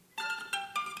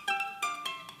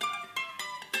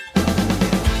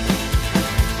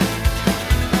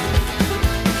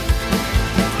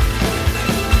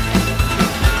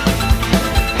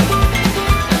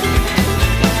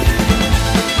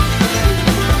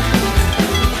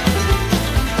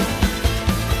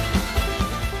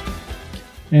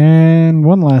And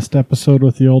one last episode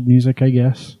with the old music, I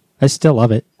guess. I still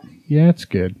love it. Yeah, it's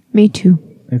good. Me too.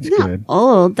 It's Not good.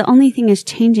 old. The only thing is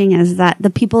changing is that the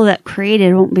people that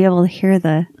created won't be able to hear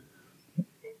the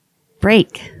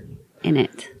break in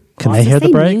it. Can Well, they it's hear the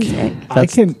the same break?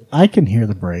 music. I can hear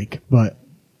the break, but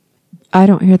I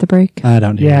don't hear the break. I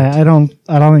don't hear yeah, it. I don't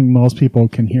think most people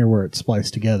can hear where it's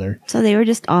spliced together. So they were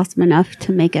just awesome enough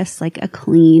to make us like a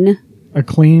clean. A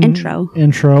clean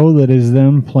Intro that is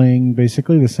them playing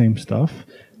basically the same stuff.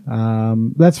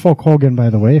 That's Folk Hogan, by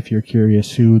the way, if you're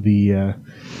curious who the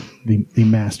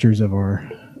masters of our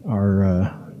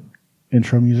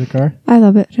intro music are. I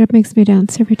love it. It makes me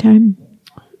dance every time.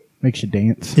 Makes you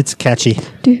dance. It's catchy.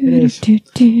 is.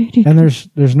 And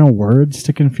there's no words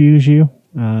to confuse you.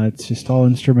 It's just all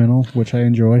instrumental, which I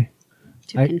enjoy.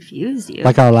 To confuse you.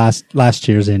 Like our last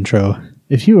year's intro.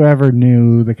 If you ever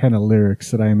knew the kind of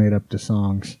lyrics that I made up to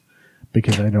songs,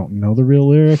 because I don't know the real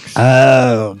lyrics,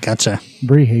 Oh, gotcha.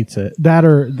 Bree hates it. That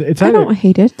or it's I either don't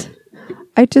hate it.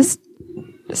 I just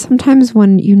sometimes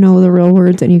when you know the real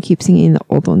words and you keep singing the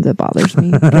old ones, it bothers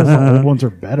me. because the old ones are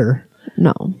better.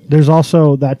 No. There's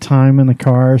also that time in the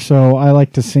car, so I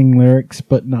like to sing lyrics,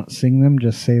 but not sing them,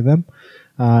 just say them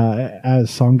as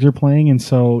songs are playing. And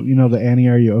so, you know, the Annie,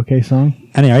 Are You Okay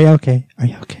song? Annie, are you okay? Are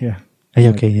you okay? Yeah. Are you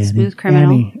okay, Annie? Smooth Criminal.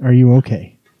 Annie, are you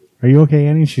okay? Are you okay,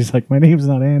 Annie? She's like, my name's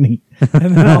not Annie.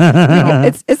 And then I'll-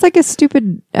 It's like a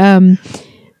stupid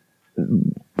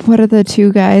what are the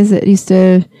two guys that used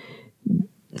to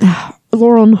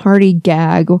Laurel and Hardy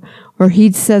gag or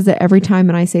he says it every time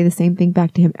and I say the same thing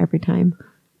back to him every time.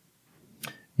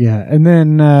 yeah, and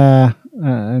then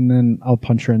I'll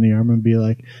punch her in the arm and be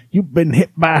like, you've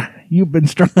been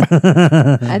struck by.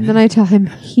 And then I tell him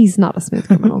he's not a smooth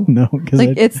criminal. No, because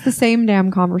Like it's the same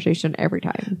damn conversation every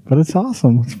time. but it's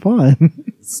awesome. It's fun.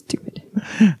 Stupid.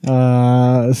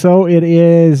 So it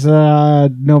is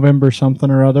November something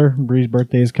or other. Bree's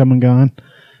birthday is come and gone.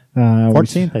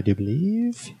 14th, I do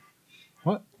believe.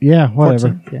 What? Yeah, whatever.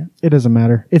 14th, yeah. It doesn't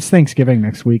matter. It's Thanksgiving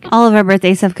next week. All of our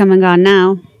birthdays have come and gone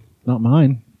now. Not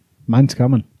mine. Mine's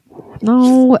coming.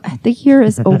 No, the year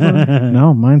is over.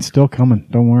 No, mine's still coming.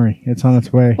 Don't worry. It's on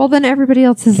its way. Well, then everybody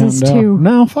else's is Counting down. too.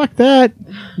 No, fuck that.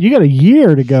 You got a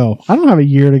year to go. I don't have a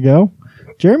year to go.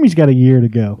 Jeremy's got a year to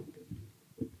go.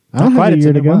 I don't have a It's year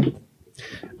in to a go. month.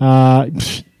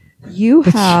 Pfft, You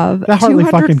have that hardly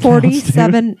fucking counts,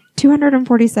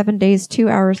 247 days, 2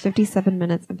 hours, 57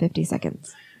 minutes, and 50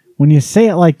 seconds. when you say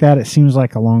it like that, it seems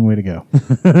like a long way to go.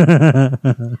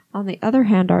 On the other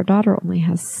hand, our daughter only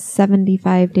has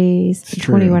 75 days and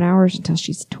true. 21 hours until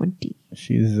she's 20.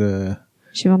 She's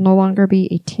She will no longer be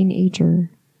a teenager.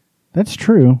 That's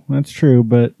true. That's true.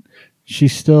 But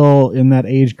she's still in that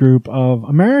age group of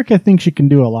America thinks you can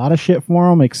do a lot of shit for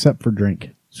them except for drink.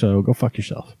 So go fuck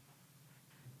yourself.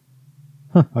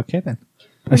 Okay, then.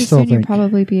 Pretty I still soon you'll think.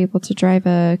 probably be able to drive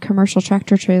a commercial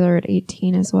tractor trailer at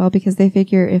 18 as well because they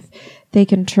figure if they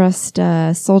can trust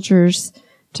soldiers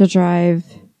to drive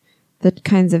the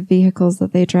kinds of vehicles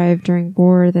that they drive during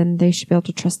war, then they should be able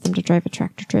to trust them to drive a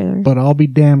tractor trailer. But I'll be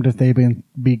damned if they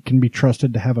can be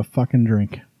trusted to have a fucking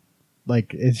drink.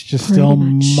 Like, it's just still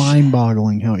Pretty much.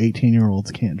 mind-boggling how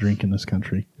 18-year-olds can't drink in this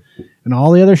country. And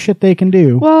all the other shit they can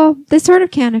do. Well, they sort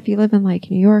of can if you live in like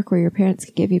New York where your parents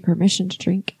can give you permission to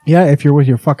drink. Yeah, if you're with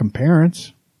your fucking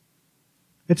parents.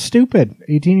 It's stupid.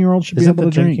 18-year-olds should Isn't be able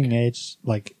the to drink. drinking age,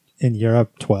 like, in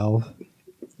Europe, 12?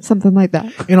 Something like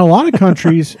that. In a lot of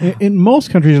countries, in most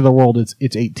countries of the world, it's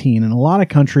 18. In a lot of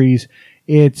countries,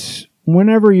 it's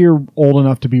whenever you're old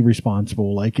enough to be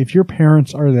responsible. Like if your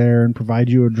parents are there and provide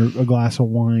you a glass of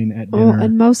wine at dinner. Well,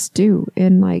 and most do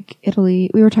in like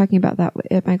Italy. We were talking about that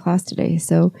at my class today.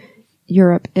 So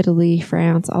Europe, Italy,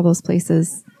 France, all those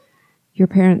places, your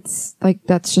parents, like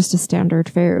that's just a standard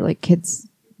fare. Like kids,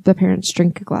 the parents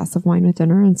drink a glass of wine with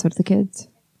dinner and so do the kids.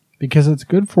 Because it's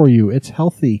good for you. It's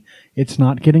healthy. It's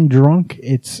not getting drunk.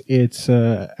 It's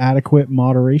adequate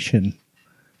moderation.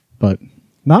 But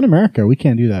not America. We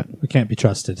can't do that. We can't be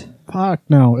trusted. Fuck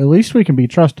no. At least we can be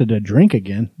trusted to drink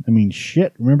again. I mean,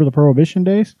 shit. Remember the Prohibition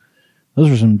days?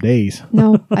 Those were some days.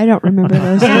 No, I don't remember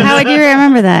those. How would you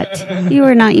remember that? You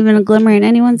were not even a glimmer in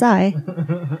anyone's eye.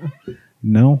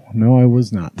 No, I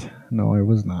was not. No, I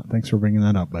was not. Thanks for bringing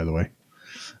that up, by the way.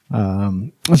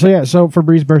 So for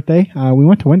Bree's birthday, we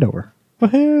went to Wendover.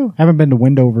 Woohoo! Haven't been to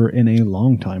Wendover in a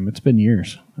long time. It's been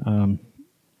years.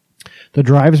 The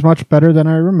drive is much better than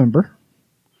I remember.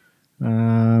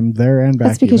 There and back.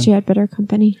 That's because even. you had better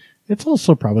company. It's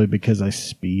also probably because I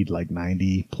speed like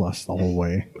 90 plus the whole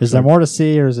way. Is there more to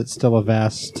see, or is it still a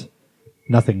vast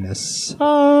nothingness?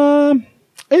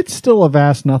 It's still a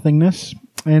vast nothingness.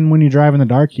 And when you drive in the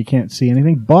dark, you can't see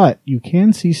anything, but you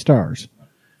can see stars,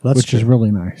 which is really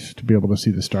nice to be able to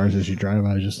see the stars as you drive.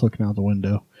 I was just looking out the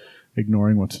window,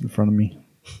 ignoring what's in front of me.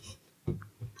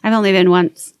 I've only been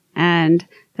once, and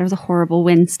there was a horrible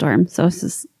windstorm, so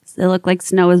it looked like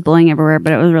snow was blowing everywhere,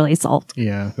 but it was really salt.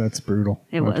 Yeah, that's brutal.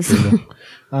 That's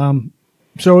brutal.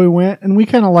 So we went, and we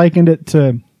kind of likened it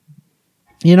to,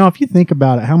 if you think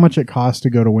about it, how much it costs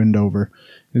to go to Wendover.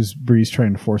 Is Bree's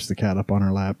trying to force the cat up on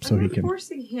her lap so he can...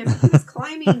 forcing him. He was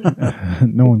climbing.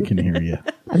 No one can hear you.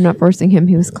 I'm not forcing him.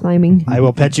 He was climbing. I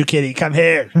will pet you, kitty. Come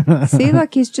here. See,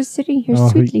 look, he's just sitting here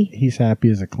sweetly. He's happy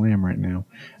as a clam right now.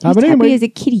 He's but anyway, happy as a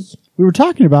kitty. we were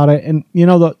talking about it, and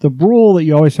the rule that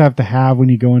you always have to have when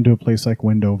you go into a place like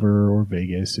Wendover or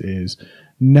Vegas is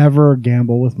never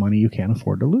gamble with money you can't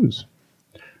afford to lose.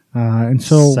 And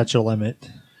so... Such a limit.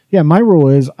 Yeah, my rule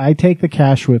is I take the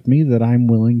cash with me that I'm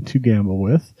willing to gamble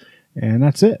with, and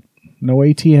that's it. No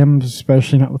ATMs,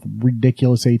 especially not with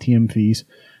ridiculous ATM fees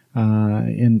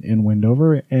in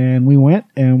Wendover. And we went,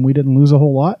 and we didn't lose a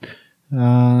whole lot.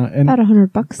 And About $100.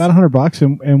 About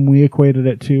 $100, and we equated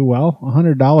it to,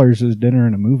 $100 is dinner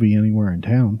and a movie anywhere in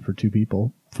town for two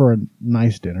people for a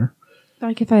nice dinner.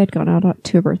 Like if I had gone out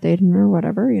to a birthday dinner or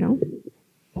whatever,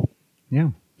 Yeah,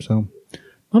 so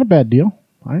not a bad deal.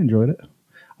 I enjoyed it.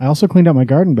 I also cleaned out my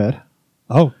garden bed.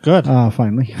 Oh, good.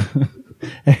 Finally.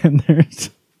 And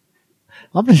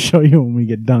I'll just show you when we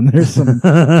get done. There's some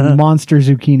monster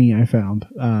zucchini I found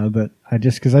that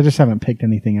because I just haven't picked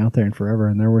anything out there in forever,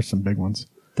 and there were some big ones.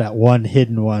 That one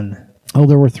hidden one. Oh,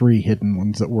 there were 3 hidden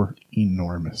ones that were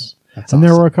enormous. That's and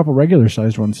there awesome. were a couple regular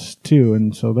sized ones too,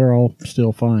 and so they're all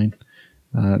still fine.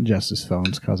 Jess's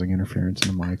phone's causing interference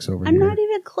in the mics over I'm here. not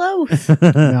even close.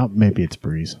 Now, maybe it's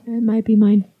Breeze, It might be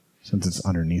mine. since it's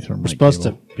underneath her mic We're supposed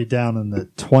cable. to be down in the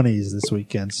 20s this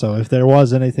weekend, so if there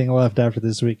was anything left after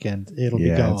this weekend, it'll be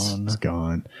gone. It's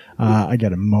gone. I got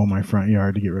to mow my front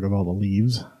yard to get rid of all the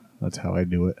leaves. That's how I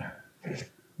do it.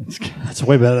 That's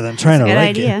way better than trying to Good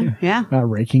rake it. idea. Yeah. Not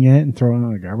raking it and throwing it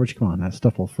in the garbage. Come on, that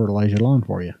stuff will fertilize your lawn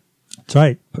for you. That's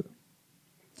right.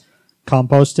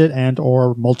 Compost it and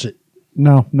or mulch it.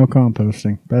 No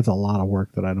composting. That's a lot of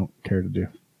work that I don't care to do.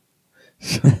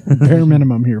 So, bare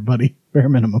minimum here, buddy. Bare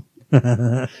minimum.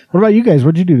 What about you guys?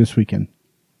 What'd you do this weekend?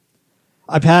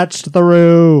 I patched the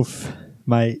roof.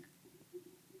 My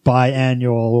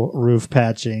biannual roof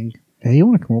patching. Hey, you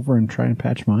want to come over and try and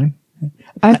patch mine?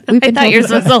 We've been I thought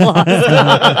yours was a loss.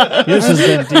 Yours has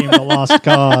been deemed a lost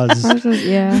cause.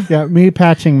 Yeah. Yeah, me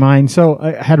patching mine. So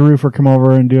I had a roofer come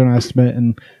over and do an estimate,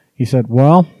 and he said,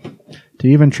 well, to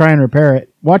even try and repair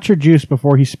it, watch your juice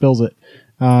before he spills it.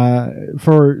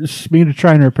 For me to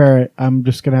try and repair it, I'm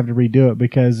just going to have to redo it,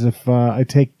 because if I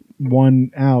take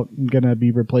one out, I'm going to be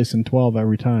replacing 12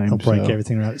 every time. I'll break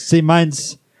everything around. See,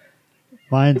 mine's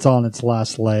on its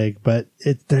last leg, but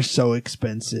they're so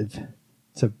expensive.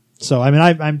 So I mean,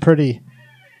 I'm pretty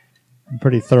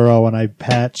thorough, and I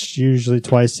patch usually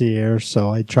twice a year,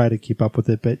 so I try to keep up with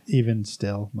it. But even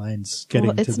still, mine's getting.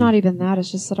 Well, it's to not be even that.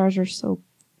 It's just that ours are so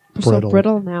Brittle.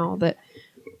 brittle now that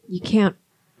you can't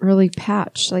really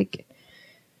patch. Like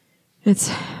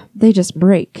they just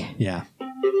break. Yeah.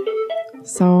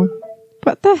 So,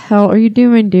 what the hell are you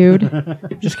doing, dude?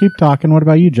 Just keep talking. What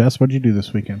about you, Jess? What'd you do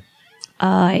this weekend?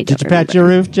 Did you patch your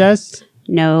roof, Jess?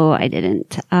 No, I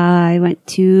didn't. I went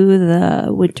to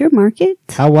the winter market.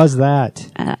 How was that?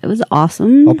 It was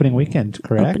awesome. Opening weekend,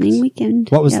 correct? Opening weekend.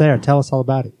 What was Yep. there? Tell us all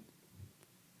about it.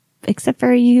 Except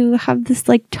for you have this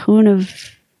like tone of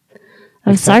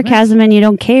Excitement? sarcasm, and you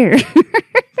don't care.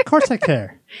 Of course I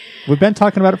care. We've been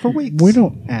talking about it for weeks. We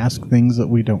don't ask things that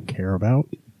we don't care about.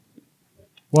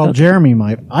 Well, Jeremy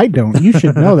might. I don't. You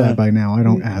should know that by now. I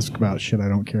don't ask about shit I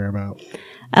don't care about.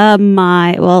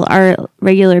 Our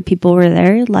regular people were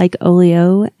there, like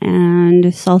Olio and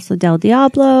Salsa del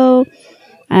Diablo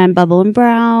and Bubble and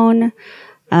Brown.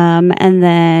 And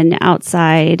then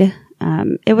outside,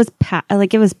 it was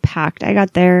packed. I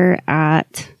got there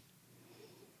at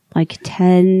like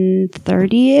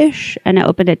 10:30ish, and it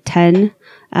opened at 10.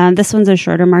 This one's a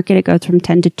shorter market. It goes from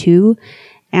 10 to 2.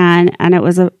 And it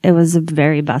was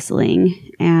very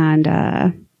bustling, and,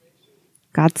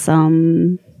 got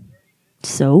some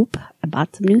soap. I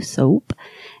bought some new soap,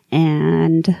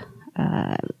 and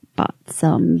bought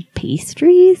some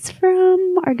pastries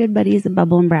from our good buddies at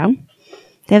Bubble and Brown.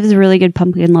 They have this really good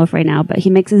pumpkin loaf right now, but he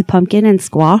mixes pumpkin and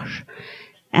squash,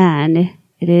 and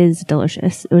it is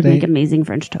delicious. It would make amazing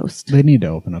French toast. They need to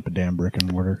open up a damn brick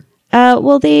and mortar.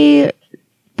 They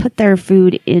put their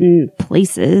food in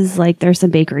places. Like there's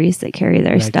some bakeries that carry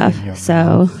their Like stuff. in your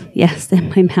So yes, in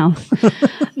my mouth.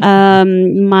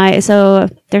 So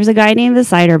there's a guy named the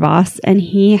Cider Boss, and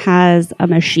he has a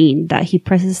machine that he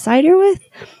presses cider with,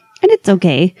 and it's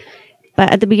okay.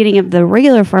 But at the beginning of the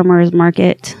regular farmers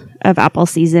market of apple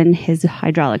season, his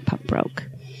hydraulic pump broke.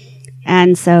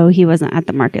 And so he wasn't at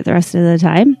the market the rest of the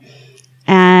time.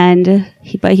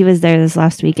 But he was there this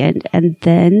last weekend. And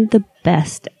then the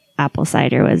best apple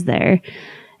cider was there.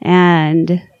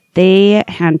 And they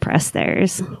hand press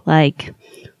theirs, like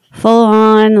full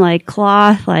on, like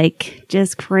cloth, like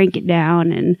just crank it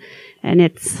down. And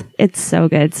it's so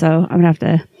good. So I'm gonna have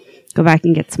to go back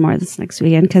and get some more this next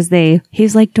weekend, because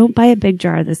he's like, don't buy a big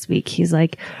jar this week. He's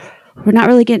like, we're not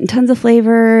really getting tons of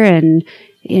flavor, and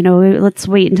let's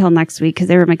wait until next week, because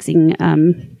they were mixing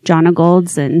John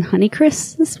O'Golds and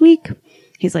Honeycrisp this week.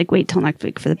 He's like, wait till next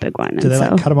week for the big one. Do they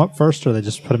cut them up first, or they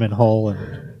just put them in whole?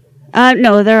 And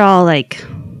No, they're all like,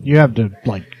 You have to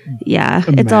like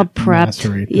it's all prepped.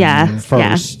 macerate them, Yeah,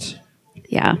 first.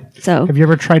 yeah. So Have you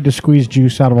ever tried to squeeze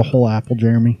juice out of a whole apple,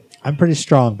 Jeremy? I'm pretty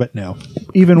strong, but no.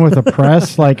 Even with a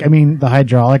press, the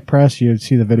hydraulic press, you'd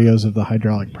see the videos of the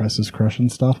hydraulic presses crushing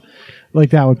stuff.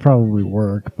 Like that would probably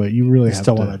work, but you really have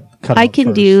Still to. want to cut. I them can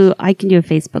first. do a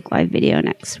Facebook Live video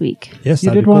next week. Yes, You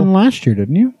that'd did be one cool. last year,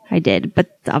 didn't you? I did,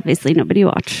 but obviously nobody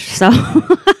watched. So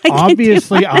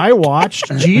Obviously, I watched.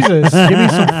 Jesus, give me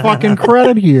some fucking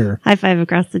credit here. high five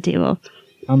across the table.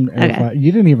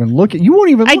 You didn't even look at. You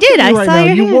won't even. I Look did, At me I right saw now.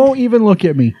 your You hand. won't even look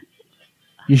at me.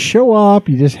 You show up.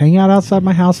 You just hang out outside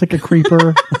my house like a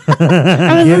creeper. I was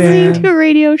Get listening in. to a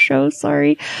radio show.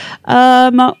 Sorry.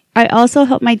 I also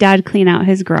helped my dad clean out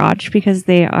his garage, because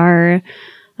they are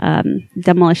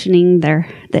demolishing the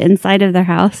inside of their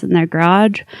house and their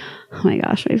garage. Oh my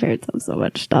gosh, my parents have so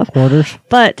much stuff. Hoarders?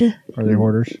 But Are they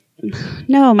hoarders?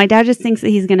 no, my dad just thinks that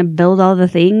he's going to build all the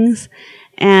things,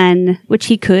 and which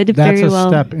he could That's very a well.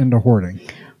 step into hoarding.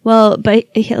 Well, but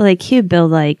he would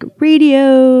build like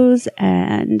radios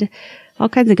and all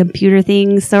kinds of computer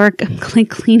things. So we're like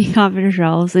cleaning off our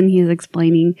shelves, and he's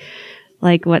explaining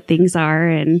like what things are.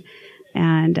 And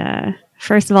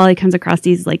first of all, he comes across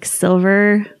these like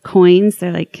silver coins.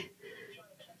 They're like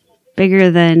bigger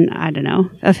than, I don't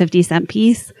know, a 50-cent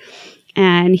piece.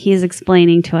 And he's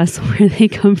explaining to us where they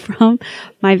come from.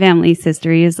 My family's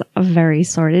history is very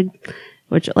sordid,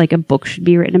 which like a book should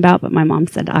be written about, but my mom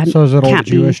said So is it old can't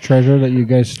be. Jewish treasure that you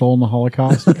guys stole in the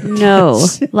Holocaust? No,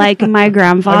 like my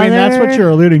grandfather. I mean, that's what you're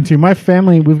alluding to. My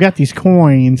family, we've got these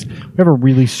coins. We have a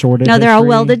really sordid. No, they're all history.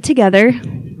 welded together.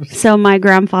 So my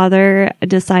grandfather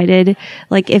decided,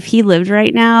 like, if he lived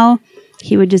right now,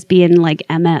 he would just be in like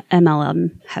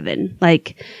MLM heaven.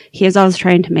 Like, he was always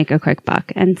trying to make a quick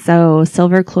buck, and so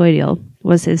silver colloidal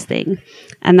was his thing,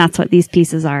 and that's what these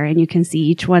pieces are. And you can see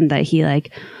each one that he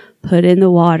like put in the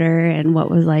water, and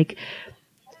what was like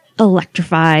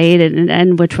electrified,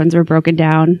 and which ones were broken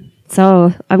down.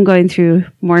 So I'm going through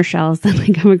more shells, and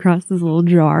I come across this little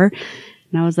jar,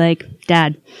 and I was like,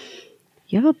 Dad,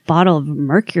 you have a bottle of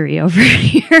mercury over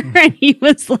here. And he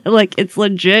was like, it's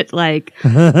legit, like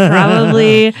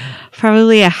probably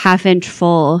a half-inch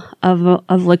full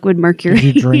of liquid mercury.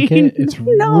 Did you drink it? It's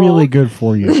No. really good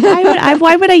for you.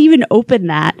 Why would I even open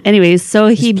that? Anyways, so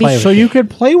he play with So you could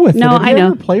play with No, it. Have I you know.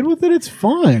 ever played with it? It's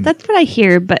fun. that's what I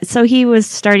hear. But so he was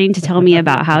starting to tell me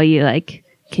about how you like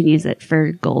can use it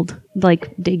for gold,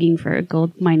 like digging for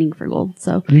gold, mining for gold.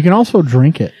 So You can also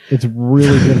drink it. It's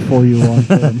really good for you long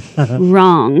term.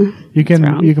 wrong. You It's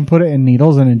wrong. can put it in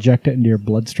needles and inject it into your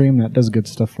bloodstream. That does good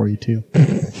stuff for you too.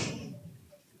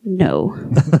 No,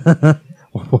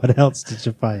 What else did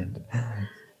you find?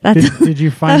 that's Did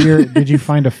you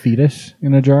find a fetus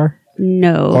in a jar?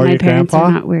 no. Or My your parents grandpa?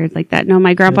 are not weird like that. No,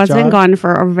 my grandpa's been jar? gone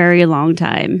for a very long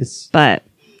time, It's- but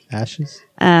Ashes?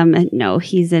 no,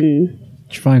 he's in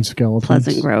Did you find skeletons?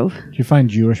 Pleasant Grove. Did you find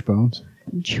Jewish bones?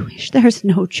 Jewish. There's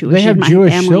no Jewish. They have in my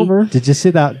Jewish family. silver. Did you see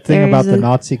that thing There's about the a-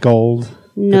 Nazi gold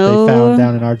No. that they found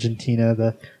down in Argentina?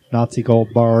 The Nazi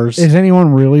gold bars. Is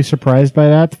anyone really surprised by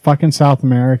that? Fucking South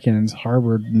Americans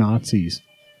harbored Nazis.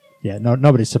 Yeah,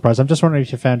 nobody's surprised. I'm just wondering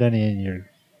if you found any in your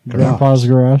Grandpa's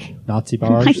garage. Nazi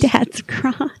bars. My dad's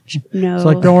garage. No. It's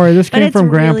like, don't worry, this But came it's from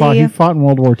Grandpa. really- He fought in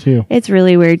World War II. It's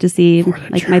really weird to see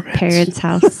like my Germans. parents'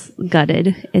 house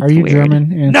gutted. It's Are you weird.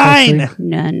 German ancestry? 9!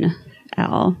 None at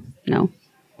all. No.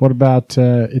 What about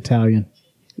Italian?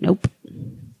 Nope.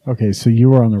 Okay, so you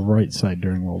were on the right side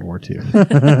during World War II.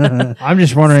 I'm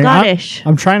just wondering. Scottish.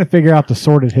 I'm trying to figure out the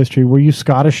sordid history. Were you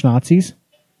Scottish Nazis?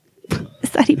 Is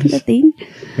that even a thing?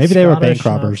 Maybe they were Scottish bank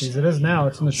robbers. Nazis. It is now.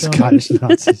 It's in the show. Scottish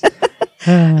Nazis.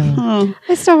 Oh,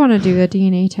 I still want to do a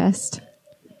DNA test.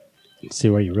 See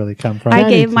where you really come from. I I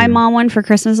gave do my too. mom one for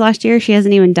Christmas last year. She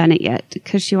hasn't even done it yet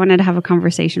because she wanted to have a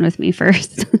conversation with me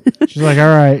first. She's like, all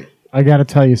right, I got to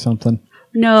tell you something.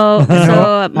 No,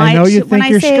 so I know you when think I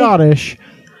you're say, Scottish,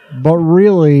 but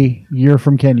really you're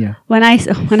from Kenya. When I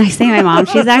say my mom,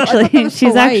 she's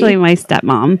actually my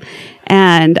stepmom,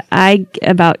 and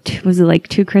was it like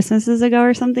 2 Christmases ago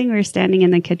or something? We were standing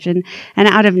in the kitchen, and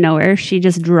out of nowhere, she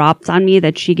just drops on me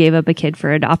that she gave up a kid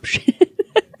for adoption,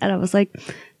 and I was like,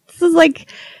 "This is like."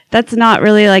 That's not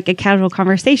really like a casual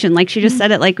conversation. Like she just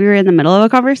said it like we were in the middle of a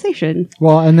conversation.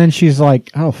 Well, and then she's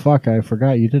like, oh, fuck, I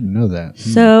forgot you didn't know that.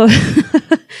 So,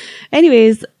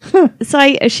 anyways,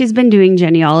 she's been doing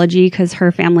genealogy because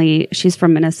her family, she's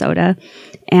from Minnesota,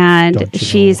 and Don't you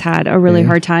she's know? had a really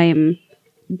hard time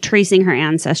tracing her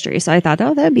ancestry. So I thought,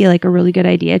 oh, that'd be like a really good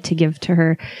idea to give to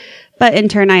her. But in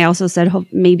turn, I also said,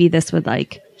 maybe this would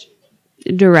like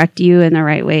direct you in the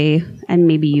right way, and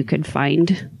maybe you could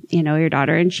find, your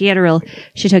daughter. And she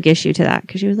took issue to that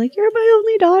because she was like, you're my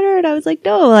only daughter. And I was like,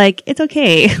 no, like, it's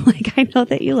okay. Like, I know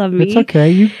that you love me. It's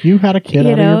okay. You had a kid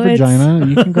out of your vagina.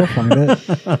 You can go find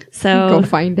it. So Go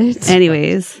find it.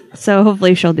 anyways, so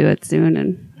hopefully she'll do it soon.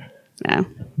 And yeah,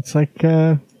 It's like,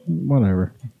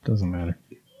 whatever. Doesn't matter.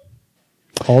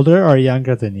 Older or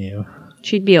younger than you?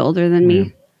 she'd be older than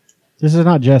me. This is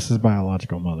not Jess's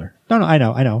biological mother. No, I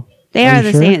know. They Are are you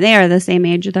the sure? same. They are the same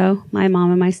age though. My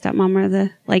mom and my stepmom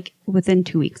are within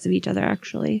 2 weeks of each other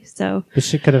actually. So But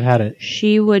she could have had it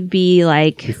she would be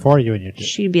like, before you and your did.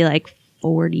 she'd be like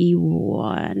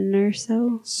 41 or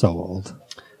so. So old.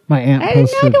 My aunt I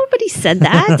posted. know nobody said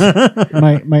that.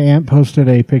 my aunt posted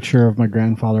a picture of my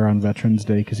grandfather on Veterans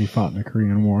Day because he fought in the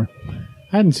Korean War.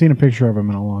 I hadn't seen a picture of him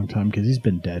in a long time because he's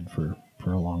been dead for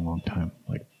a long time,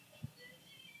 like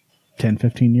 10,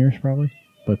 15 years probably.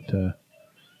 But it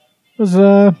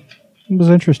was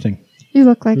interesting. You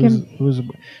look like him.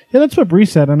 Yeah, that's what Bree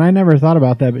said, and I never thought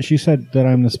about that, but she said that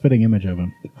I'm the spitting image of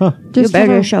him. Huh. You Just have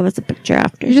better a- show us a picture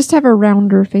after. You just have a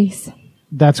rounder face.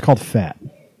 That's called fat.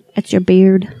 It's your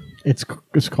beard. It's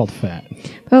called fat.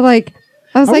 But like,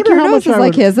 I was I like, wonder your how nose much is I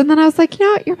like would- his, and then I was like,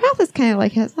 your mouth is kind of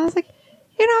like his. And I was like,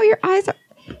 your eyes are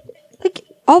like,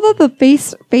 although the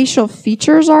facial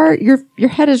features are, your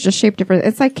head is just shaped different.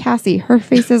 It's like Cassie, her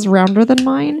face is rounder than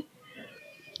mine,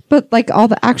 but like all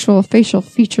the actual facial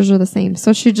features are the same.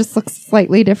 So she just looks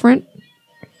slightly different.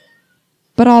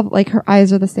 But all like her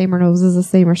eyes are the same, her nose is the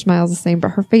same, her smile is the same, but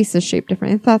her face is shaped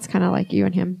different. And that's kind of like you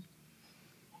and him.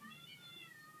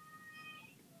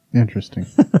 Interesting.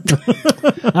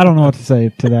 I don't know what to say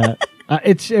to that.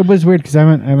 It was weird because I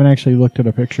haven't actually looked at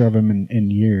a picture of him in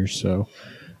years. So,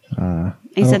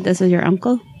 You said this is your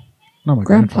uncle? no, my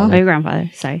Grandpa. Oh, grandfather. your grandfather.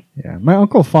 Sorry. Yeah, my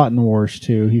uncle fought in the wars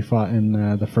too. He fought in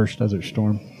the first Desert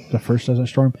Storm,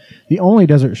 the only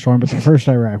Desert Storm, but the first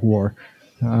Iraq War.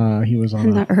 He was In on.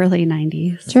 the early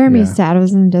 90s. Jeremy's dad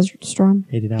was in Desert Storm.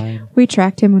 89. We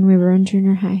tracked him when we were in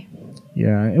junior high.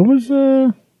 Yeah, it was.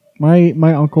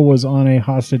 My uncle was on a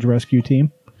hostage rescue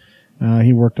team.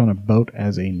 He worked on a boat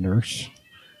as a nurse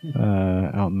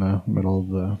out in the middle of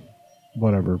the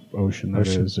whatever ocean that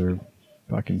is, or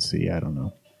fucking sea. I don't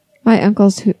know. My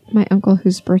uncle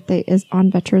whose birthday is on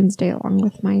Veterans Day along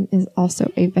with mine is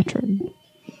also a veteran.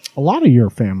 A lot of your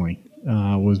family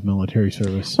was military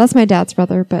service. That's my dad's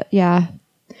brother, but yeah.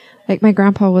 Like my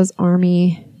grandpa was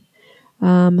Army.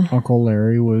 Uncle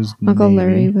Larry was. Uncle Navy.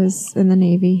 Larry was in the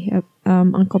Navy. Yep.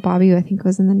 Uncle Bobby, I think,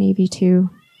 was in the Navy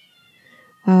too.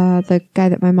 The guy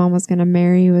that my mom was going to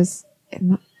marry was in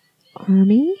the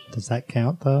Army. Does that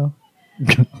count though?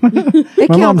 It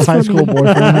My mom's counts high for school me.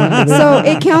 boyfriend. So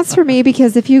it counts for me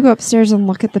because if you go upstairs and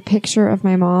look at the picture of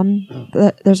my mom,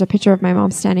 there's a picture of my mom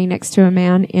standing next to a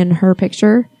man in her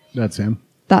picture. That's him.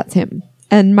 That's him.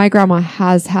 And my grandma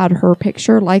has had her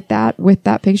picture like that with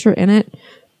that picture in it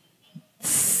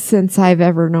since I've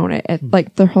ever known it.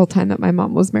 Like the whole time that my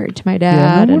mom was married to my Yeah,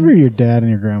 dad. no and- wonder your dad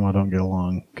and your grandma don't get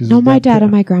along. no, my dad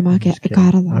and my grandma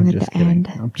got along I'm at just the kidding. end.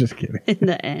 I'm just kidding. In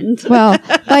the end. Well,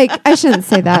 like I shouldn't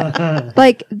say that.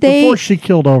 Like Before she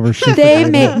killed over, she they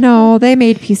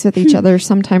made peace with each other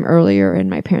sometime earlier in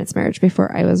my parents' marriage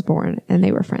before I was born, and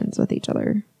they were friends with each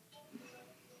other.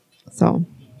 So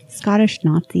Scottish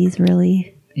Nazis,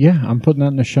 really? Yeah, I'm putting that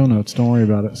in the show notes. Don't worry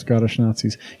about it. Scottish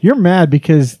Nazis. You're mad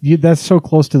because that's so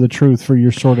close to the truth for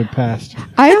your sordid past.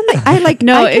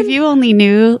 No, if you only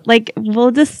knew, like,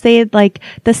 we'll just say, like,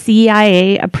 the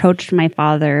CIA approached my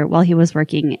father while he was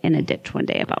working in a ditch one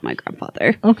day about my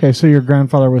grandfather. Okay, so your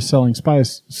grandfather was selling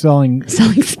secrets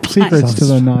to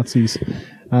the Nazis.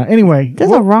 Anyway,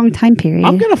 That's a wrong time period.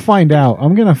 I'm gonna find out.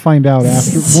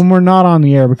 After when we're not on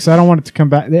the air because I don't want it to come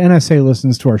back. The NSA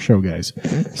listens to our show, guys.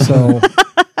 So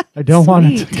I don't want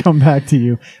it to come back to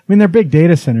you. I mean, their big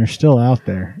data center's still out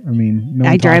there. I mean, no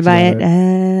one I drive talks by about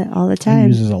it all the It time.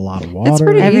 uses a lot of water. It's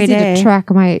pretty Every easy day. to track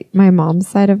my mom's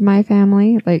side of my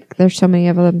family. Like, there's so many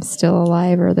of them still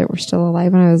alive or that were still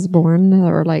alive when I was born that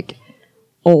were like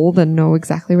old and know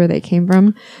exactly where they came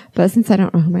from. But since I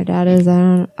don't know who my dad is,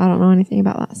 I don't know anything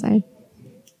about that side.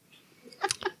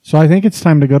 So I think it's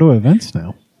time to go to events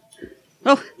now.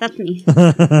 Oh, that's me.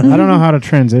 I don't know how to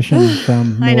transition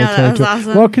from military I know, that was to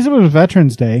awesome. well, because it was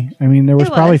Veterans Day. I mean, there was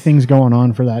It probably was. things going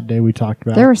on for that day we talked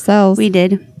about. There were cells. We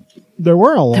did. There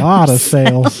were a lot of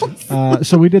sales.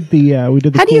 So we did the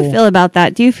How do you feel about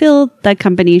that? Do you feel that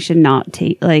companies should not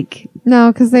take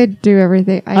No, because they do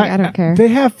everything. I don't care. They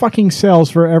have fucking sales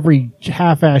for every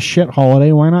half-ass shit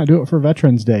holiday. Why not do it for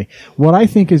Veterans Day? What I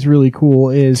think is really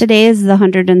cool is today is the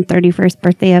 131st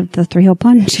birthday of the Three Hole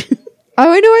Punch. Oh,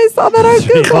 I know. I saw that on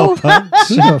Google.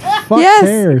 who the fuck Yes,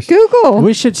 cares? Google.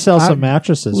 We should sell some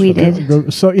mattresses. We for that.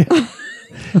 did. So yeah.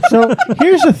 So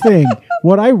here's the thing.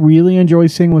 What I really enjoy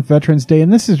seeing with Veterans Day,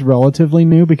 and this is relatively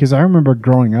new because I remember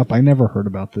growing up, I never heard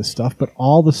about this stuff, but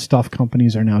all the stuff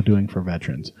companies are now doing for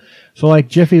veterans. So like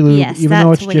Jiffy Lube, Yes, even though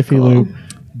that's it's way Jiffy cool. Lube,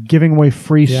 giving away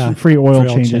free oil Free oil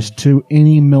changes change. to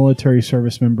any military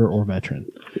service member or veteran.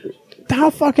 How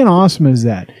fucking awesome is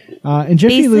that? And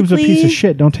Jiffy Lube's a piece of Basically-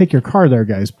 shit. Don't take your car there,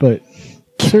 guys. But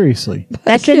seriously,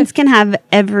 Veterans can have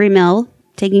every meal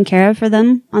taken care of for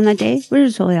them on that day, which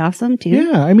is totally awesome too.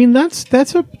 yeah. I mean, that's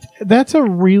a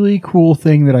really cool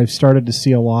thing that I've started to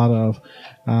see a lot of.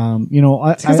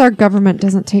 Because our government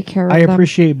doesn't take care of I them.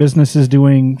 appreciate businesses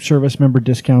doing service member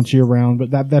discounts year round,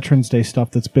 but that Veterans Day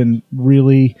stuff that's been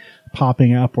really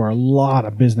popping up where a lot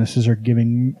of businesses are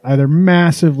giving either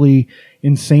massively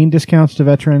insane discounts to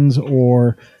veterans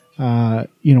or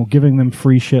giving them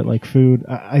free shit like food.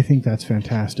 I think that's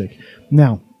fantastic.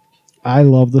 Now, I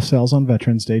love the sales on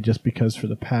Veterans Day just because for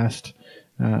the past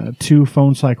 2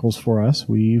 phone cycles for us,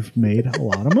 we've made a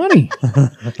lot of money.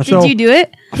 Did you do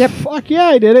it Fuck yeah,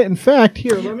 I did it. In fact,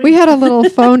 here, let me. We had a little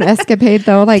phone escapade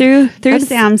though. Like through I'm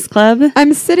Sam's Club?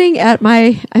 I'm sitting at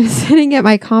my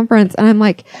conference and I'm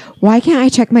like, why can't I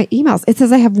check my emails? It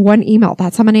says I have 1 email.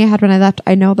 That's how many I had when I left.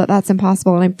 I know that that's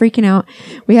impossible and I'm freaking out.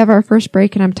 We have our first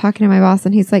break and I'm talking to my boss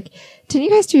and he's like, didn't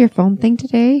you guys do your phone thing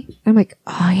today? I'm like,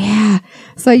 oh yeah.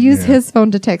 So I used his phone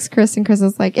to text Chris and Chris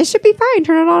was like, it should be fine.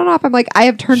 Turn it on and off. I'm like, I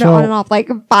have turned it So- on and off like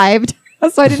 5 times.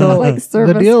 So I didn't like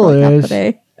service the deal for like half is the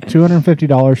day.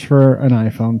 $250 for an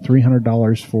iPhone,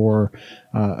 $300 for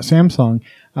Samsung.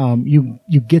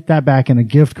 You get that back in a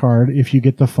gift card if you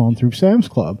get the phone through Sam's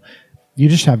Club. You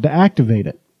just have to activate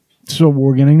it. So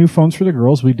we're getting new phones for the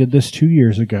girls. We did this 2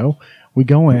 years ago. We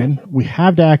go in, we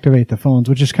have to activate the phones,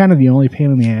 which is kind of the only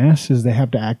pain in the ass is they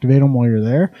have to activate them while you're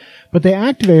there. But they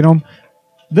activate them.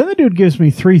 Then the dude gives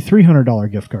me 3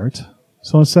 $300 gift cards.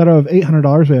 So instead of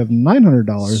 $800, we have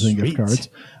 $900 in gift Sweet. cards,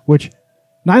 which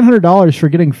 $900 for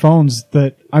getting phones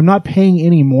that I'm not paying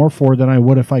any more for than I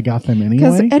would if I got them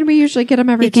anyway. And we usually get them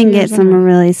every You 2 can years get some anyway.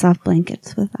 really soft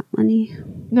blankets with that money.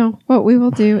 No, what we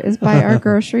will do is buy our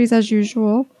groceries as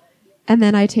usual, and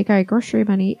then I take our grocery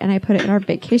money and I put it in our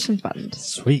vacation fund.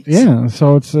 Sweet. Yeah,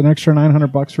 so it's an extra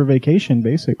 $900 for vacation,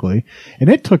 basically, and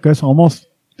it took us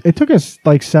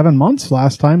like 7 months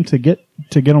last time to get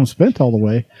them spent all the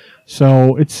way.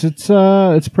 So it's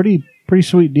pretty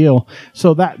sweet deal.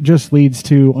 So that just leads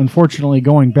to unfortunately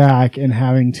going back and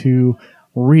having to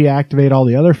reactivate all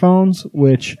the other phones,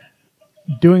 which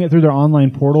doing it through their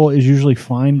online portal is usually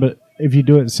fine, but if you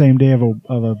do it the same day of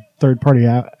a third party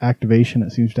activation,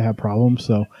 it seems to have problems.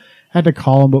 So I had to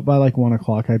call them, but by like 1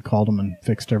 o'clock, I'd called them and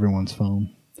fixed everyone's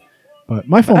phone. But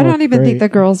my phone. I don't worked even think great. the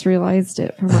girls realized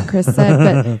it from what Chris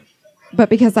said, but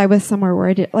because I was somewhere where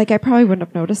I did, like I probably wouldn't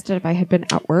have noticed it if I had been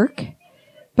at work.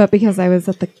 But because I was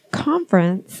at the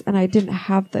conference and I didn't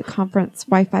have the conference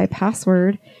Wi-Fi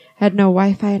password, had no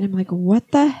Wi-Fi, and I'm like,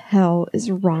 what the hell is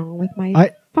wrong with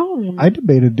my phone? I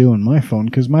debated doing my phone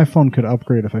because my phone could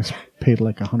upgrade if I paid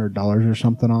like $100 or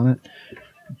something on it.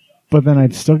 But then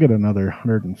I'd still get another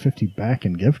 $150 back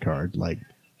in gift card. Like,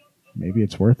 maybe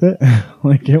it's worth it.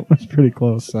 Like, it was pretty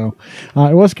close. So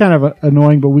it was kind of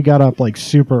annoying, but we got up like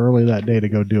super early that day to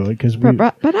go do it because we.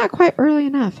 but not quite early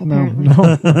enough, apparently.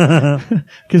 No,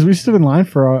 because we stood in line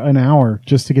for an hour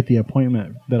just to get the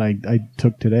appointment that I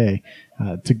took today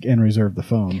and reserve the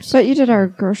phones. But you did our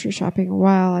grocery shopping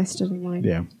while I stood in line.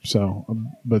 Yeah. So,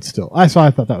 but still, I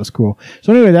thought that was cool.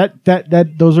 So anyway,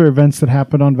 that those are events that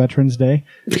happened on Veterans Day.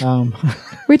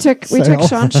 We took Sale.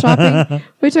 Sean shopping.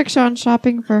 We took Sean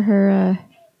shopping for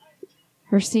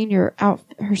her senior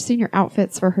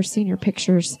outfits for her senior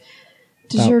pictures.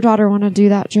 Does your daughter want to do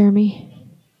that, Jeremy?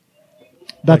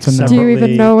 That's Like a no. Do you even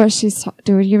separately- know what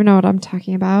do you even know what I'm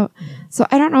talking about? So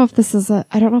I don't know if this is a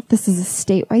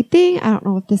statewide thing. I don't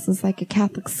know if this is like a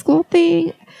Catholic school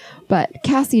thing, but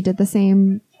Cassie did the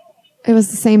same. It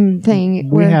was the same thing.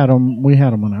 We had them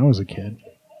when I was a kid.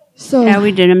 So Yeah,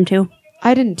 we did them too.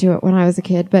 I didn't do it when I was a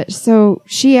kid, but so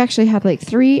she actually had like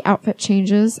 3 outfit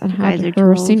changes and had Guys are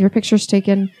her too old. senior pictures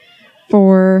taken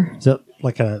for. Is it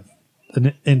like an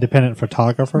independent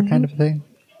photographer kind of thing?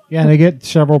 Yeah, they get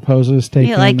several poses taken.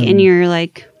 Yeah, like in and- your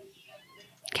like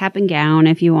cap and gown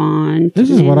if you want. This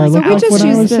is and what I like looked we like just when I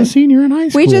used was a it. senior in high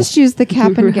school. We just used the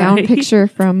cap and gown Right. picture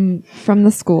from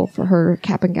the school for her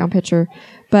cap and gown picture,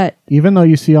 but Even though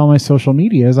you see all my social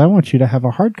medias, I want you to have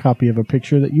a hard copy of a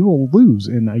picture that you will lose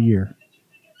in a year.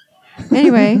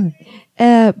 anyway,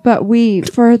 but we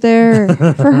for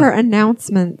her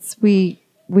announcements, we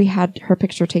had her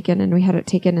picture taken and we had it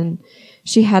taken, and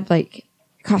she had like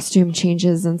costume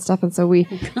changes and stuff, and so we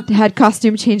had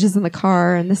costume changes in the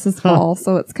car. And this is fall,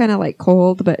 so it's kind of like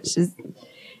cold, but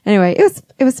anyway.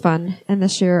 It was fun, and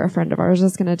this year a friend of ours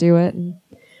is going to do it, and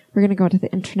we're going to go to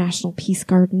the International Peace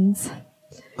Gardens.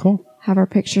 Cool. Have our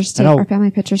pictures I know- our family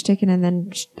pictures taken, and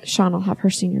then Sean will have her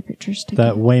senior pictures taken.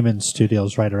 That Wayman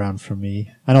Studios right around from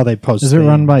me. I know they post. Is it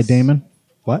run by things. Damon?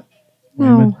 What?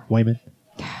 No. Wayman.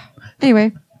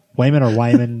 Anyway, Wayman or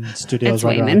Wyman Studios It's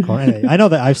right around Wayman. the corner. Anyway, I know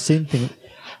that I've seen things.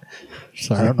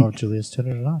 Sorry. I don't know if Julia's doing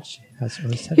it or not. She hasn't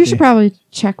really said you it. should probably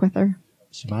check with her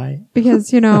She might.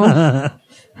 because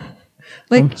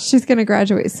like she's going to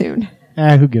graduate soon.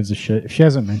 Who gives a shit? If she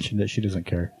hasn't mentioned it, she doesn't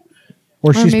care.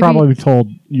 Or she's maybe- probably told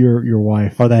your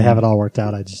wife. Or they have it all worked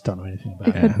out. I just don't know anything about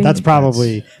It could it. be. That's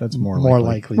probably That's more more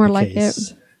likely. likely. More the like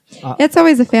case. It's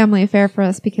always a family affair for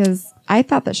us because I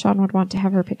thought that Sean would want to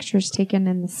have her pictures taken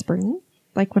in the spring,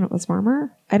 like when it was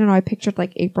warmer. I don't know. I pictured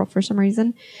like April for some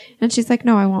reason. And she's like,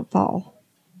 no, I want fall.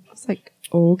 I was like,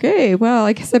 okay, well,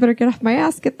 I guess I better get off my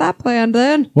ass, get that planned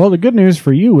then. Well, the good news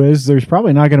for you is there's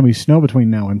probably not going to be snow between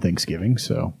now and Thanksgiving.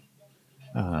 So,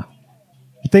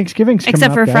 Thanksgiving's coming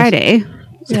Except up, for guys. Friday.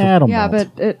 Yeah, it'll Yeah,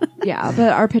 melt.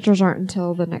 but our pictures aren't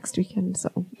until the next weekend,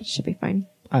 so it should be fine.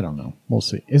 I don't know. We'll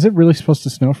see. Is it really supposed to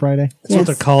snow Friday? That's what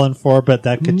they're calling for, but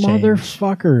that could change.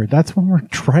 Motherfucker! That's when we're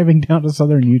driving down to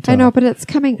southern Utah. I know, but it's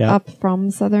coming Yeah. up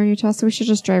from southern Utah, so we should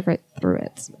just drive right through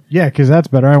it. Yeah, because that's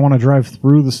better. I want to drive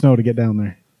through the snow to get down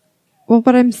there. Well,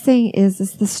 what I'm saying is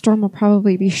the storm will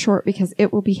probably be short because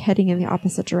it will be heading in the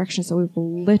opposite direction. So we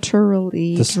will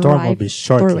literally The storm will drive be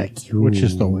short, through like it. you. Which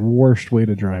is the worst way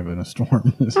to drive in a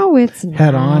storm. Oh, it's not.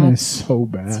 Head on is so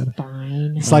bad.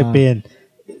 Fine. It's like being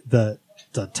the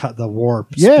warp.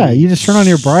 Yeah, speed. you just turn on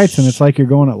your brights and it's like you're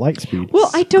going at light speed.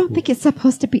 Well, I don't think it's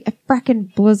supposed to be a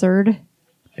fracking blizzard.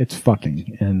 It's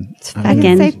fucking and I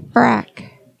Again. can say frack.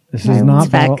 this is not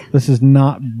Spec. this is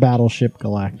not Battleship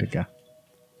Galactica.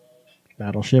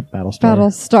 Battleship Battlestar.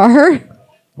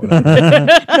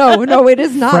 Battlestar. no, it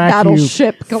is not Frack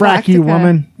Battleship you, Galactica. Frack you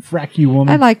woman. Frack you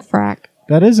woman. I like frack.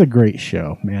 That is a great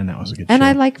show. Man, that was a good And show.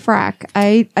 I like frack.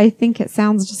 I think it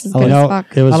sounds just as Oh, good no, as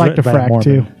fuck. it was I like to written by a frack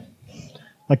too. Mormon.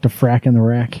 Like to frack in the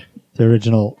rack. The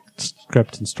original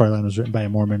script and storyline was written by a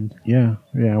Mormon, Yeah.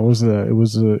 It was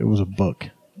a book,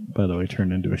 by the way,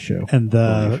 turned into a show. and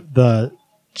the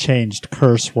changed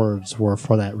curse words were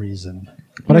for that reason.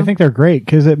 But I think they're great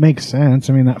because it makes sense.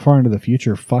 I mean, that far into the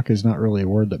future, fuck is not really a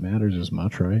word that matters as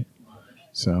much, right?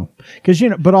 So, because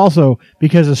but also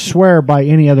because a swear by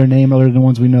any other name other than the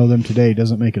ones we know them today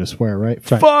doesn't make it a swear,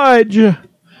 right? Right. Fudge.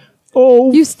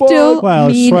 Oh, You still Well,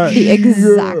 mean swear- the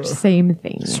exact same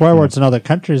thing. Swear words in other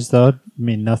countries, though,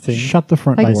 mean nothing. shut the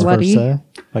front Like door. Vice bloody. versa.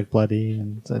 Like bloody,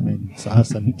 and I mean, it's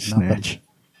us and nothing. Snatch.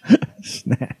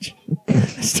 Snatch. I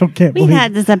still can't We've believe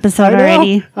had this episode I know.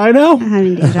 already. I know.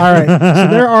 Having to- All right. So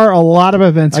there are a lot of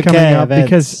events Okay, coming up events.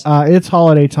 because it's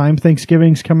holiday time.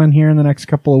 Thanksgiving's coming here in the next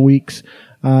couple of weeks.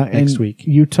 Next and week.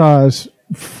 Utah is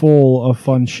full of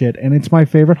fun shit, and it's my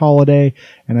favorite holiday.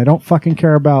 And I don't fucking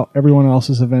care about everyone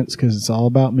else's events because it's all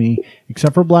about me,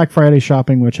 except for Black Friday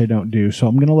shopping, which I don't do. So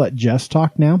I'm going to let Jess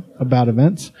talk now about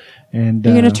events. And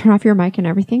You're going to turn off your mic and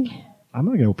everything? I'm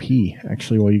going to go pee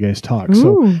actually while you guys talk.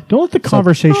 So Ooh. don't let the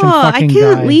conversation Oh, I fucking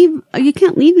can't die. leave. You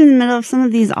can't leave in the middle of some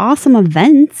of these awesome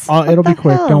events. It'll be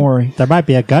quick. Don't worry. There might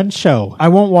be a gun show. I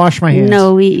won't wash my hands.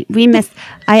 No, we missed.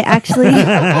 I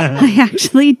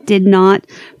actually did not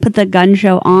put the gun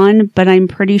show on, but I'm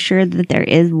pretty sure that there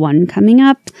is one coming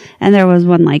up, and there was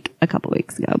one like a couple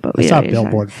weeks ago. But I we saw a already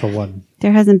billboard for one,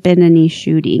 There hasn't been any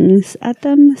shootings at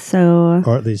them, so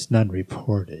or at least none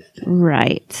reported.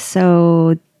 right.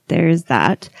 So there's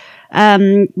that.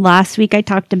 Last week I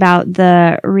talked about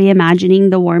the reimagining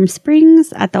the Warm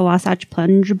Springs at the Wasatch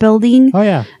Plunge building. Oh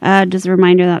yeah, Just a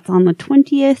reminder that's on the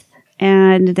 20th.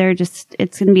 and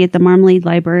it's going to be at the Marmalade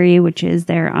Library, which is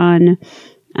there on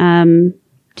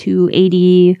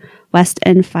 280 West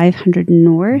and 500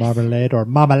 North. Marmalade or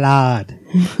marmalade.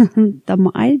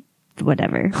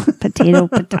 Whatever. Potato.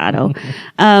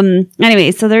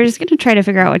 Anyway, so they're just going to try to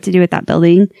figure out what to do with that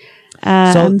building.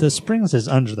 So the springs is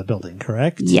under the building,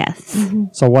 correct? Yes.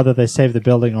 So whether they save the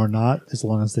building or not, as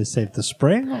long as they save the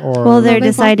spring, or Well, they're they bought the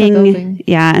deciding. building.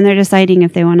 Yeah, and they're deciding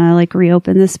if they want to like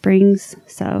reopen the springs.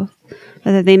 So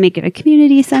whether they make it a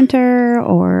community center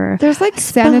or There's like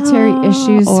sanitary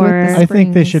issues or- with the I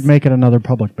think they springs. should make it another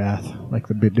public bath, like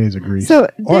the Big Days of Greece. So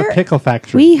or a there, pickle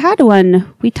factory. we had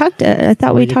one. We talked. I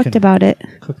thought we you talked can- about it.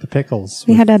 cook the pickles.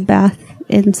 We had a bath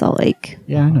in Salt Lake.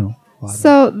 yeah, I know.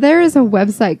 so there is a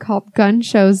website called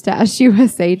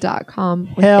gunshows-usa.com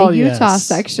with Hell the Utah yes.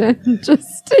 section,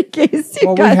 just in case you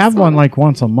Well, we guys have one wanna- like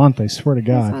once a month. I swear to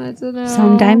God, wanted to know.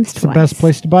 Sometimes it's the twice. best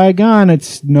place to buy a gun.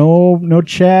 It's no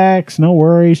checks, no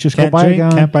worries. Just Can't go buy drink, a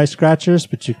gun. can't buy scratchers,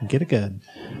 but you can get a gun.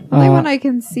 Only one I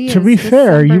can see. To is be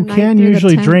fair, you December can 9th through the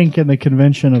usually 10th. drink in the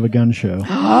convention of a gun show.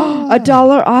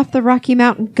 $1 off the Rocky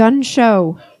Mountain Gun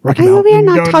Show. We are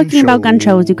not talking about gun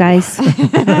shows, you guys.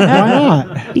 Why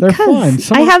not? They're Because fun.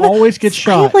 Someone always gets I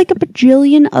shot. have like a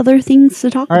bajillion other things to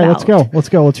talk All right, about. let's go. Let's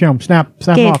go. Let's hear 'em. Snap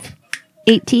Okay. off.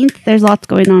 18th. There's lots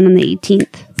going on the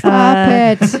 18th. Stop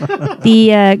it.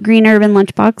 The Green Urban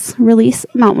Lunchbox release,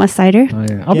 Mount West Cider. Oh,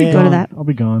 yeah. I'll Yeah. be Go gone. to that. I'll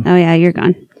be gone. Oh yeah, you're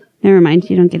gone. Never mind,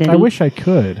 you don't get any. I wish I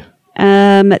could.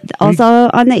 Also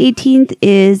on the 18th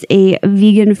is a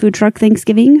vegan food truck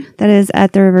Thanksgiving that is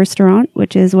at the Restaurant,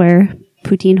 which is where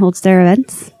Poutine holds their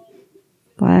events.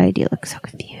 Why do you look so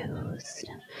confused?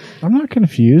 I'm not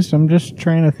confused. I'm just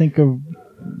trying to think of.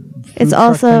 It's food truck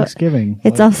also Thanksgiving.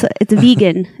 it's Like- also it's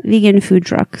vegan food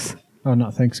trucks. Oh,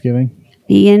 not Thanksgiving.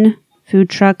 Vegan food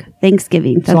truck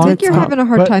Thanksgiving. That's So what I'm- it's You're called. having a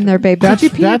hard But time there, babe. Did That's you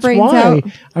pee your that's brains why out?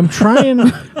 I'm trying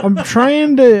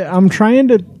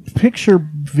to picture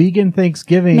vegan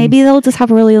Thanksgiving. Maybe they'll just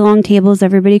have really long tables.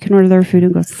 Everybody can order their food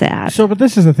and go sad. So, but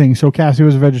this is the thing. So Cassie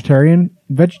was a vegetarian.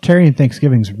 Vegetarian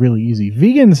Thanksgiving's really easy.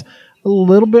 Vegan's a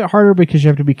little bit harder because you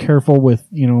have to be careful with,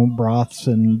 broths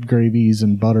and gravies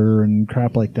and butter and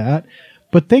crap like that.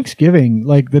 But Thanksgiving,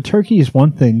 like the turkey is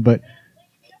one thing, but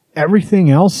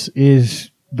everything else is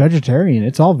vegetarian.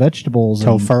 It's all vegetables.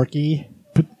 and- Tofurkey.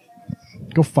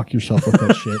 Go fuck yourself with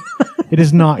that shit. It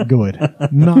is not good.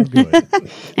 Not good.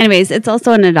 Anyways, it's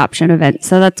also an adoption event,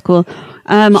 so that's cool.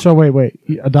 So wait.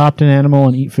 You adopt an animal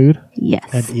and eat food? Yes.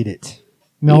 And eat it.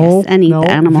 No. Yes, and eat no.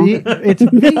 the animal. It's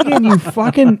vegan, you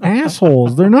fucking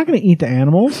assholes. They're not going to eat the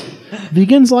animals.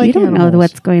 Vegans like You don't animals. know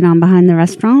what's going on behind the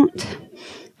restaurant.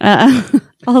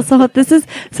 Also, this is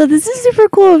a super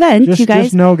cool event, Just, you guys.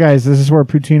 just know, guys, this is where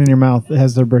Poutine in Your Mouth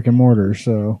has their brick and mortar,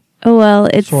 so... Oh well,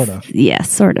 it's Sort of. Yeah,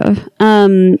 sort of.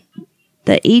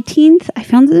 The 18th, I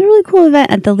found this really cool event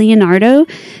at the Leonardo.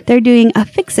 They're doing a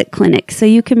Fix-It clinic. So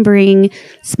you can bring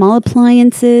small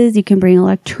appliances, you can bring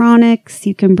electronics,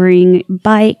 you can bring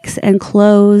bikes and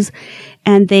clothes,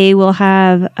 and they will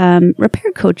have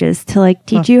repair coaches to like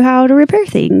teach you how to repair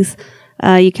things.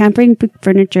 You can't bring big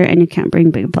furniture and you can't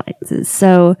bring big appliances.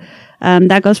 So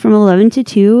that goes from 11 to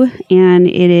 2, and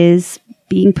it is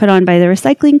being put on by the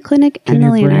Recycling Clinic and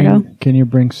the Leonardo. Can you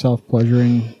bring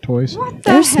self-pleasuring toys?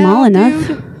 They're small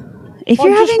enough. If Well,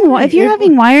 you're just having wait. if you're If-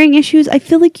 having wiring issues, I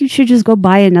feel like you should just go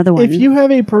buy another one. If you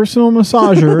have a personal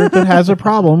massager that has a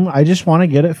problem, I just want to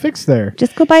get it fixed there.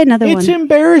 just go buy another It's one.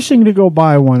 embarrassing to go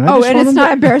buy one. I Oh, just and want it's them not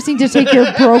to- embarrassing to take your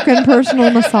broken personal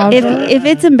massager. If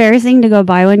it's embarrassing to go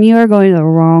buy one, you are going to the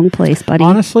wrong place, buddy.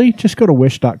 Honestly, just go to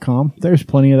wish.com. There's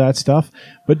plenty of that stuff.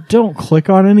 But don't click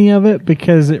on any of it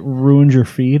because it ruins your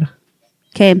feed.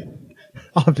 Okay.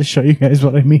 I'll have to show you guys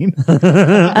what I mean.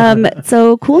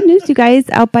 So cool news, you guys!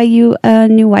 Out by you,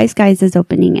 new Wise Guys is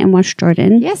opening in West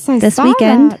Jordan. Yes, I this saw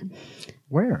weekend. that.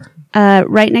 Where?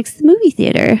 Right next to the movie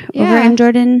theater over Yeah. in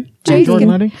Jordan. Jordan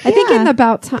Landing? I think in Yeah.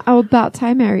 the about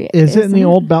time area. Is it in isn't the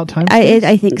old About Time?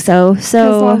 I think so. Because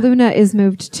La So Luna is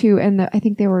moved too, and I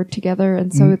think they were together,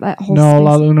 and so that whole No, space-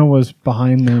 La Luna was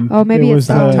behind them. Oh, maybe it it's was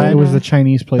About the, Time. it was the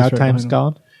Chinese place. About right Time's behind them.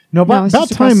 gone. No, No, it's About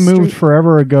just across Time the moved street.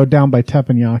 forever ago down by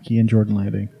Teppanyaki and Jordan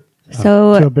Landing to a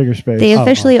so bigger space. they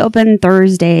officially open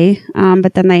Thursday,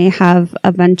 but then they have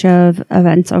a bunch of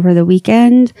events over the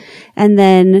weekend, and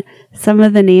then some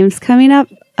of the names coming up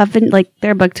in like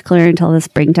they're booked clear until the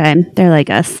springtime. They're like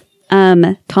us.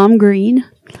 Tom Green,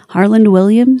 Harland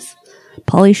Williams,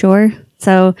 Pauly Shore.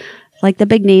 So like the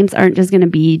big names aren't just going to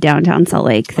be downtown Salt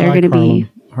Lake. They're like going to be.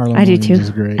 Harlan I do Williams too. is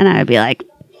great. And I would be like,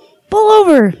 pull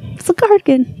over. It's a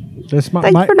cardigan. This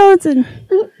Thanks my for noticing.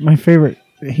 my favorite.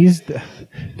 He's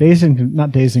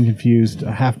not Dazed and Confused.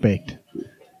 Half Baked.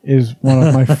 is one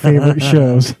of my favorite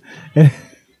shows. And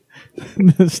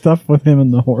the stuff with him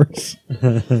and the horse.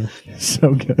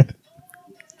 So good.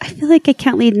 I feel like I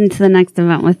can't lead into the next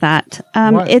event with that.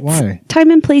 Why? Why?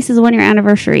 Time and Place is 1 year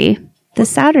anniversary this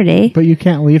Saturday. But you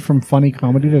can't lead from funny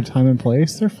comedy to time and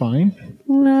place. They're fine.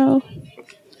 Well,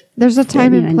 There's a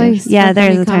time and place. Yeah, for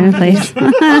there's funny a time and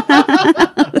comedy.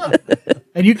 place.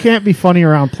 And you can't be funny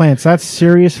around plants. That's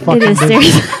serious fucking It is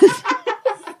business. serious.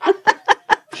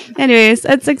 Anyways,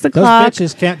 at 6 Those o'clock,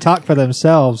 bitches can't talk for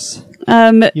themselves.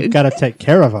 um, You've got to take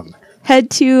care of them. head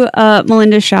to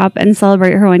Melinda's shop and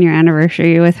celebrate her 1 year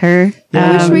anniversary with her.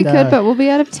 Yeah, I wish we And, could, but we'll be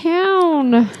out of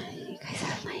town.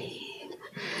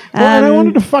 Well, and I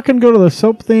wanted to fucking go to the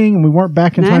soap thing, and we weren't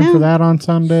back in I time know. for that on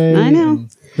Sunday. I know. and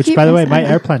Which, Keep by the way, us my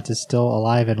out. air plant is still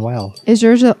alive and well. Is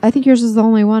yours? I think yours is the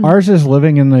only one. Ours is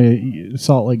living in the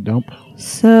Salt Lake dump.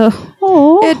 So,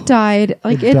 oh, It died.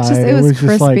 Like It it just died. it It was was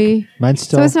just like- crispy. Mine's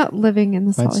still. So it's not living in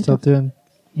the Salt mine's Lake. still doing.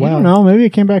 I don't know. Maybe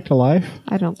it came back to life.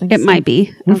 I don't think it so. might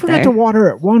be. We out forgot there. to water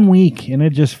it 1 week, and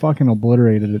it just fucking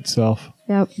obliterated itself.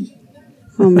 Yep.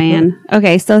 Oh man.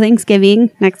 Okay, so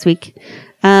Thanksgiving next week.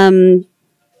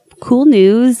 Cool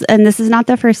news, and this is not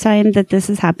the first time that this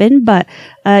has happened, but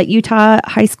Utah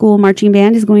High School Marching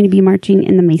Band is going to be marching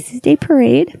in the Macy's Day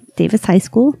Parade. Davis High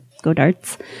School. Go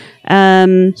Darts.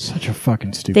 Such a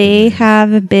fucking stupid. They name.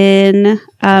 have been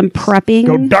prepping.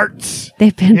 Go darts.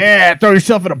 They've been Yeah, throw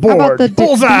yourself at a How board. about the deep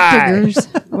Bullseye. diggers?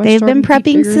 West They've Jordan been deep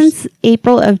prepping diggers? since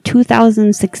April of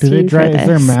 2016 Do they for drive? this. Is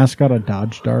their mascot a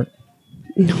Dodge Dart?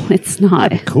 No, it's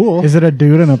not. Cool. Is it a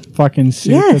dude in a fucking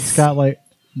suit Yes. that's got like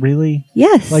really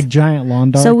Yes. like giant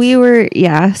lawn darts? so we were,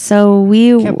 yeah. So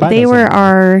we, Can't buy they those were anymore.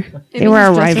 our, they were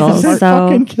our means just rivals. They So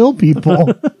fucking kill people.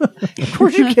 Of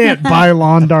course you can't buy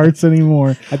lawn darts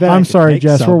anymore. I bet I I'm could sorry, make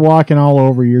Jess. some. We're walking all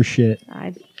over your shit.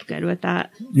 I'm good with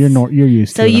that. You're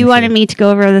used So to it. you I'm wanted sure. me to go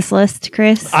over this list,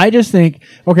 Chris? I just think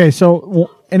okay.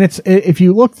 So and it's if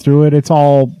you look through it, it's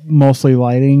all mostly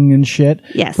lighting and shit.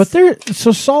 Yes. But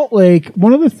so Salt Lake.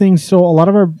 One of the things. So a lot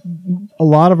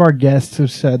of our guests have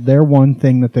said their one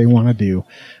thing that they want to do,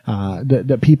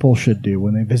 that people should do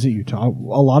when they visit Utah.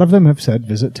 A lot of them have said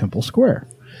visit Temple Square.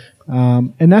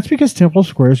 And that's because Temple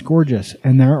Square is gorgeous,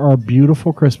 and there are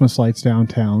beautiful Christmas lights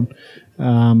downtown.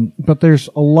 But there's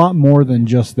a lot more than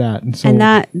just that, and so and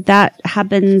that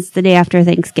happens the day after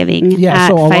Thanksgiving Yeah, at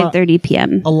so a lot- 5:30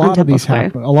 p.m. a lot on of Temple these Square.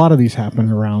 happen. A lot of these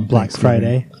happen around Black Thanksgiving.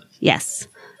 Friday. Yes.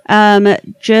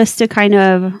 Just to kind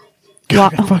of,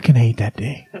 God, I fucking hate that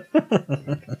day.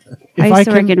 I used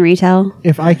to work in retail.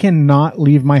 If I cannot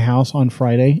leave my house on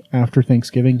Friday after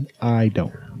Thanksgiving, I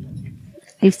don't.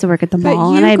 I used to work at the But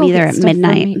mall, you and I'd go be there get at stuff for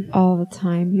midnight. me all the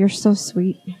time. You're so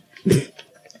sweet.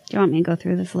 Do you want me to go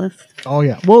through this list? Oh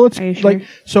yeah. Well, it's Are you sure? like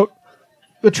so.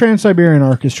 The Trans-Siberian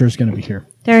Orchestra is going to be here.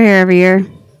 They're here every year.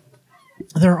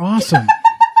 They're awesome.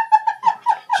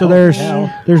 So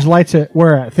there's lights at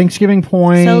where at Thanksgiving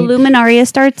Point. So Luminaria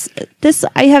starts this.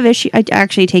 I have issue. I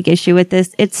actually take issue with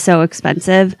this. It's so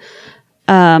expensive.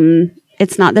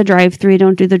 It's not the drive-through. You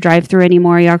don't do the drive-through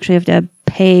anymore. You actually have to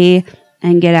pay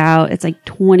and get out. It's like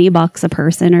 $20 a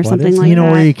person or something is it? like you know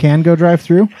that. where you can go drive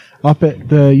through? Up at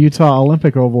the Utah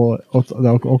Olympic Oval,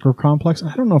 the Ochre Complex.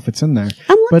 I don't know if it's in there,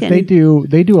 I'm but looking.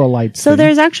 they do a light. So thing.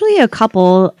 there's actually a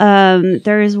couple.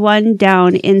 There's one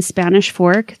down in Spanish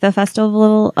Fork, the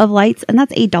Festival of Lights, and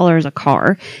that's $8 a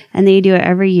car, and they do it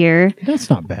every year.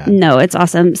 That's not bad. No, it's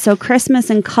awesome. So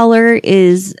Christmas in Color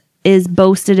is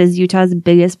boasted as Utah's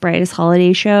biggest, brightest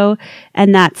holiday show,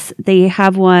 and they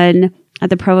have one at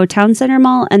the Provo Town Center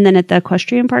Mall and then at the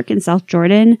Equestrian Park in South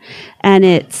Jordan, and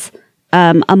it's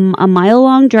a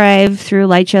mile-long drive through a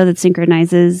light show that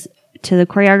synchronizes to the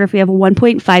choreography of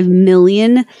 1.5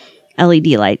 million LED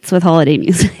lights with holiday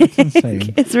music.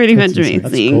 insane. It's pretty much insane.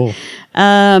 amazing.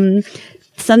 That's cool.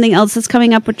 Something else that's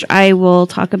coming up, which I will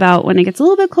talk about when it gets a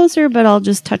little bit closer, but I'll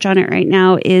just touch on it right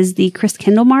now, is the Chris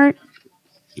Kindle Mart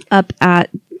up at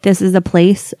This Is the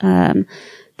Place.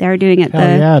 They're doing it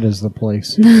Hell yeah, it is the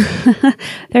place.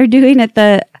 They're doing it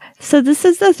so this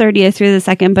is the 30th through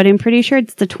the 2nd, but I'm pretty sure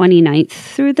it's the 29th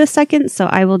through the 2nd, so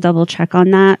I will double check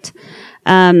on that.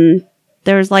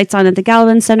 There's lights on at the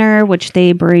Galvin Center, which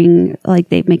they bring, like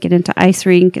they make it into ice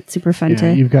rink. It's super fun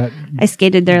Yeah, you've got I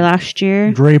skated there last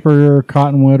year. Draper,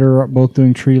 Cottonwood are both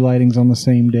doing tree lightings on the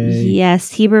same day.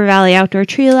 Yes, Heber Valley Outdoor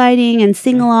Tree Lighting and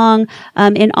Sing Along.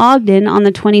 In Ogden on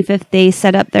the 25th, they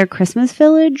set up their Christmas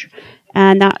Village,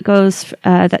 and that goes,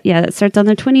 that starts on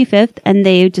the 25th, and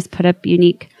they just put up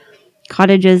unique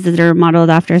cottages that are modeled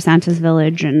after Santa's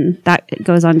Village, and that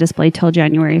goes on display till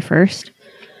January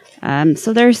 1st.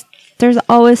 So there's there's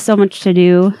always so much to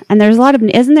do, and there's a lot of.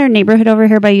 Isn't there a neighborhood over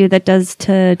here by you that does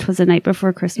to 'Twas the Night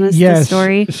Before Christmas? Yes. The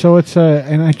story. So it's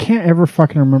and I can't ever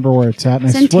fucking remember where it's at. And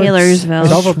It's in Taylorsville. I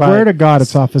It's over swear by- to God,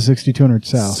 it's off of 6200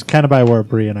 It's South. kind of by where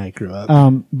Bree and I grew up.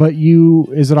 But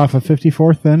is it off of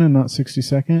 54th then and not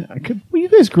 62nd? Well, you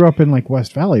guys grew up in like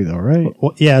West Valley though, right?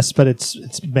 Well, yes, but it's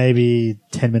maybe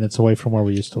 10 minutes away from where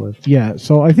we used to live. Yeah,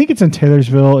 so I think it's in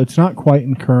Taylorsville. It's not quite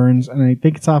in Kearns, and I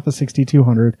think it's off of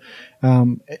 6200.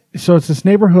 So it's this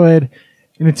neighborhood,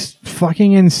 and it's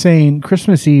fucking insane.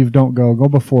 Christmas Eve, don't go. Go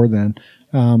before then.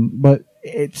 But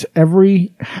it's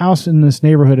every house in this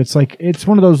neighborhood. It's like it's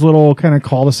one of those little kind of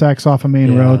cul-de-sacs off a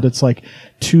main Yeah. road that's like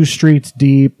 2 streets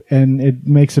deep, and it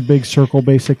makes a big circle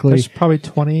basically. There's probably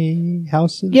 20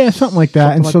 houses. Yeah, something like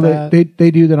that. And Something so like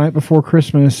they do the night before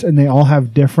Christmas, and they all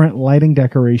have different lighting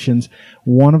decorations.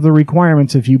 One of the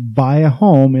requirements, if you buy a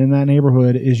home in that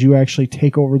neighborhood, is you actually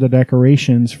take over the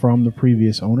decorations from the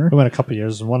previous owner. We went a couple of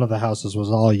years, and one of the houses was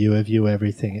all U of U,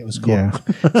 everything. It was cool. Yeah.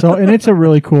 So, and it's a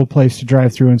really cool place to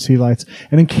drive through and see lights.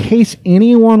 And in case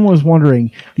anyone was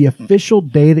wondering, the official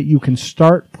day that you can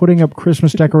start putting up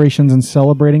Christmas decorations and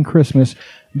celebrating Christmas,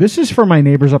 this is for my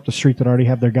neighbors up the street that already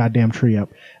have their goddamn tree up,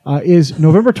 is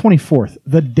November 24th,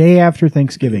 the day after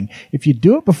Thanksgiving. If you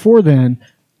do it before then,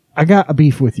 I got a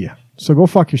beef with you. So go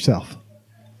fuck yourself.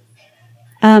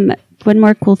 One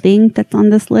more cool thing that's on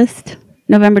this list: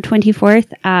 November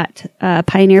 24th at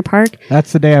Pioneer Park.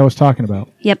 That's the day I was talking about.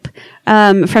 Yep.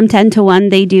 From 10 to 1,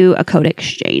 they do a code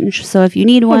exchange. So if you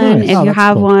need one, nice. if Oh, you that's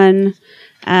have cool. one,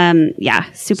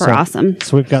 super So- awesome.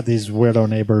 So we've got these weirdo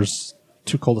neighbors,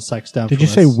 2 cul-de-sacs down Did from you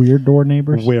say us. weird door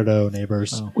neighbors? Weirdo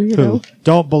neighbors Weirdo. who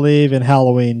don't believe in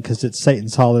Halloween because it's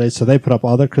Satan's holiday, so they put up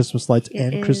all their Christmas lights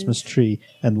and is. Christmas tree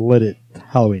and lit it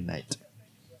Halloween night.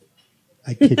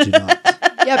 I kid you not.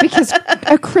 Yeah, because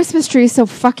a Christmas tree is so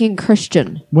fucking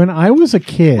Christian. When I was a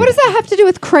kid, What does that have to do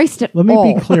with Christ at let me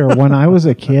all? be clear. When I was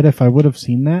a kid, if I would have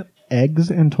seen that, eggs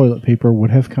and toilet paper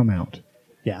would have come out.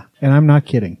 Yeah. And I'm not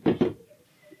kidding.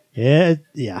 Yeah.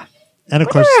 And of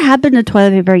course, Whatever happened to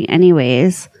toilet paper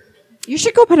anyways? You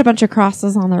should go put a bunch of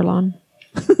crosses on their lawn.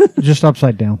 Just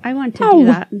upside down. I want to Oh. do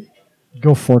that.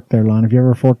 Go fork their lawn. Have you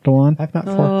ever forked a lawn? I've not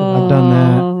forked I've done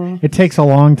that. It takes a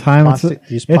long time. Plastic-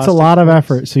 It's use a plastic lot of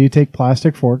effort. So you take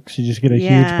plastic forks. You just get a huge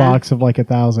Yeah. box of like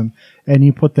 1,000, and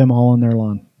you put them all on their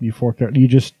lawn. You fork their. You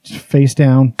just face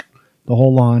down the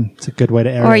whole lawn. It's a good way to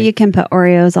aerate. Or you can put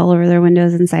Oreos all over their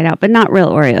windows inside out, but not real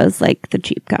Oreos, like the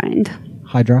cheap kind.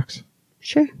 Hydrox,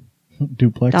 Sure.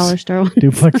 duplex, Dollar store one.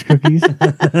 duplex cookies.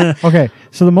 Okay,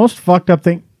 so the most fucked up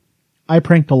thing, I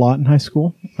pranked a lot in high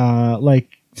school. Like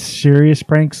serious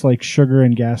pranks, like sugar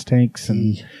and gas tanks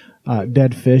and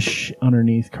dead fish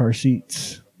underneath car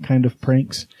seats, kind of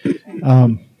pranks.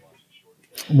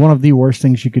 One of the worst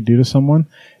things you could do to someone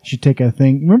is you take a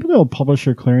thing. Remember the old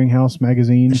Publisher Clearinghouse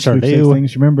magazine? Sure sweepstakes do.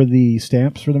 things? You remember the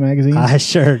stamps for the magazine? I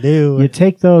sure do. You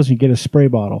take those, you get a spray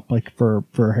bottle, like for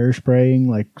hairspraying,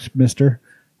 like Mister.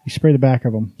 You spray the back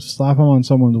of them, slap them on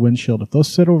someone's windshield. If those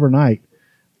sit overnight,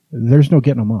 there's no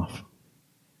getting them off.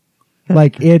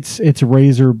 Like it's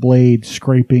razor blade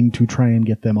scraping to try and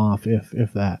get them off,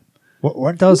 if that.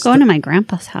 Weren't those Going to my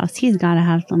grandpa's house. He's got to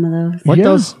have some of those. Weren't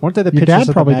Yeah. weren't they the Your pictures dad of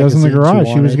the probably does in the magazines you garage.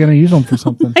 He was wanted? going to use them for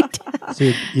something. So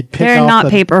you'd pick They're off not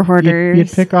the, paper hoarders.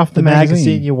 You'd pick off the the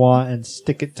magazine you want and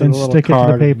stick it to and the little stick it to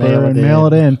card the paper and in. mail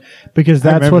it in, because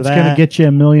I that's remember what's going to that. get you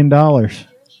 $1 million.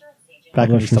 Back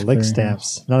when we used to Publisher's lick Clearinghouse.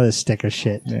 stamps. None of this sticker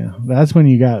shit. Yeah, that's when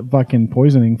you got fucking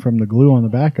poisoning from the glue on the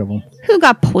back of them. Who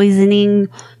got poisoning?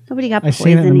 Nobody got I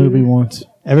poisoning. seen it in the movie once.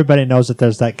 Everybody knows that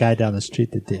there's that guy down the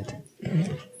street that did.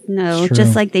 No, True.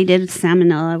 just like they did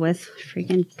salmonella with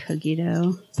freaking cookie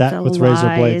dough. That So with razor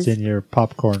blades lies. in your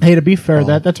popcorn. Hey, to be fair,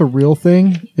 Oh. that's a real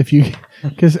thing. If you,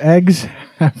 because eggs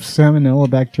have salmonella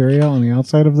bacteria on the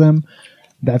outside of them,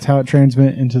 that's how it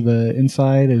transmits into the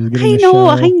inside. Is getting I the know, shell.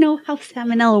 I know how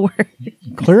salmonella works.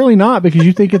 Clearly not, because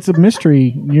you think it's a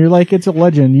mystery. You're like it's a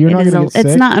legend. You're not going to get It's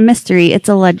sick. not a mystery. It's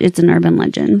it's an urban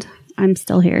legend. I'm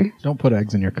still here. Don't put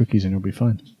eggs in your cookies, and you'll be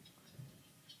fine.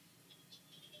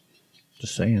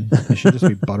 Just saying. It should just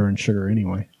be butter and sugar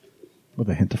anyway, with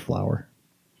a hint of flour.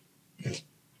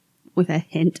 With a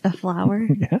hint of flour.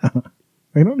 Yeah,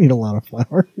 they don't need a lot of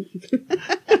flour.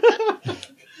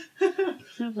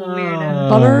 Weirdo.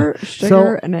 Butter, sugar,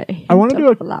 so and a I want to hint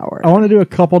do of flour. I want to do a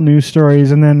couple news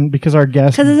stories, and then because our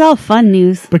guest Because it's all fun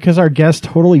news.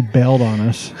 totally bailed on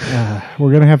us,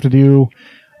 we're gonna have to do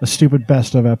a stupid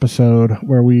best of episode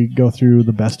where we go through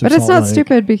the best of But it's Salt not Lake.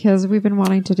 stupid because we've been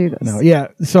wanting to do this. No, yeah.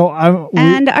 So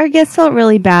And our guests felt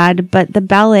really bad, but the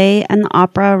ballet and the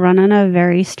opera run on a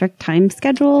very strict time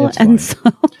schedule, It's and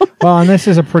fine. so well, and this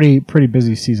is a pretty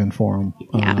busy season for them.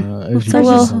 Yeah.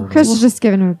 So Chris is just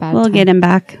giving him a bad we'll time. get him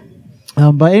back.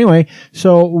 But anyway,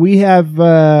 so we have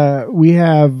the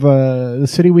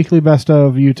City Weekly Best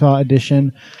of Utah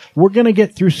edition. We're gonna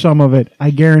get through some of it. I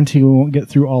guarantee we won't get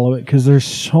through all of it because there's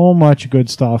so much good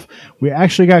stuff. We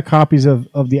actually got copies of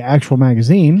the actual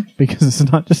magazine because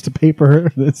it's not just a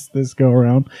paper this go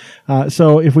around.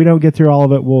 So if we don't get through all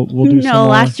of it, we'll do some No,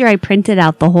 more. last year I printed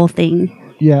out the whole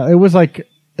thing. Yeah, it was like,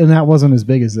 and that wasn't as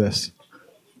big as this.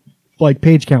 Like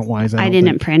page count wise, I don't didn't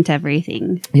think. print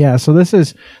everything. Yeah, so this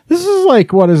is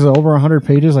like, what is it, over 100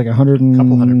 pages, like 100 and,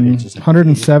 Couple hundred pages.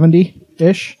 170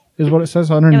 ish is what it says.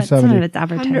 Yeah, but some 170. of it's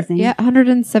advertising.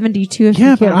 172 if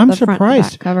Yeah, you but count I'm the front and back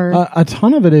surprised. cover. A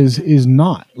ton of it is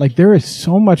not. Like, there is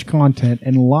so much content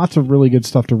and lots of really good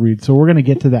stuff to read. So we're going to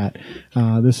get to that.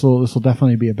 This will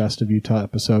definitely be a Best of Utah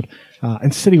episode.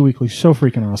 And City Weekly, so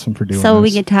freaking awesome for doing So we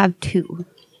this. get to have two.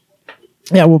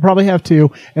 Yeah, we'll probably have to.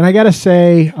 And I got to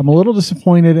say, I'm a little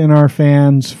disappointed in our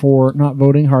fans for not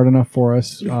voting hard enough for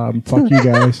us. Fuck you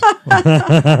guys.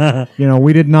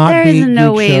 We did not There beat is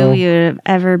no Geek way Show. we would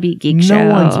ever beat Geek No Show.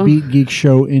 one's beat Geek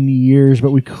Show in years,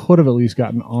 but we could have at least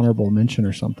gotten honorable mention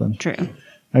or something. True.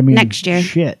 I mean, Next year.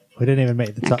 Shit. We didn't even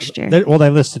make the top. Next year. Well, they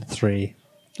listed 3.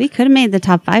 We could have made the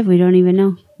top 5. We don't even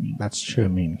know. That's true. I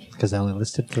mean, because they only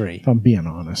listed 3. if I'm being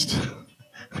honest,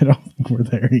 I don't think we're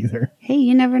there either. Hey,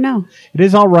 you never know. It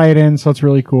is all right in, so it's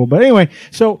really cool. But anyway,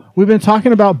 so we've been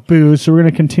talking about booze, so we're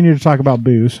going to continue to talk about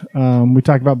booze. We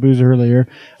talked about booze earlier.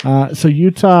 So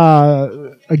Utah,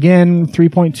 again,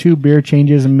 3.2 beer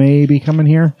changes may be coming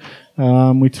here.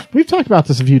 We've talked about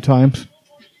this a few times.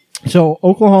 So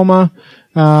Oklahoma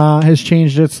has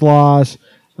changed its laws.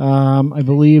 I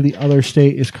believe the other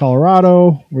state is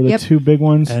Colorado, were the Yep. two big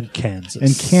ones. And Kansas.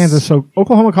 And Kansas. So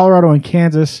Oklahoma, Colorado, and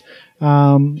Kansas,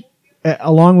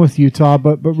 along with Utah,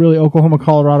 but really Oklahoma,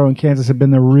 Colorado, and Kansas have been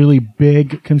the really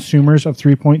big consumers of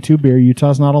 3.2 beer.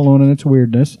 Utah's not alone in its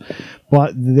weirdness,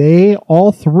 but they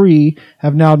all three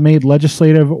have now made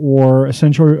legislative or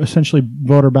essentially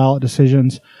voter ballot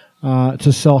decisions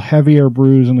to sell heavier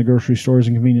brews in the grocery stores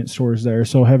and convenience stores there.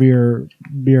 So heavier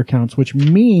beer counts, which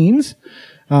means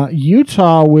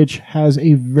Utah, which has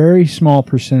a very small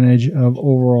percentage of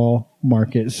overall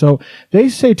market. So they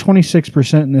say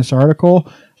 26% in this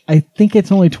article. I think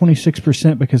it's only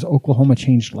 26% because Oklahoma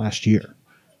changed last year.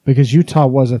 Because Utah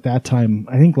was at that time,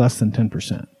 I think, less than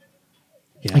 10%.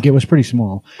 Yeah. Like, it was pretty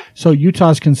small. So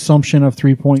Utah's consumption of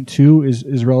 3.2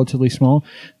 is relatively small.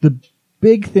 The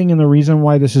big thing and the reason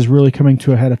why this is really coming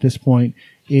to a head at this point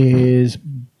is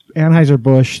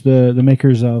Anheuser-Busch, the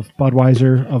makers of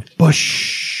Budweiser, of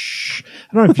Busch.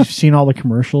 I don't know if you've seen all the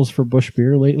commercials for Busch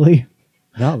beer lately,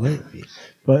 Not lately.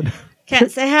 but Can't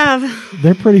say have.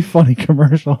 they're pretty funny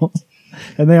commercials.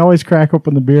 And they always crack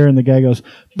open the beer and the guy goes,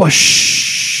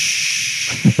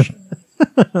 Busch.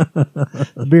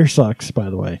 The beer sucks, by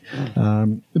the way.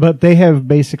 But they have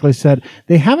basically said,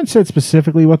 they haven't said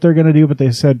specifically what they're going to do, but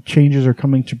they said changes are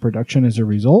coming to production as a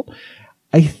result.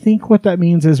 I think what that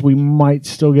means is we might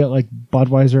still get like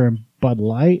Budweiser and Bud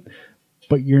Light,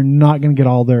 but you're not going to get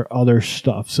all their other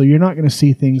stuff. So you're not going to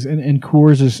see things, and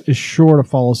Coors is sure to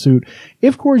follow suit.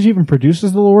 If Coors even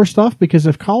produces the lower stuff, because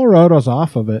if Colorado's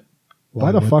off of it,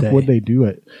 why the fuck would they do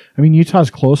it? I mean, Utah's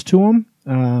close to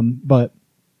them, but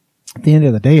at the end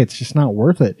of the day, it's just not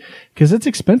worth it because it's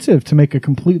expensive to make a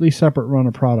completely separate run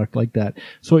of product like that.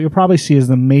 So what you'll probably see is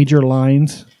the major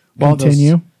lines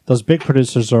continue. Those big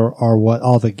producers are what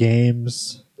all the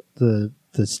games, the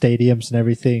stadiums and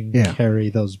everything carry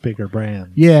those bigger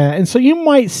brands. Yeah, and so you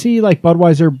might see like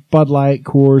Budweiser, Bud Light,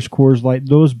 Coors Light,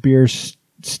 those beers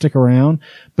stick around,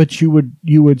 but you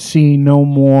would see no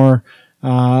more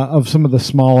of some of the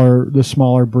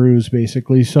smaller brews,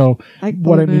 basically. So Like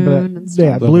what Blue I mean by Moon that, and stuff.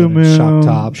 yeah, Blue Blue Moon and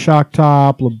Moon, Shock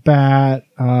Top, Labatt,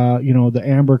 the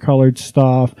amber colored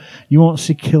stuff. You won't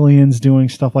see Killian's doing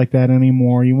stuff like that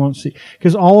anymore. You won't see,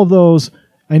 because all of those,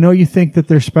 I know you think that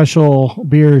they're special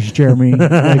beers, Jeremy,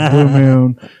 like Blue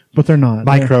Moon, but they're not.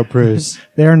 Micro brews.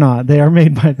 They're not. They are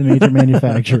made by the major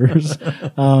manufacturers.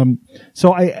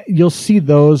 So you'll see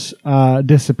those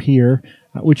disappear,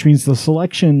 which means the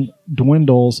selection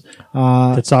dwindles.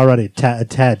 It's already a tad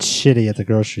shitty at the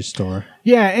grocery store.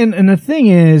 Yeah, and the thing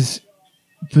is,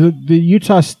 the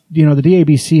Utah, the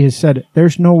DABC has said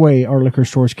there's no way our liquor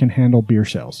stores can handle beer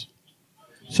sales.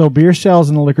 So beer sales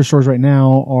in the liquor stores right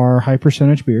now are high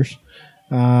percentage beers.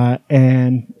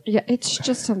 And Yeah, it's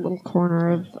just a little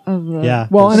corner of the. Yeah.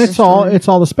 well, and There's it's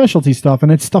all the specialty stuff,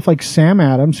 and it's stuff like Sam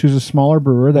Adams, who's a smaller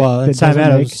brewer. That, Well, that and Sam doesn't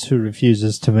Adams who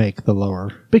refuses to make the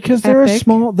lower. because they're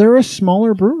a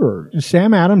smaller brewer.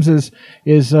 Sam Adams is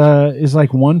like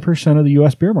 1% of the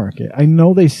U.S. beer market. I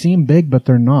know they seem big, but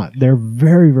they're not. They're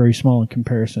very, very small in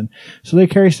comparison. So they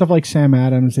carry stuff like Sam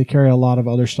Adams. They carry a lot of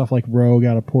other stuff like Rogue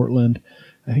out of Portland.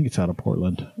 I think it's out of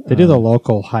Portland. They do the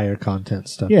local higher content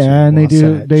stuff. Yeah, so and they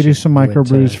Wasatch do some and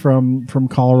microbrews Winter. from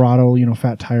Colorado.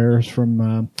 Fat Tires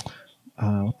from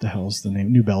what the hell's the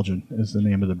name? New Belgium is the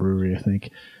name of the brewery, I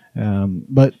think.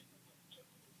 But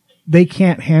they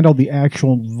can't handle the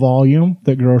actual volume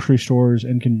that grocery stores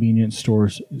and convenience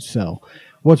stores sell.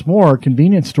 What's more,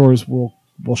 convenience stores will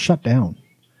shut down.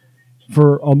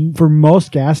 For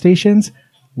most gas stations,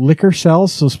 liquor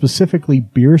sales, so specifically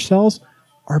beer sales,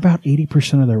 are about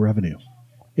 80% of their revenue.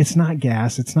 It's not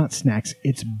gas, it's not snacks,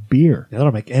 it's beer. They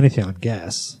don't make anything on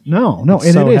gas. No, It's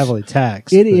and so it is heavily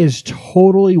taxed. It that- is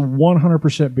totally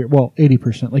 100% beer. Well,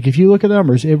 80%. Like if you look at the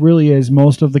numbers, it really is.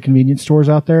 Most of the convenience stores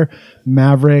out there,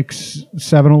 Mavericks,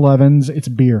 7-Elevens, it's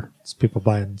beer. It's people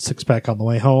buying 6-pack on the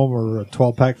way home or a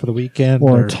 12-pack for the weekend.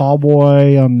 Or a tall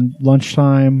boy on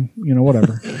lunchtime,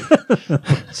 whatever.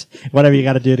 whatever you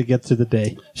got to do to get through the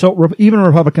day. So even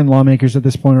Republican lawmakers at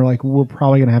this point are like, we're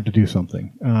probably going to have to do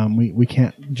something. We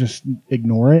can't just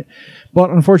ignore it. But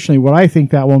unfortunately, what I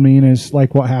think that will mean is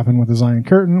like what happened with the Zion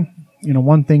Curtain.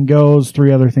 One thing goes,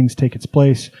 3 other things take its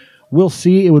place. We'll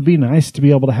see. It would be nice to be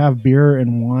able to have beer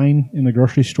and wine in the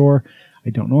grocery store.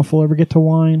 I don't know if we'll ever get to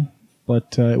wine,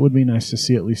 but it would be nice to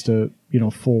see at least a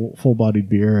full-bodied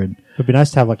beer. And It'd be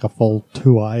nice to have like a full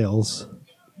 2 aisles.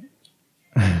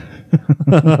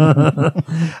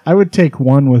 I would take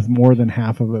one with more than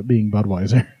half of it being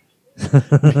Budweiser.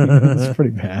 It's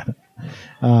pretty bad.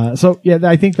 So yeah,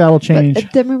 I think that will change.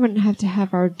 But then we wouldn't have to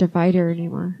have our divider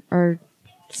anymore. Our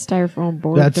styrofoam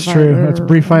board. That's divider. true. That's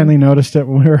Bree finally noticed it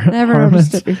when we were at Never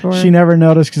Harmon's. noticed it before. She never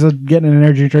noticed because I'm getting an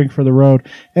energy drink for the road.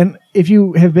 And if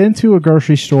you have been to a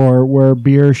grocery store where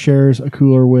beer shares a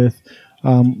cooler with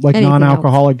like Anything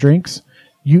non-alcoholic drinks,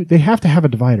 they have to have a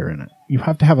divider in it. You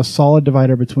have to have a solid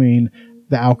divider between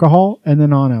the alcohol and the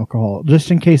non-alcohol, just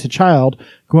in case a child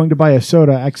going to buy a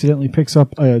soda accidentally picks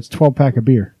up a 12-pack of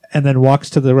beer. And then walks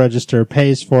to the register,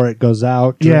 pays for it, goes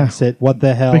out, drinks it. What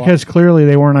the hell? Because clearly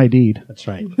they weren't ID'd. That's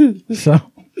right. So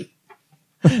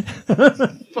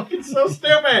fucking so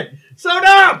stupid, so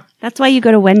dumb. That's why you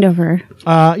go to Wendover.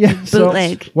 Yeah.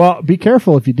 Bootleg. So, well, be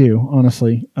careful if you do.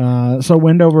 Honestly. So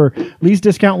Wendover, Lee's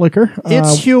Discount Liquor.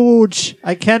 It's huge.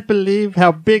 I can't believe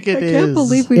how big it I is. can't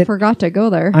believe we forgot to go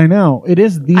there. I know it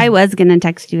is the. I was going to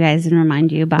text you guys and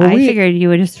remind you, but Well, I figured you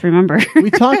would just remember.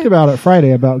 we talked about it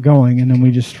Friday about going, and then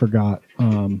we just forgot.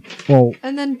 Well,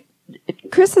 And then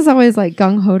Chris is always like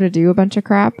gung ho to do a bunch of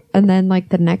crap, and then like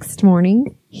the next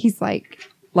morning he's like,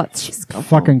 "Let's just go."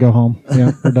 fucking go home.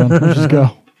 Yeah, we're done. Let's just go.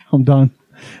 I'm done.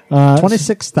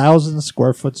 26,000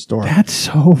 square foot store. That's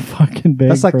so fucking big.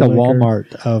 That's like for the liquor.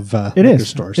 Walmart of It liquor is.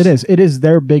 stores. It is. It is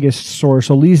their biggest store.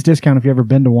 So Lee's Discount, if you've ever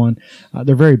been to one,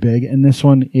 they're very big, and this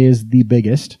one is the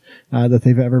biggest that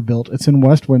they've ever built. It's in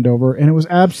West Wendover, and it was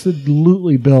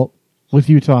absolutely built with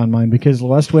Utah in mind because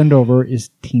West Wendover is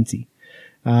teensy.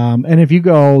 And if you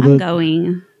go, I'm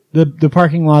going. the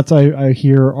parking lots I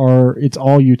hear it's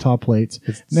all Utah plates.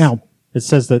 Now, it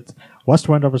says that West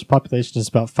Wendover's population is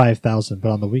about 5,000,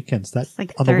 but on the weekends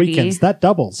like on 30. the weekends that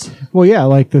doubles. Well, yeah,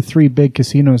 like the 3 big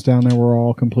casinos down there were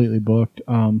all completely booked.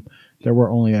 There were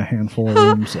only a handful of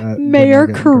rooms at the Mayor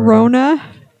Nugget and Corona.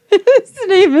 His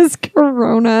name is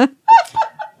Corona.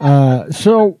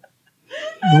 So,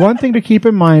 one thing to keep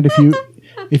in mind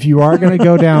if you are going to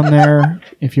go down there,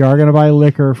 if you are going to buy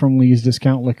liquor from Lee's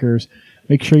Discount Liquors,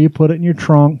 make sure you put it in your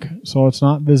trunk so it's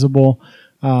not visible.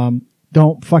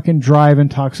 Don't fucking drive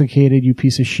intoxicated, you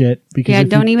piece of shit. Because Yeah, if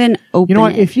don't even open You know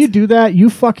what? it. If you do that, you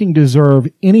fucking deserve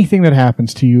anything that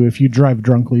happens to you if you drive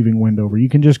drunk leaving Wendover. You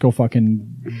can just go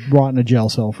fucking rot in a jail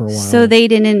cell for a while. So they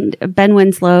didn't. Ben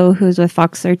Winslow, who's with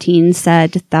Fox 13,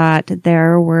 said that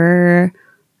there were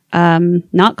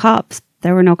not cops.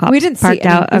 There were no cops We didn't see parked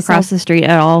any. out We across saw- the street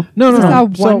at all. No. I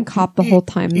saw So, one cop the whole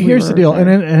time. Here's the deal,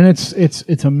 and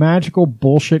it's a magical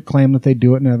bullshit claim that they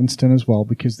do it in Evanston as well,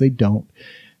 because they don't.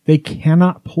 They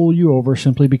cannot pull you over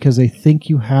simply because they think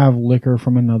you have liquor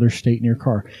from another state in your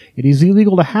car. It is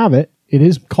illegal to have it. It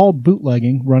is called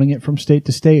bootlegging, running it from state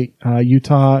to state.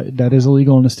 Utah, that is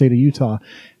illegal in the state of Utah.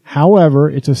 However,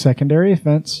 it's a secondary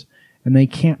offense, and they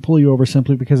can't pull you over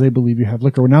simply because they believe you have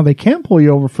liquor. Now, they can pull you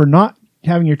over for not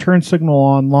having your turn signal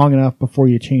on long enough before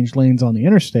you change lanes on the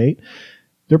interstate.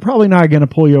 they're probably not going to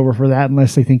pull you over for that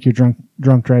unless they think you're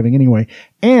drunk driving anyway.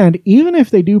 And even if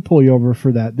they do pull you over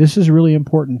for that, this is really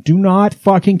important. Do not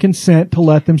fucking consent to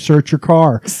let them search your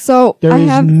car. So There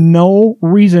is no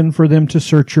reason for them to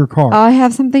search your car. I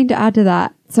have something to add to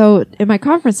that. So in my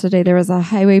conference today, there was a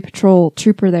highway patrol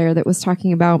trooper there that was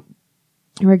talking about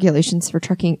regulations for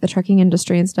the trucking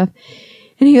industry and stuff.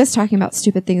 And he was talking about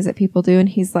stupid things that people do. And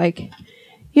he's like,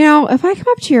 if I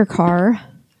come up to your car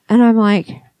and I'm like,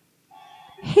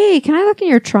 hey, can I look in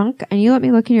your trunk? And you let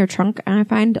me look in your trunk and I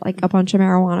find like a bunch of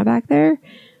marijuana back there.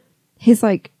 He's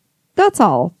like, that's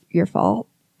all your fault.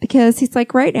 Because he's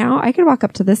like, right now, I could walk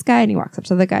up to this guy, and he walks up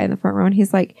to the guy in the front row, and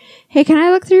he's like, hey, can I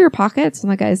look through your pockets?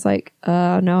 And the guy's like,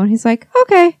 no. And he's like,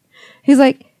 okay. He's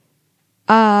like,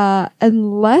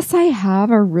 unless I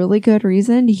have a really good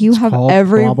reason, you have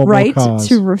every right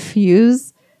to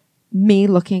refuse me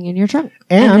looking in your trunk.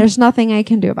 And there's nothing I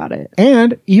can do about it.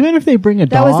 And even if they bring a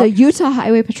dog. That was a Utah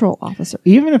Highway Patrol officer.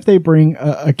 Even if they bring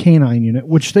a canine unit,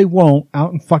 which they won't,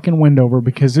 out in fucking Wendover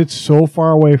because it's so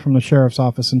far away from the sheriff's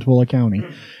office in Tooele County,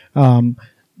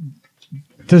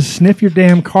 to sniff your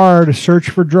damn car to search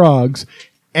for drugs,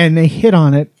 and they hit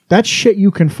on it, that's shit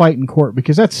you can fight in court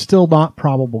because that's still not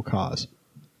probable cause.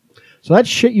 So that's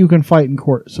shit you can fight in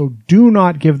court. So do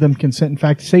not give them consent. In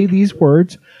fact, say these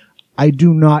words: I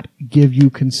do not give you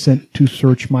consent to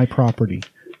search my property.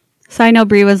 So I know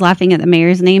Bree was laughing at the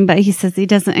mayor's name, but he says he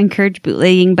doesn't encourage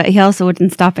bootlegging, but he also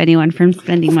wouldn't stop anyone from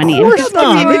spending money. Of course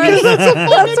not, because that's a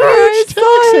fucking huge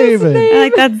tax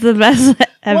haven. That's the best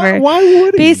ever. Why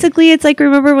would he? Basically, it's like,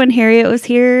 remember when Harriet was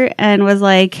here and was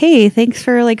like, hey, thanks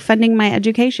for like funding my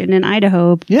education in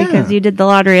Idaho because you did the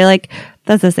lottery. Like,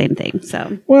 that's the same thing.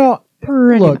 So, well,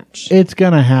 pretty look, much. It's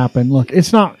going to happen. Look,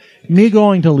 it's not... Me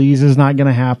going to Lee's is not going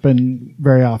to happen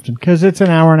very often because it's an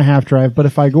hour and a half drive. But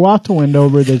if I go out to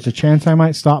Wendover, there's a chance I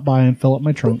might stop by and fill up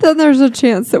my trunk. Then there's a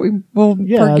chance that we will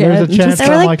forget. There's a chance. there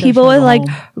were like people with like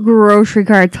grocery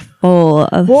carts full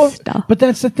of stuff. But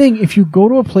that's the thing. If you go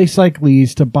to a place like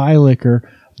Lee's to buy liquor,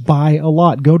 buy a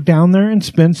lot. Go down there and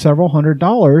spend several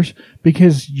 $100s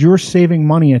because you're saving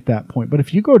money at that point. But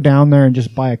if you go down there and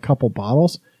just buy a couple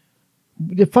bottles,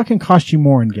 it fucking costs you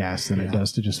more in gas than it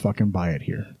does to just fucking buy it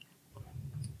here.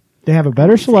 They have a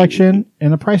better selection,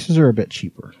 and the prices are a bit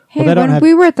cheaper. Hey, when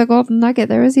we were at the Golden Nugget,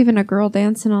 there was even a girl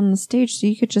dancing on the stage, so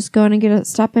you could just go in and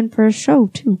stop in for a show,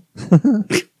 too.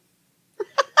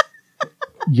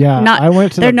 Yeah, I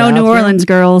went to they're the no New Orleans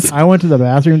girls. I went to the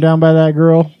bathroom down by that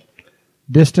girl.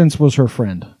 Distance was her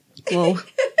friend. Whoa.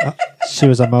 She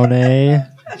was a Monet.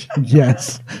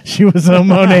 Yes, she was a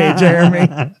Monet,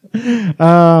 Jeremy.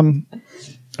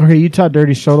 Okay, Utah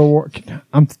Dirty Soda War.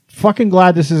 I'm fucking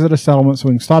glad this is at a settlement so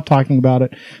we can stop talking about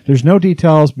it. There's no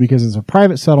details because it's a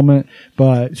private settlement,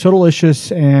 but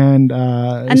Sodalicious and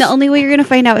the only way you're going to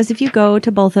find out is if you go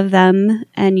to both of them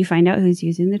and you find out who's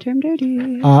using the term dirty.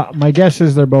 my guess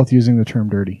is they're both using the term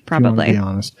dirty. Probably. To be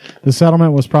honest. The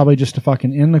settlement was probably just to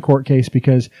fucking end the court case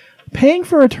because paying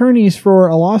for attorneys for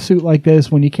a lawsuit like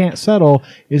this when you can't settle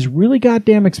is really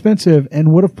goddamn expensive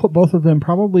and would have put both of them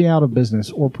probably out of business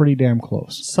or pretty damn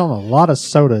close. Selling a lot of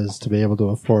sodas to be able to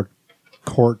afford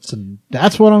courts and...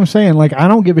 That's what I'm saying. Like, I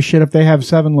don't give a shit if they have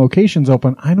 7 locations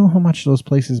open. I know how much those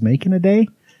places make in a day.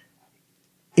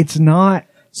 It's not...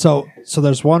 So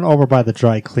there's one over by the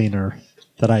dry cleaner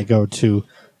that I go to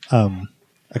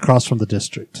across from the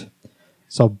district.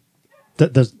 So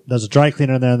there's a dry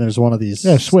cleaner there, and there's one of these...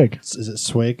 Yeah, Swig. Is it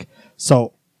Swig?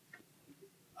 So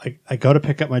I go to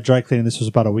pick up my dry cleaning. This was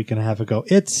about a week and a half ago.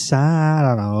 It's, I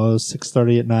don't know,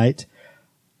 6:30 at night.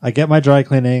 I get my dry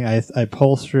cleaning. I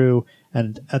pull through,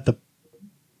 and at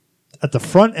the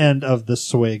front end of the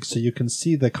Swig, so you can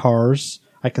see the cars.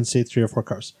 I can see 3 or 4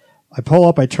 cars. I pull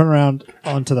up, I turn around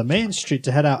onto the main street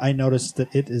to head out. I notice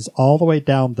that it is all the way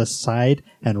down the side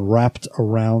and wrapped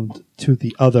around to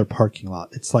the other parking lot.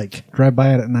 It's like... Drive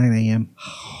by it at 9 a.m.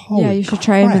 Yeah, you should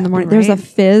try it in the morning. There's a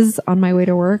Fizz on my way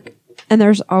to work, and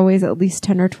there's always at least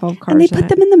 10 or 12 cars And they put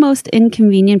them in the most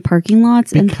inconvenient parking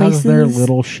lots and places. Because they're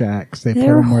little shacks. They put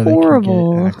They're them where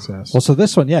horrible. they can get access. Well, so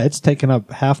this one, yeah, it's taken up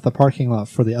half the parking lot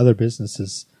for the other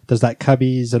businesses. There's that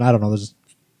Cubby's, and I don't know, there's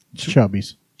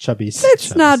Chubbies. Chubby's.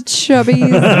 It's not Chubby's.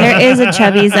 There is a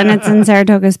Chubby's, and it's in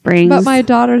Saratoga Springs. But my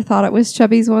daughter thought it was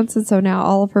Chubby's once, and so now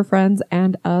all of her friends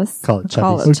and us Call it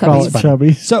Chubby's. We call it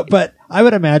Chubbies. So, but I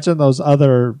would imagine those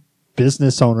other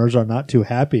business owners are not too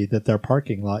happy that their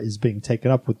parking lot is being taken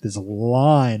up with this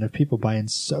line of people buying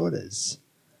sodas.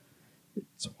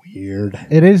 It's weird.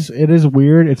 It is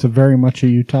weird. It's a very much a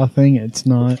Utah thing. It's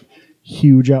not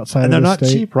huge outside And of they're the not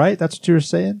state. cheap, right? That's what you were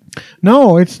saying?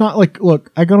 No, it's not like,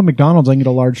 look, I go to McDonald's, I can get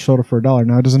a large soda for $1.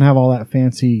 Now, it doesn't have all that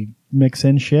fancy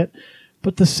mix-in shit,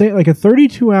 But the same, like a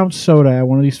 32-ounce soda at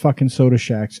one of these fucking soda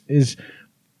shacks is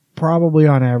probably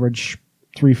on average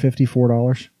 $3.50,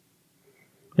 $4.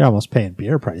 You're almost paying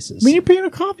beer prices. I mean, you're paying a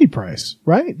coffee price,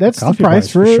 right? That's the Coffee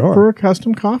price price, for sure. for a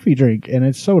custom coffee drink, and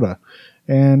it's soda.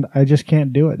 And I just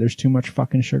can't do it. There's too much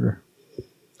fucking sugar.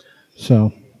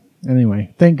 So,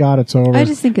 anyway, thank God it's over. I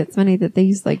just think it's funny that they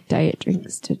use like diet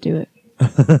drinks to do it.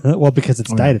 Well, because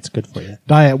it's diet, it's good for you.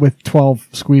 Diet with 12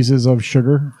 squeezes of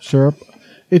sugar syrup.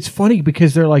 It's funny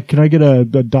because they're like, can I get a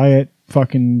diet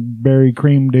fucking berry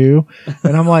cream dew?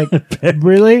 And I'm like,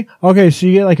 really? Okay, so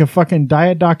you get like a fucking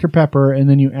diet Dr. Pepper, and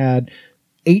then you add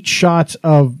 8 shots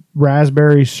of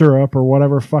raspberry syrup or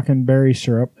whatever fucking berry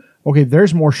syrup. Okay,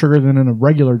 there's more sugar than in a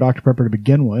regular Dr. Pepper to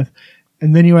begin with.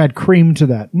 And then you add cream to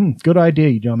that. Good idea,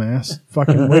 you dumbass.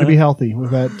 Fucking way to be healthy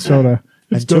with that soda.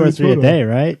 And 2 or 3 a day,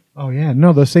 right? Oh yeah,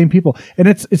 no, those same people, and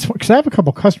it's because I have a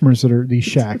couple customers that are these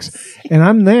shacks, and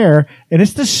I'm there, and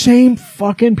it's the same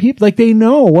fucking people. Like they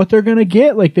know what they're gonna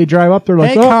get. Like they drive up, they're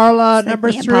like, Hey, "Oh, Carla, number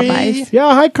me at 3. Popeyes.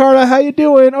 yeah, hi Carla, how you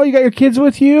doing? Oh, you got your kids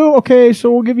with you? Okay,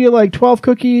 so we'll give you like 12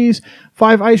 cookies,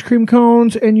 5 ice cream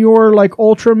cones, and your like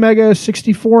ultra mega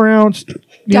 64-ounce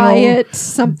Diet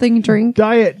something drink.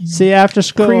 diet See you after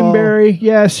school. creamberry.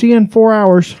 Yeah, see you in 4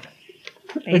 hours.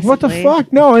 Like what the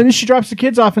fuck? No, and then she drops the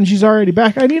kids off, and she's already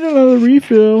back. I need another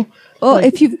refill. Well,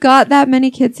 if you've got that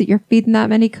many kids that you're feeding that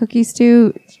many cookies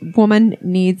to, woman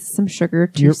needs some sugar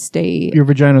to stay. Your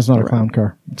vagina's not a clown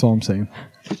car. That's all I'm saying.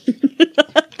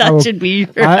 That should be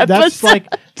your episode.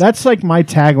 That's like my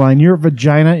tagline. Your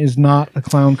vagina is not a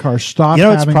clown car. Stop. You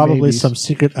know, it's having probably babies. some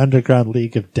secret underground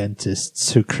league of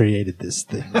dentists who created this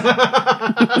thing.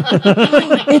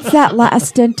 It's that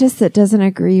last dentist that doesn't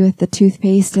agree with the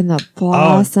toothpaste and the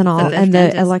floss and all, the fifth and the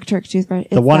dentist. electric toothbrush.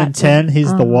 The 1 in 10,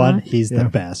 he's the one. He's Yeah. the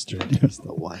bastard. He's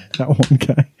the one. that one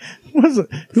guy. Who was it?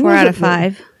 Who 4 was out it of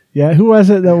 5. Yeah, who was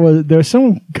it? That was there? Was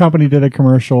some company did a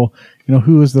commercial. You know,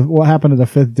 who was the what happened to the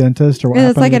 5th dentist or what Yeah,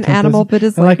 it's happened like to an the 10th animal dentist? bit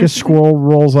his And leg like or a squirrel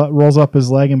rolls up his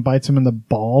leg and bites him in the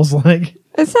balls. Like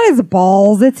It's not his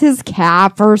balls. It's his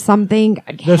calf or something.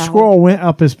 the squirrel went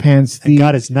up his pants. He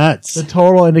got his nuts. The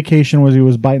total indication was he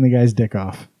was biting the guy's dick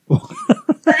off.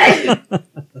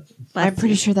 I'm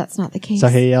pretty sure that's not the case. So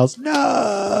he yells,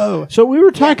 "No!" So we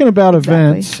were talking about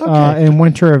exactly. events and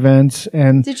winter events,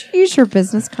 and Did you use your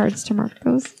business cards to mark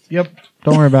those? yep,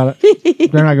 don't worry about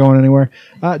it. They're not going anywhere.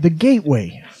 The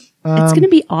Gateway. It's going to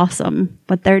be awesome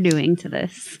what they're doing to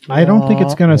this. I don't think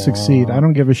it's going to succeed. I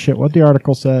don't give a shit what the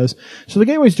article says. So the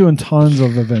Gateway's doing tons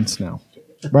of events now,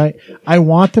 right? I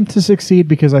want them to succeed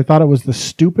because I thought it was the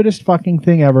stupidest fucking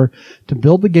thing ever to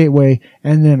build the Gateway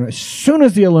and then as soon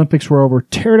as the Olympics were over,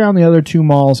 tear down the other 2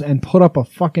 malls and put up a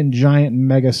fucking giant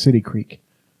mega City Creek.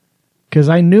 Because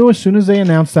I knew as soon as they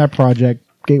announced that project,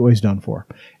 Gateway's done for.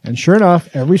 And sure enough,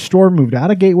 every store moved out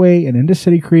of Gateway and into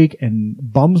City Creek, and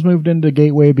bums moved into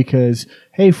Gateway because,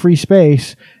 hey, free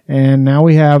space. And now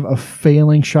we have a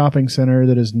failing shopping center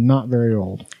that is not very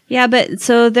old. Yeah, but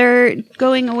so they're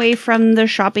going away from the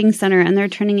shopping center and they're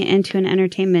turning it into an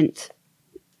entertainment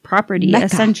property, Mecca.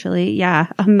 essentially. Yeah,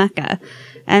 a mecca.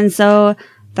 And so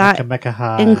that, Mecca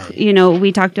High. you know,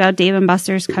 we talked about Dave and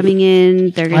Buster's coming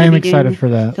in. They're going I to am be excited doing for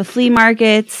that. the flea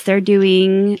markets. They're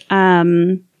doing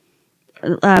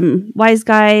Wise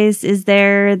Guys is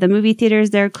there. The movie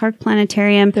theater's there. Clark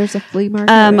Planetarium. There's a flea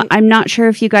market. right? I'm not sure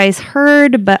if you guys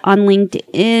heard, but on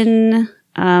LinkedIn,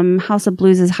 House of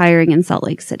Blues is hiring in Salt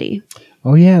Lake City.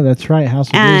 Oh, yeah, that's right. House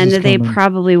of Blues And is they coming.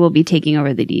 probably will be taking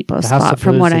over the depot The House spot, of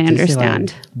from Blues what at I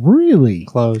understand. Really?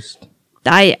 Closed.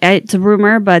 It's a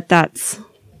rumor, but that's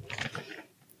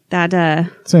that.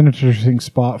 It's an interesting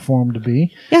spot for them to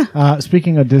be. Yeah.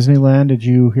 Speaking of Disneyland, did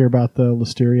you hear about the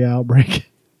listeria outbreak?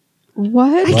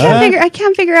 what? I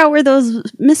can't figure out where those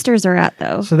misters are at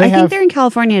though. So they I have- think they're in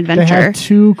California They Adventure. have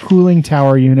 2 cooling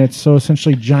tower units, so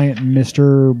essentially giant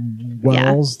mister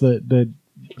wells that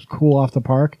cool off the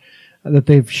park that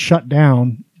they've shut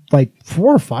down like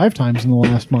 4 or 5 times in the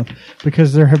last month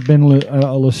because there have been a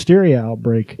listeria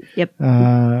outbreak. Yep.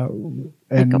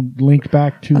 And linked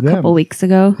back to A them. couple weeks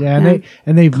ago. Yeah,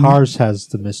 and they've Cars has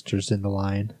the misters in the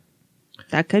line.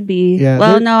 That could be. Yeah,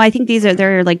 well, they're- no, I think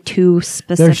they're like 2 There's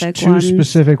specific 2 ones.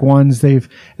 specific ones. They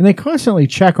constantly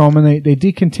check them and they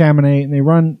decontaminate and they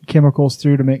run chemicals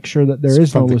through to make sure that there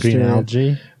is no From the green listeria.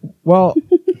 algae. Well,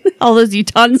 All those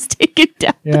Utahns take it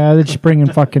down. Yeah, they're just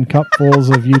bringing fucking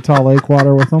cupfuls of Utah lake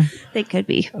water with them. They could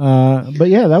be. But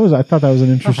yeah, I thought that was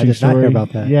an interesting did not story. hear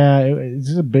about that. Yeah, it's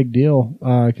just a big deal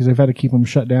because they've had to keep them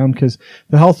shut down because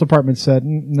the health department said,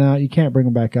 no, you can't bring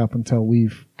them back up until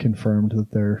we've confirmed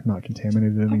that they're not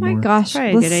contaminated Oh anymore. my gosh.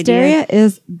 Probably a good Listeria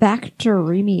is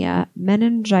bacteremia,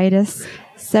 meningitis,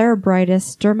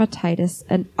 cerebritis, dermatitis,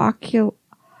 and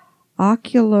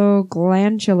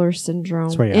oculoglandular syndrome,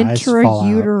 That's where your eyes fall out.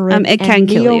 intrauterine, It can and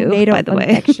kill you, neonatal by the way.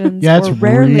 infections, Yeah, it's or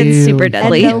rarely really super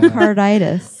deadly.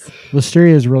 endocarditis.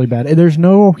 Listeria is really bad. There's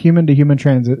no human-to-human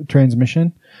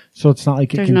transmission, so it's not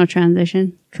like it There's can no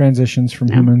transition. transitions from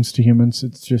humans to humans.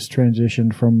 It's just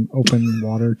transitioned from open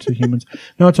water to humans.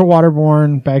 No, it's a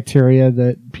waterborne bacteria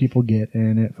that people get,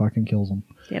 and it fucking kills them.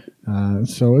 Yep.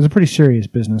 So it's a pretty serious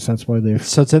business. That's why they've.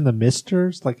 So it's in the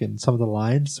misters, like in some of the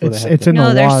lines. where they have It's the- in No,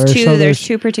 the there's water. two. So There's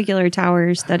two particular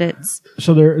towers that it's.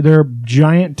 So there are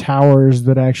giant towers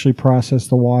that actually process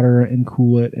the water and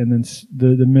cool it, and then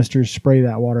the misters spray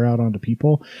that water out onto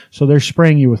people. So they're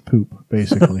spraying you with poop,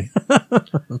 basically,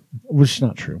 which is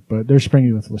not true, but they're spraying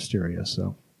you with listeria.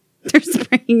 So They're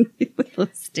spraying with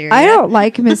listeria. I don't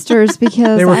like misters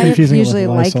because They were I confusing it with usually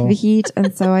like Lysol. the heat,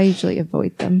 and so I usually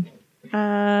avoid them.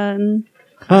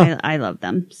 I love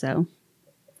them, so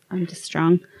I'm just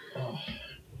strong.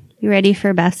 You ready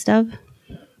for best of?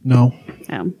 no,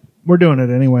 Oh. we're doing it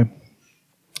anyway.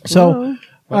 So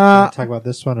Talk about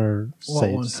this one or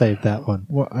one? save that one.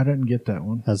 well, I didn't get that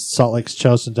one. Has Salt Lake's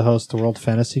chosen to host the World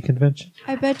Fantasy Convention?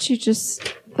 I bet you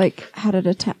just had it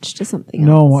attached to something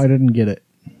No, else. I didn't get it.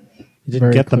 You didn't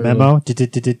Very get the clearly. memo?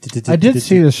 I did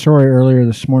see the story earlier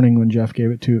this morning when Jeff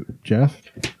gave it to Jeff.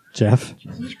 Jeff.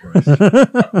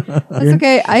 That's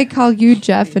okay. I call you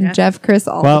Jeff and Jeff Chris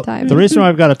all Well, the time. the reason why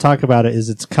I've got to talk about it is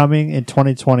it's coming in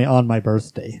 2020 on my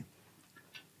birthday.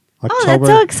 Oh, that's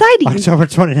so exciting. October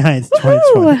 29th,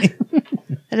 2020.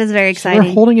 That is very So they're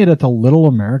exciting. holding it at the Little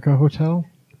America Hotel.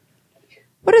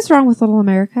 What is wrong with Little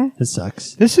America? It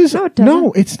sucks. This is No, it doesn't.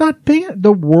 no, it's not big.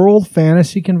 The World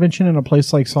Fantasy Convention in a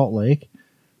place like Salt Lake,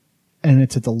 and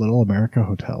it's at the Little America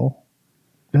Hotel.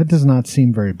 That does not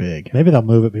seem very big. Maybe they'll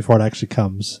move it before it actually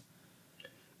comes.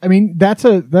 I mean, that's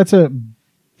a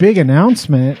big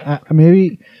announcement.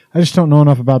 Maybe I just don't know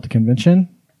enough about the convention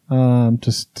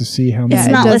to see how many. Yeah, It's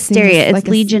it not does seem listeria. It's like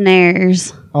a-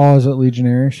 Legionnaires. Oh, is it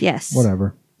Legionnaires? Yes.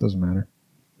 Whatever, doesn't matter.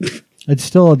 It's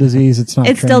still a disease. It's not.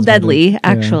 It's still transmitted. deadly, Yeah,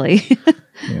 actually.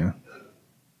 yeah.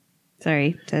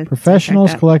 Sorry.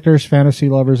 Professionals, to collectors, fantasy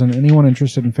lovers, and anyone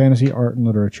interested in fantasy art and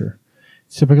literature.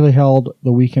 It's typically held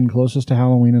the weekend closest to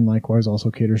Halloween and likewise also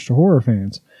caters to horror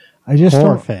fans. I just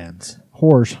Horror don't... fans.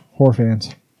 Horror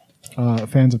fans.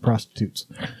 Fans of prostitutes.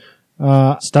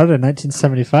 Started in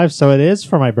 1975, so it is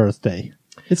for my birthday.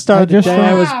 It started the day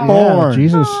I was Yeah, born.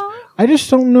 Jesus. I just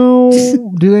don't know.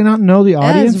 Do they not know the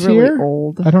That audience is really here?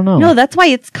 old. I don't know. No, that's why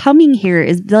it's coming here.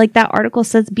 Is like that article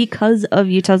says because of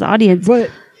Utah's audience.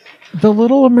 But the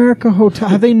Little America Hotel,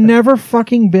 have they never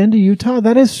fucking been to Utah?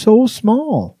 That is so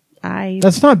small.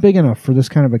 That's not big enough for this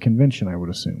kind of a convention, I would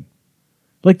assume.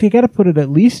 Like, they got to put it at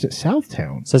least at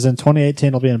Southtown. It says in 2018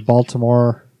 it'll be in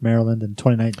Baltimore, Maryland, and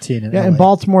 2019 in Yeah, LA. in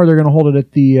Baltimore, they're going to hold it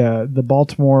at the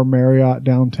Baltimore Marriott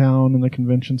downtown in the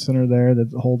convention center there that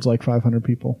holds like 500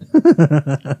 people.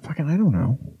 Fucking, I don't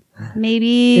know.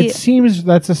 maybe It seems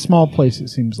that's a small place, it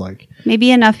seems like.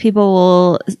 maybe enough people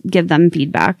will give them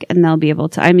feedback and they'll be able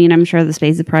to. I mean, I'm sure the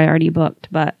space is probably already booked,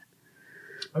 but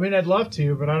I mean, I'd love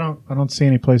to, but I don't see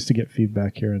any place to get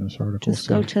feedback here in this article. just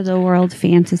go to the World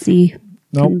Fantasy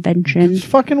Nope. Convention. This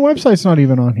fucking website's not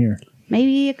even on here.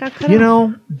 Maybe it got cut You off.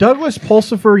 know, Douglas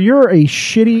Pulsifer, you're a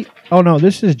shitty... Oh, no,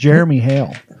 this is Jeremy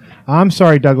Hale. I'm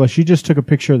sorry, Douglas. You just took a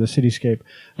picture of the cityscape.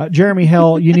 Jeremy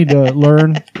Hale, you need to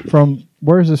learn from...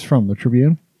 Where is this from? The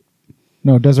Tribune?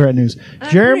 No, Deseret News.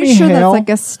 Jeremy Pretty sure Hale... that's like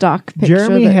a stock picture.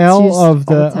 Jeremy that's Hale used of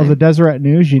all the time. Deseret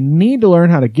News, you need to learn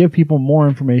how to give people more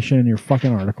information in your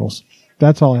fucking articles.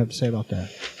 That's all I have to say about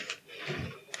that.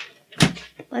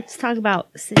 Let's talk about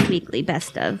City Weekly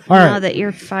Best of. All now right. that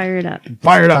you're fired up.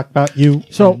 Fired Talk about you.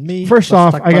 So, and me. first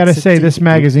Let's off, talk I got to about say City this Weekly.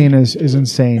 magazine is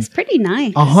insane. It's pretty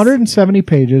nice. 170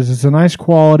 pages. It's a nice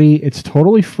quality. It's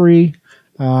totally free.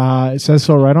 It says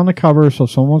so right on the cover. So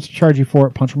if someone wants to charge you for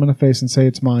it, punch them in the face and say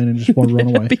it's mine and just want to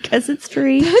run away. because it's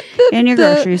free in your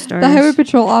grocery stores. The highway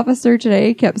patrol officer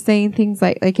today kept saying things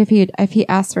like if he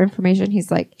asked for information,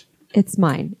 he's like, "It's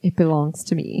mine. It belongs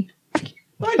to me."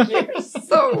 Like, you're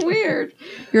so weird.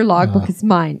 Your logbook is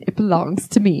mine. It belongs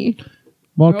to me.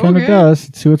 Well, it kind of Okay. does.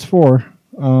 It's who it's for.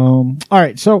 All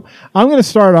right, so I'm going to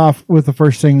start off with the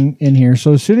first thing in here.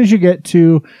 So as soon as you get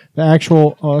to the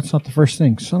actual, that's not the first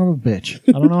thing. Son of a bitch.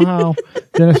 I don't know how.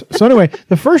 Dennis. So anyway,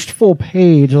 the first full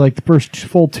page, like the first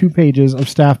full 2 pages of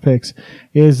staff picks,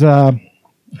 is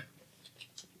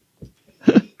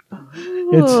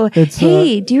it's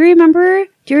hey, do you remember?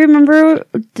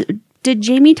 Did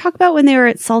Jamie talk about when they were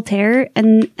at Saltaire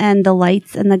and the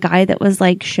lights and the guy that was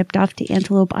like shipped off to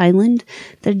Antelope Island,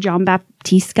 the John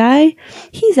Baptiste guy?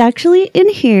 He's actually in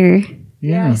here.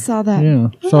 yeah, I saw that. Yeah.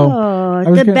 So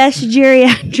Best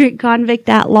geriatric convict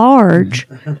at large.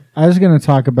 I was going to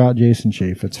talk about Jason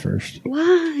Chaffetz first.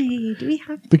 Why do we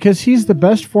have? Because he's the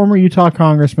best former Utah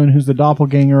congressman who's the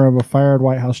doppelganger of a fired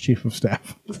White House chief of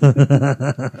staff.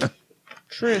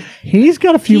 True. He's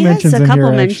got a few He has mentions a in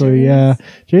couple here, actually. mentions. Yeah.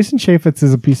 Jason Chaffetz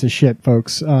is a piece of shit,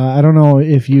 folks. I don't know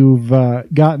if you've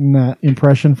gotten that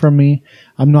impression from me.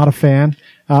 I'm not a fan.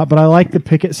 But I like the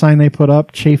picket sign they put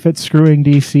up. Chaffetz screwing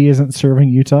DC isn't serving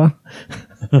Utah.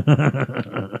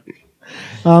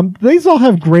 These all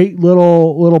have great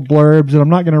little blurbs, and I'm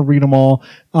not going to read them all.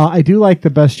 I do like the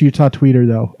best Utah tweeter,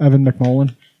 though, Evan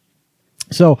McMullen.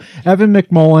 So, Evan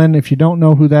McMullen, if you don't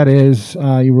know who that is,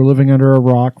 you were living under a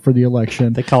rock for the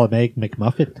election. They call him Egg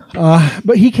McMuffin.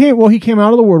 But he came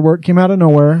out of the woodwork, came out of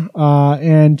nowhere,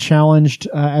 and challenged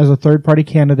as a third-party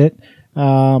candidate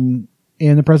in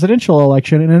the presidential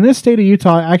election. And in this state of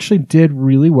Utah, actually did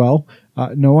really well.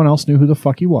 No one else knew who the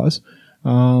fuck he was.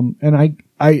 And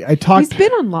I talked... He's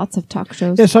been on lots of talk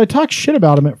shows. Yeah, so I talked shit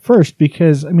about him at first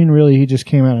because, I mean, really, he just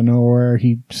came out of nowhere.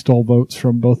 He stole votes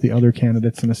from both the other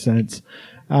candidates in a sense.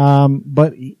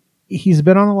 But he's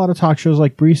been on a lot of talk shows,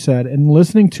 like Bree said, and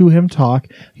listening to him talk,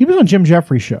 he was on Jim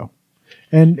Jeffries' show.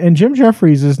 And Jim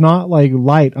Jeffries is not like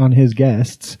light on his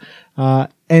guests.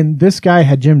 And this guy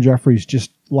had Jim Jeffries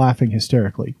just laughing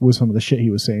hysterically with some of the shit he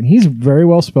was saying. He's very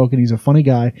well spoken. He's a funny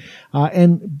guy.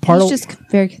 And He's just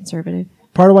very conservative.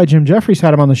 part of why Jim Jeffries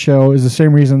had him on the show is the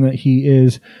same reason that he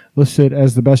is listed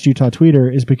as the best Utah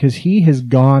tweeter, is because he has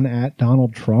gone at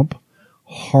Donald Trump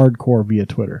hardcore via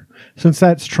Twitter. Since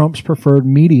that's Trump's preferred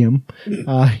medium,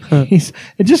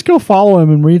 just go follow him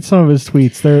and read some of his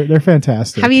tweets. They're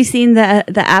fantastic. Have you seen the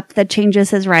app that changes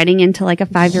his writing into like a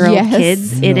 5-year-old Yes.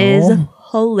 kid? It is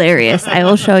hilarious. I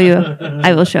will show you.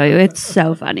 It's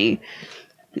so funny.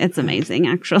 It's amazing,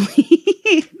 actually.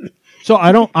 So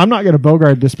I'm not going to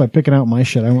bogart this by picking out my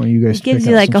shit. I want you guys to Gives pick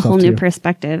you out like some a whole stuff new too.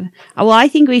 perspective. Well, I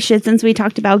think we should, since we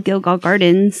talked about Gilgal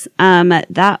Gardens,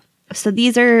 so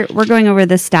we're going over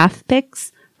the staff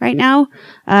picks right now.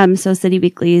 So City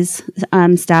Weekly's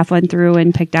staff went through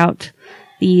and picked out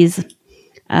these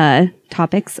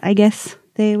topics, I guess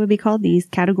they would be called, these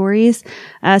categories.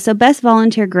 So best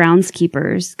volunteer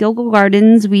groundskeepers. Gilgal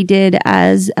Gardens we did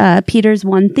as Peter's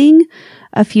One Thing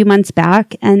a few months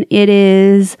back, and it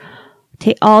is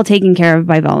all taken care of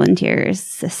by volunteers.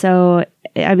 So,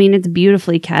 I mean, it's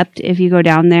beautifully kept if you go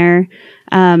down there.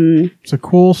 It's a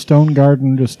cool stone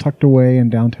garden just tucked away in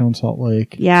downtown Salt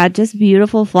Lake. Yeah, just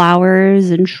beautiful flowers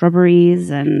and shrubberies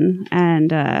and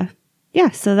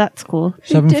so that's cool.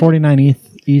 749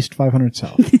 East, 500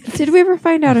 South. Did we ever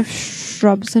find out if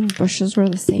shrubs and bushes were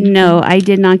the same? No, I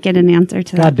did not get an answer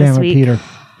to God that this damn it, week. Peter.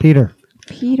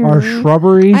 Peter. Are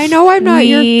shrubberies? I know I'm not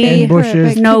your We- favorite. And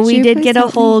bushes. but No, could we you did please get a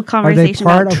help me? whole Are they conversation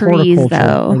part about of trees, horticulture?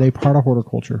 Are though. they part of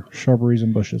horticulture? Shrubberies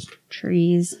and bushes,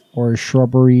 Trees. or is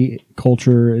shrubbery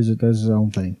culture does its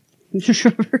own thing?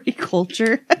 Shrubbery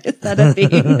culture? Is that a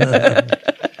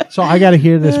thing? So I got to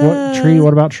hear this. What tree?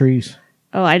 What about trees?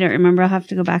 Oh, I don't remember. I'll have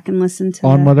to go back and listen to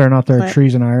On the whether or not there are clip.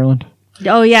 trees in Ireland.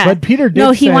 Oh, yeah. But Peter did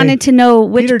No, he say- wanted to know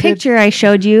which Peter did- picture I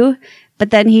showed you, but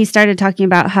then he started talking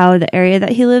about how the area that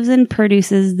he lives in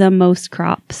produces the most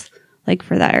crops, like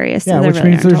for that area. So Yeah, there which really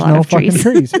means aren't a there's lot no of fucking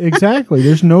trees. Exactly.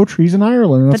 There's no trees in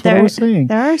Ireland. That's But what I was saying.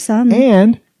 there are some.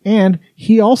 And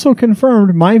he also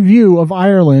confirmed my view of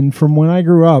Ireland from when I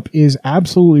grew up is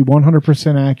absolutely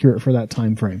 100% accurate for that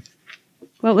time frame.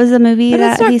 What was the movie But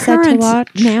that it's not he said to current watch?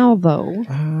 now, though.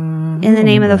 In the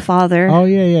Name of the Father. Oh,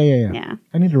 yeah. Yeah.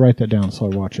 I need to write that down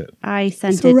so I watch it. I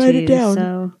sent So it write to it you. down.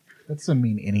 So That doesn't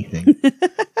mean anything.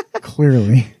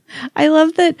 Clearly. I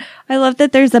love that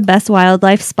there's the best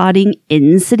wildlife spotting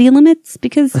in city limits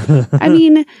because I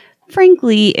mean,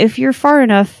 frankly, if you're far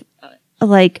enough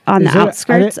like on Is the it-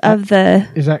 outskirts I- of the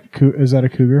Is that a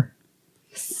cougar?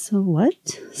 So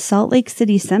what? Salt Lake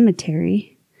City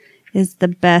Cemetery is the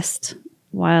best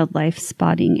wildlife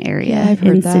spotting area Yeah, I've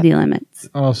heard in that. city limits.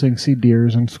 Oh, so you can see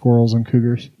deers and squirrels and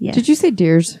cougars. Yes. Did you say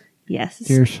deers? Yes.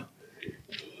 Deers.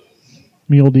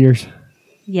 Mule deers.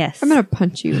 Yes. I'm going to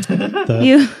punch you. The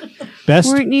You best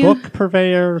weren't you- book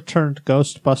purveyor turned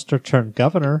Ghostbuster turned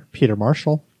governor, Peter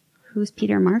Marshall. Who's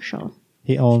Peter Marshall?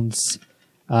 He owns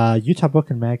Utah Book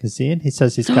and Magazine. He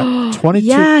says he's got 22,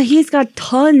 Yeah, he's got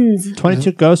tons.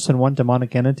 22 ghosts and one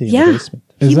demonic entity in the Yeah, basement.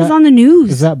 he Is was that- on the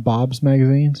news. Is that Bob's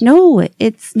Magazines? No,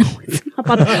 it's not.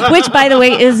 Which, by the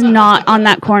way, is not on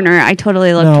that corner. I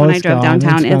totally looked when I it's drove gone.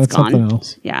 downtown. It's something gone.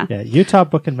 else. Yeah. Yeah, Utah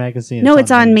Book and Magazine. No,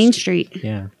 it's on Main Street.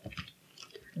 Yeah.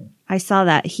 I saw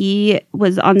that. He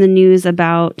was on the news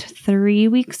about 3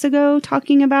 weeks ago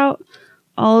talking about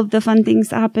all of the fun things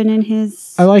that happen in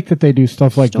his. I like that they do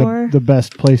stuff like Store. the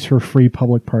best place for free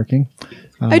public parking.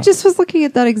 I just was looking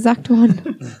at that exact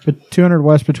one. But 200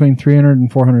 west between 300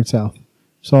 and 400 south.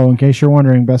 So in case you're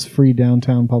wondering, best free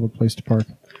downtown public place to park.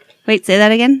 Wait, say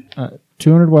that again?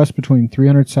 200 west between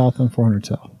 300 south and 400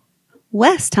 south.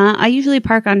 West, huh? I usually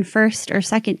park on 1st or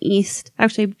 2nd East.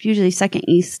 Actually, usually 2nd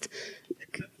East.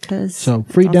 So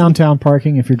free downtown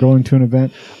parking if you're going to an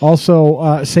event.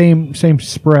 Also, same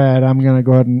spread. I'm going to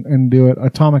go ahead and do it.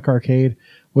 Atomic Arcade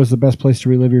was the best place to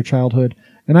relive your childhood.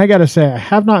 And I got to say, I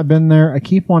have not been there. I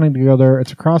keep wanting to go there.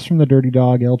 It's across from the Dirty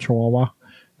Dog, El Chihuahua.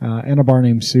 And a bar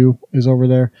named Sue is over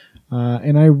there.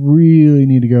 And I really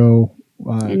need to go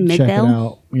In check it Midvale?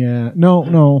 out. Yeah.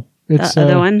 No. It's The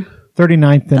other one?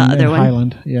 39th and other one?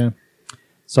 Highland. Yeah.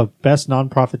 So best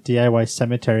nonprofit DIY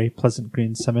cemetery, Pleasant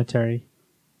Green Cemetery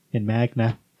in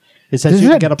Magna. It says Is you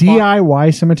can that get a plot.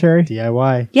 DIY cemetery?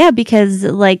 DIY. Yeah, because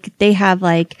like they have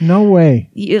like No way.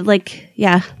 you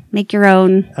make your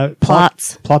own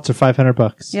plots. Plots are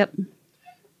 $500. Yep.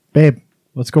 Babe,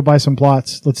 let's go buy some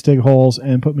plots. Let's dig holes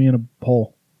and put me in a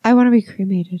hole. I want to be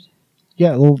cremated.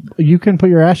 Yeah, well, you can put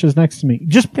your ashes next to me.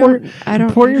 Just I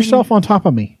don't pour need yourself on top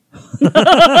of me.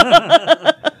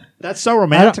 That's so I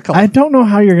romantical. don't know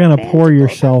how you're gonna pour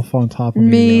yourself on top of me.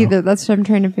 Me though. either. That's what I'm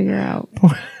trying to figure out.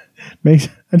 I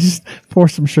just pour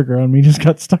some sugar on me. Just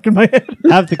got stuck in my head.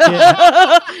 Have the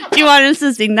kid, Do you want us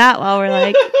to sing that while we're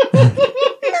like,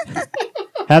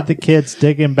 have the kids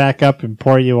dig him back up and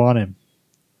pour you on him.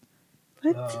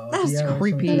 That's yeah,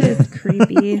 creepy.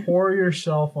 creepy? Pour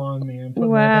yourself on me and put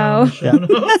Wow.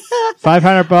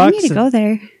 $500. I need to and go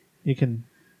there. You can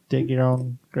dig your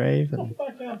own grave. And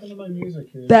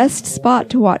Best spot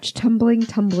to watch tumbling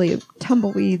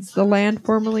tumbleweeds, the land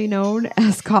formerly known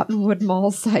as Cottonwood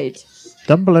Mall site.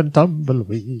 tumble and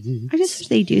tumbleweed. I just wish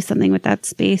they do something with that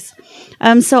space.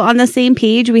 So on the same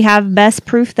page, we have best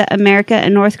proof that America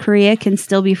and North Korea can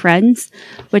still be friends,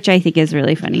 which I think is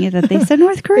really funny that they said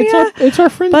North Korea. It's our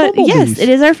friend. But yes, it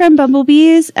is our friend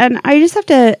Bumblebees, and I just have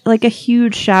to like a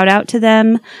huge shout out to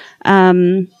them,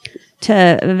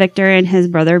 to Victor and his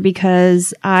brother,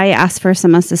 because I asked for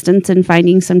some assistance in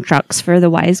finding some trucks for the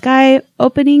Wise Guy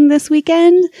opening this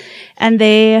weekend, and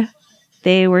they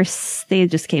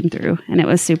just came through, and it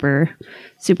was super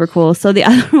super cool. So the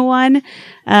other one,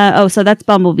 so that's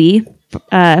Bumblebee,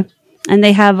 and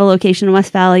they have a location in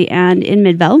West Valley and in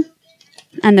Midvale.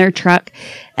 And their truck,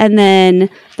 and then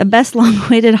the best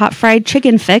long-awaited hot fried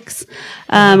chicken fix,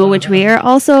 which we are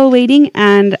also awaiting.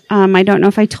 And I don't know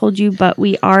if I told you, but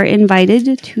we are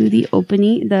invited to the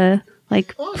opening, the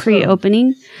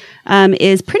pre-opening.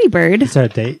 Is Pretty Bird? Is there a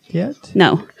date yet?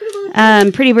 No,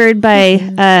 Pretty Bird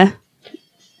by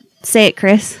say it,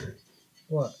 Chris.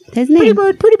 What? His name?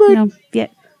 Pretty bird. No,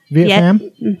 Vietnam.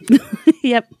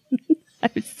 Yep.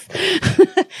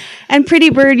 And Pretty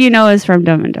Bird, is from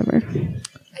Dumb and Dumber.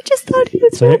 I just thought he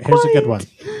was So so here's a good one.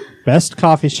 Best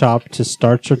coffee shop to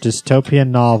start your dystopian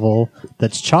novel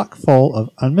that's chock full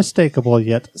of unmistakable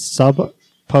yet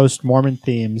sub-post-Mormon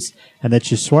themes, and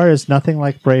that you swear is nothing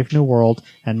like Brave New World,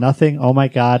 and nothing, oh my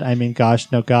god, I mean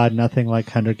gosh, no god, nothing like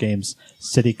Hunger Games,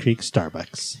 City Creek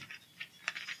Starbucks.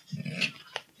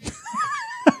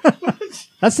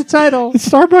 That's the title.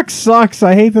 Starbucks sucks.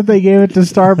 I hate that they gave it to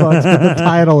Starbucks, but the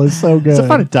title is so good. It's a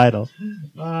funny title.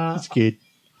 It's cute.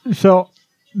 So,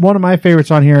 one of my favorites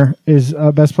on here is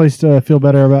best place to feel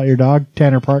better about your dog,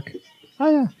 Tanner Park. Oh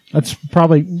yeah. That's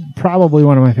probably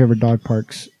one of my favorite dog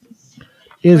parks.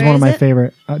 Is Where one is of my it?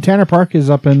 favorite. Tanner Park is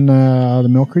up in the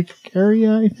Mill Creek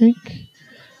area, I think.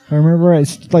 If I remember right.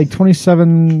 It's like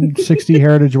 2760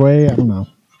 Heritage Way. I don't know.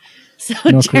 So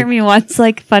No, Jeremy wants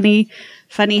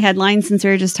funny headlines, since we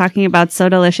were just talking about So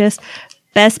Delicious.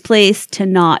 Best place to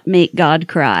not make God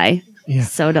cry. Yeah.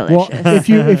 So Well, delicious.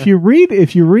 if you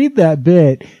read that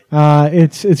bit,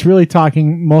 it's really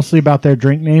talking mostly about their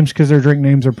drink names, because their drink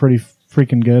names are pretty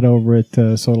freaking good over at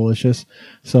So Delicious.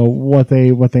 So what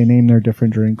they name their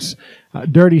different drinks,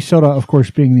 Dirty Soda, of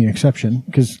course, being the exception,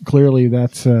 because clearly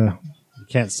that's You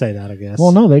can't say that, I guess.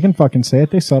 well, no, they can fucking say it.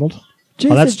 They settled.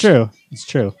 Oh, that's true. It's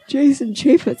true. Jason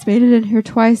Chaffetz made it in here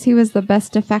twice. He was the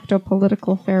best de facto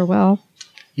political farewell.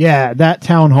 Yeah, that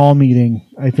town hall meeting,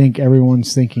 I think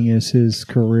everyone's thinking is his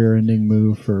career-ending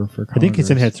move for Congress. I think he's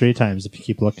in here 3 times if you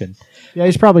keep looking. Yeah,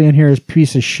 he's probably in here as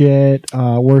piece of shit,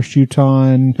 worst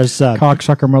Utah, There's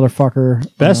cocksucker motherfucker.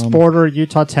 best border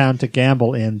Utah town to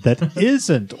gamble in that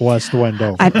isn't West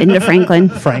Wendover. I've been to Franklin.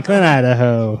 Franklin,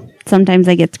 Idaho. Sometimes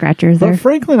I get scratchers But there.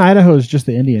 Franklin, Idaho is just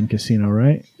the Indian casino,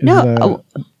 right? Is No,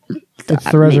 it's the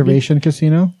maybe. reservation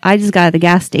casino. I just got at the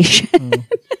gas station.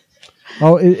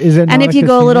 Oh, is it? And not if you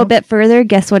go a casino? little bit further,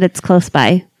 guess what? It's close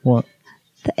by. What?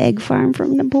 The egg farm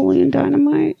from Napoleon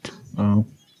Dynamite. Oh,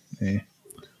 eh.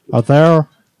 Are there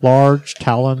large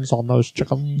talons on those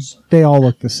chickens? They all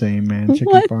look the same, man. Chicken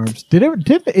What? farms.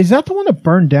 Is that the one that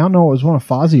burned down? No, it was one of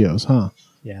Fazio's, huh?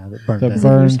 Yeah, that burned That down.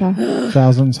 burned Stuff.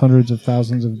 thousands, hundreds of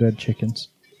thousands of dead chickens.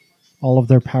 All of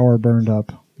their power burned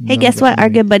up. Hey, guess what? Our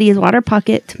good buddy's Water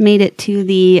Pocket made it to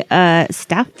the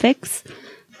staff fix.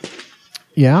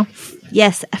 Yeah.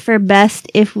 Yes, for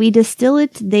best, if we distill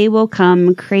it, they will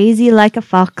come. Crazy like a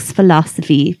fox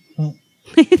philosophy.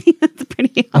 I think that's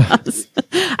pretty awesome.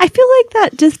 I feel like that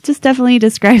just definitely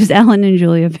describes Alan and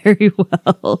Julia very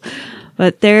well.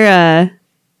 But they're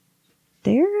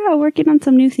working on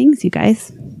some new things, you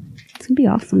guys. It's gonna be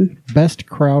awesome. Best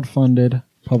crowd-funded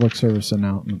public service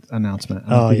announcement. I don't know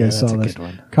Oh, if you yeah, guys saw that's a this. good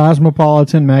one.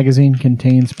 Cosmopolitan magazine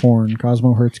contains porn.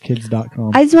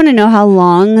 CosmoHurtsKids.com. I just want to know how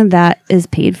long that is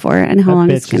paid for and how That long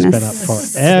bitch it's gonna has been up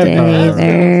stay forever.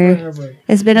 there.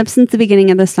 It's been up since the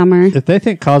beginning of the summer. If they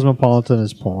think Cosmopolitan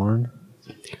is porn,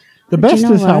 The best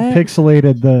know is how what?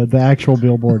 pixelated the actual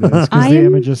billboard is because the I'm-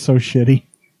 image is so shitty.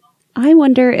 I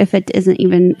wonder if it isn't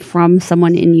even from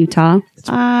someone in Utah.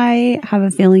 I have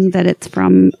a feeling that it's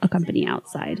from a company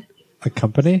outside, a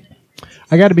company?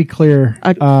 I got to be clear.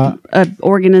 a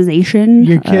organization.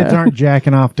 Your kids aren't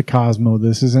jacking off to Cosmo.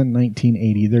 This isn't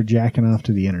 1980. They're jacking off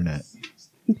to the internet.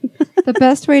 The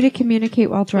best way to communicate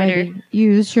while driving: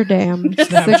 use your damn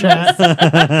signals.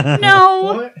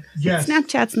 No, Yes.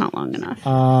 Snapchat's not long enough.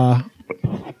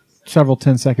 Several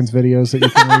 10 seconds videos that you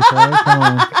can replay. Come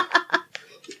on.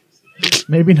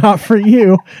 Maybe not for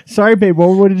you. Sorry, babe.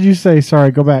 What did you say?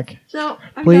 Sorry. Go back. No,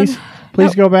 I'm Please. done.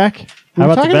 Please go back. How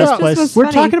about the talking best about- place? This was We're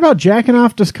funny. talking about jacking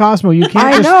off to Cosmo. You can't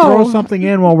I just know. throw something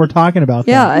in while we're talking about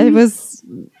that. Yeah, it was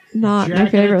not my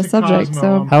Jacking favorite it to subject. Cosmo.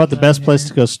 So How about the best place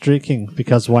to go streaking?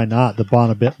 Because why not? The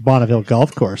Bonneville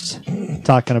Golf Course.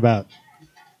 Talking about.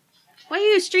 Why are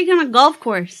you streaking on a golf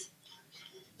course?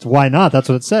 Why not? That's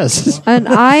what it says. and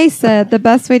I said the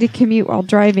best way to commute while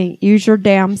driving: use your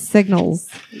damn signals.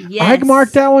 Yes. I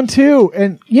marked that one too.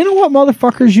 And you know what,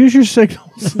 motherfuckers? Use your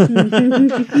signals.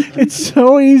 It's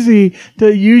so easy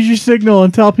to use your signal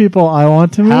and tell people, I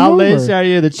want to move How over. lazy are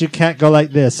you that you can't go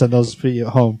like this? And those of you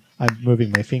at home, I'm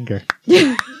moving my finger.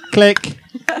 Click.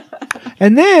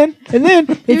 And then,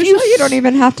 if Usually, you don't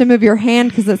even have to move your hand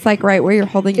because it's like right where you're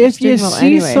holding your if you steering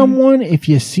wheel see anyway. if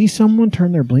you see someone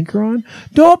turn their blinker on,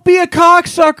 don't be a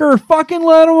cocksucker. Fucking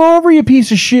let them over, you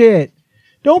piece of shit.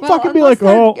 Don't Well, fucking be like,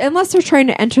 unless they're trying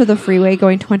to enter the freeway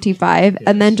going 25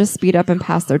 and then just speed up and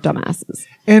pass their dumbasses.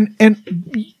 and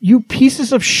you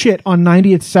pieces of shit on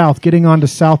 90th South getting onto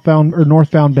southbound or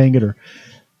northbound Bangor.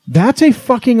 That's a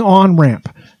fucking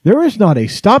on-ramp. There is not a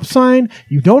stop sign.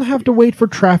 You don't have to wait for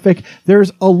traffic.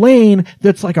 There's a lane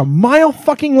that's like a mile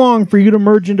fucking long for you to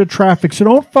merge into traffic. So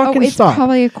don't fucking It's stop.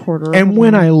 probably a quarter. of And a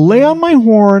when mile. I lay on my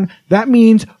horn, that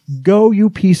means go,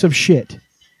 you piece of shit.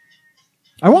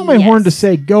 I want my Yes. horn to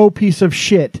say go, piece of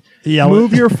shit. Yell it.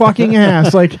 Move your fucking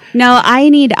ass. Like, No,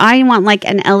 I want like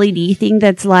an LED thing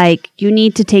that's like, you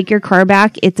need to take your car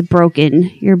back. It's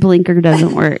broken. Your blinker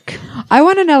doesn't work. I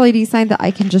want an LED sign that I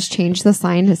can just change the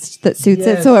sign that suits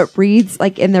it so it reads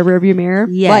like in the rearview mirror.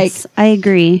 Yes, I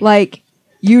agree. Like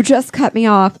you just cut me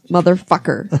off,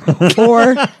 motherfucker.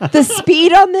 Or the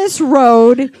speed on this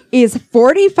road is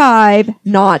 45,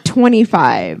 not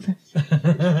 25.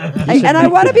 And I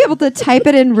want to be able to type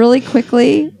it in really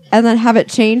quickly and then have it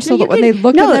change so that when they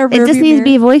look in their it just rearview needs to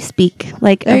be mirror- voice speak,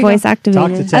 like There a you go. voice Talk to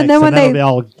activated. text, And then when that'll they- be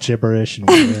all gibberish and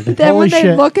weird. then Holy when they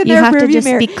shit. look in You their have to rearview just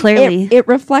mirror, speak clearly. it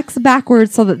reflects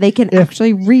backwards so that they can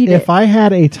actually read it. if I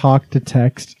had a talk to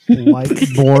text like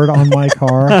board on my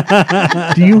car,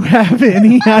 do you have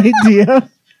any idea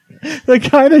the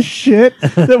kind of shit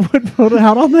that would put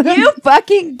out on that? You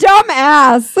fucking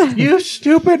dumbass! You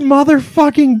stupid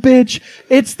motherfucking bitch.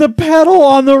 It's the pedal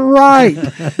on the right.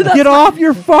 Get off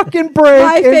your fucking brake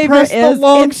My and favorite press the is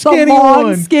long, it's the skinny long,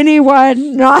 one. skinny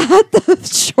one, not the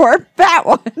short, fat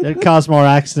one. It caused more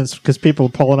accidents because people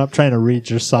pulling up trying to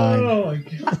read your sign. Oh my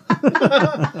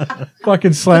God.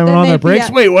 Fucking slamming then on their they'd be brakes.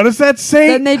 at- Wait, what does that say?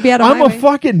 Then they'd be out of I'm my a way.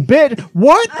 fucking bit.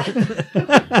 What?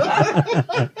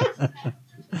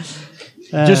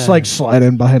 Just like slide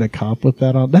in behind a cop with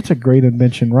that on. That's a great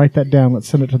invention. Write that down. Let's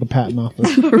send it to the patent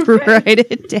office. Write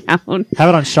it down. Have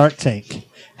it on Shark Tank.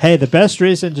 Hey, the best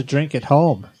reason to drink at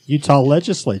home. Utah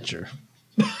legislature.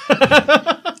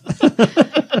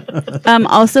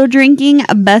 Also drinking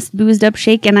a best boozed up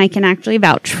shake, and I can actually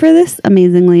vouch for this,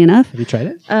 amazingly enough. Have you tried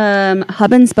it?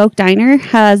 Hub and Spoke Diner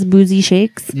has boozy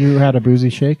shakes. You had a boozy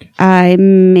shake? I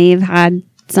may have had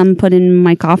some put in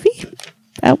my coffee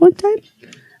at one time.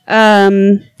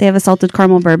 They have a salted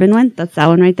caramel bourbon one. That's that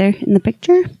one right there in the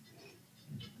picture.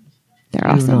 They're Do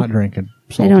awesome. not drink a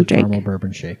I salted don't drink. caramel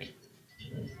bourbon shake.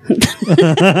 Even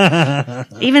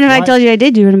if I told you I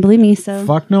did, you wouldn't believe me. So,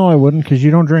 Fuck no, I wouldn't, because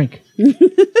you don't drink.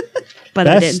 but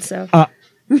I Best- did. So,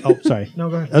 Oh, sorry. No,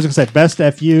 go ahead. I was going to say, best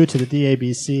FU to the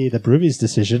DABC, the Broovies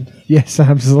decision. Yes,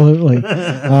 absolutely.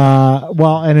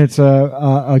 Well, and it's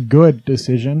a good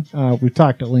decision. We've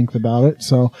talked at length about it.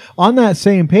 So on that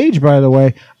same page, by the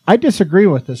way, I disagree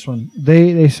with this one.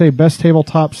 They say best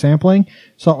tabletop sampling,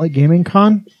 Salt Lake Gaming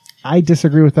Con. I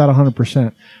disagree with that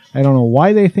 100%. I don't know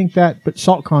why they think that, but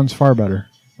SaltCon's far better.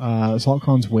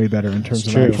 SaltCon's way better in terms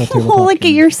of true. actual tabletop look at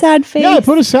gaming. your sad face. Yeah, I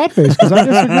put a sad face because I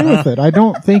disagree with it. I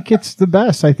don't think it's the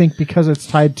best. I think because it's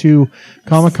tied to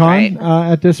Comic-Con Right.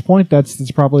 at this point,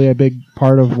 that's probably a big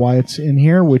part of why it's in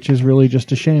here, which is really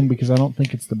just a shame because I don't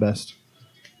think it's the best.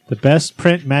 The best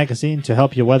print magazine to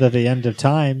help you weather the end of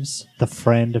times, The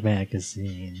Friend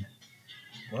magazine.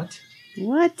 What?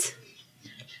 What?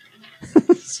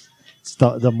 It's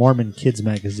the Mormon Kids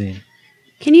magazine.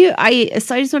 Can you? I just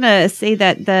want to say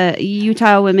that the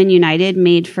Utah Women United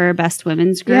made for best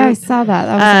women's group. Yeah, I saw that.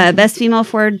 That was Best female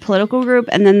forward political group,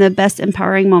 and then the best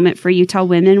empowering moment for Utah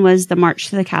women was the March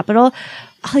to the Capitol.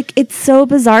 Like, it's so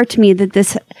bizarre to me that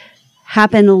this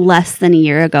happened less than a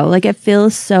year ago. Like, it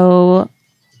feels so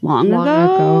long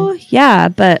ago. Yeah,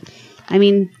 but I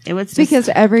mean, it was just, because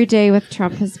every day with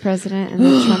Trump as president and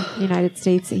the Trump United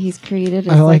States that he's created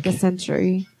is I like like- a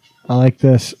century. I like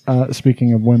this.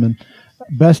 Speaking of women,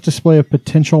 best display of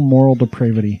potential moral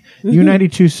depravity.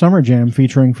 U92 Summer Jam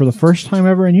featuring for the first time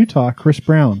ever in Utah, Chris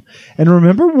Brown. And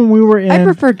remember when we were in? I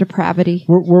prefer depravity.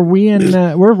 Were we in?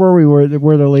 Where were we? Where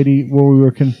the lady? Where we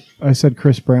were? I said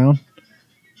Chris Brown.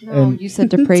 No, you said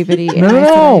depravity. and No, I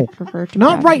said no, I prefer not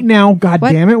depravity. right now. God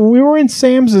What? damn it! When we were in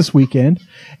Sam's this weekend,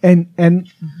 and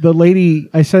the lady,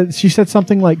 she said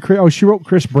something like, "Oh, she wrote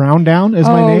Chris Brown down as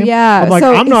my Oh name." yeah, I'm like,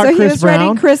 so, I'm not so Chris he was Brown.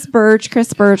 writing Chris Birch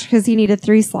because he needed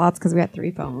 3 slots because we had 3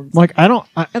 phones. I'm like, I don't.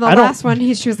 And the I don't. last one,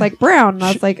 she was like Brown, and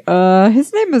I was like,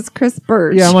 his name is Chris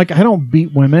Birch. Yeah, I'm like, I don't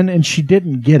beat women, and she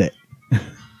didn't get it.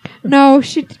 no,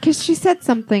 because she said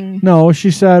something. No, she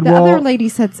said, The well, other lady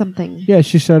said something. yeah,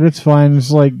 she said it's fine.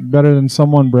 It's like better than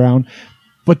someone Brown,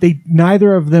 but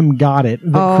neither of them got it.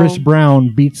 That Oh. Chris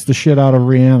Brown beats the shit out of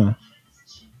Rihanna.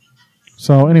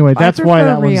 So anyway, that's I why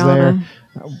prefer that one's there.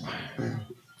 Rihanna.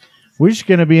 We're just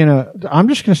gonna be I'm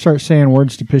just gonna start saying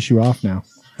words to piss you off now.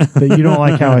 That you don't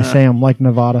like how I say them, like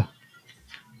Nevada.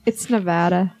 It's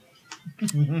Nevada.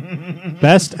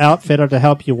 Best outfitter to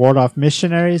help you ward off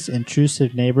missionaries,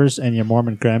 intrusive neighbors, and your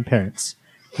Mormon grandparents.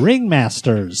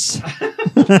 Ringmasters.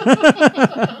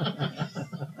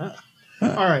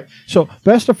 All right. So,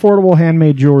 best affordable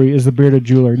handmade jewelry is the Bearded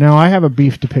Jeweler. Now, I have a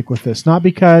beef to pick with this. Not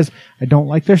because I don't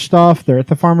like their stuff. They're at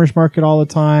the farmer's market all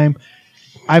the time.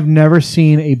 I've never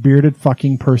seen a bearded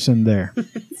fucking person there.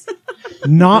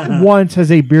 Not once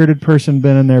has a bearded person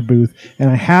been in their booth. And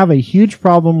I have a huge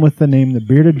problem with the name, the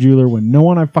Bearded Jeweler, when no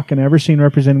one I've fucking ever seen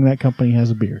representing that company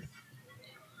has a beard.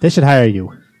 They should hire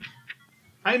you.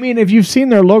 I mean, if you've seen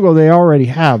their logo, they already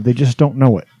have. They just don't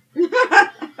know it.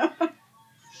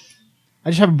 I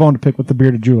just have a bone to pick with the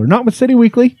Bearded Jeweler. Not with City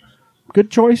Weekly.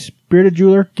 Good choice. Bearded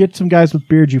Jeweler. Get some guys with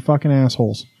beards, you fucking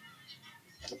assholes.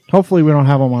 Hopefully we don't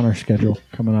have them on our schedule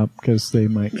coming up because they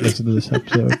might listen to this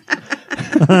episode.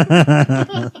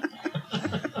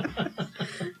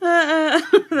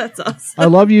 that's awesome. I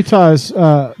love Utah's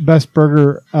best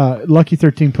burger. Lucky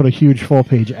 13 put a huge full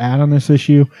page ad on this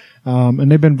issue.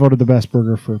 And they've been voted the best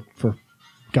burger for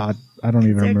God, I don't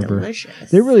even They're remember. delicious.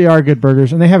 They really are good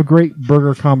burgers, and they have great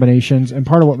burger combinations. And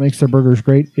part of what makes their burgers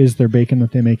great is their bacon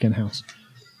that they make in house.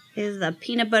 Is the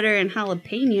peanut butter and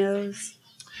jalapenos.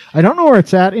 I don't know where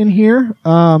it's at in here,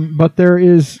 but there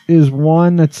is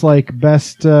one that's like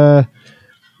best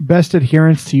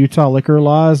adherence to Utah liquor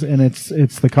laws, and it's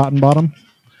the Cotton Bottom,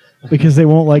 because they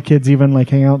won't let kids even like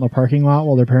hang out in the parking lot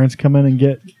while their parents come in and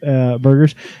get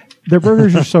burgers. Their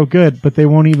burgers are so good, but they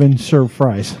won't even serve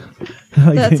fries.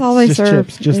 Like, That's all they just serve.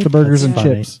 Chips, just the burgers and That's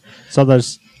funny. chips. So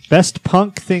there's best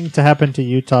punk thing to happen to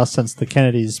Utah since the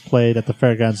Kennedys played at the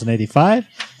Fairgrounds in '85.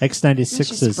 It's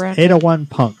X96's just branded. 801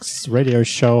 Punks radio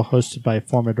show hosted by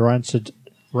former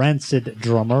Rancid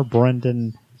drummer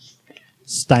Brendan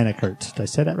Steinekert. Did I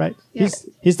say that right? Yeah.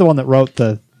 He's the one that wrote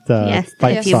the Yes,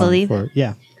 fight If You song Believe. for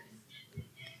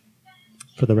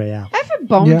the Royale. I have a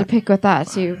bone Yeah. to pick with that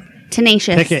too. Pick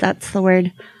Tenacious. it. That's the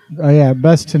word. Oh yeah,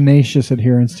 best tenacious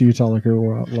adherence to Utah liquor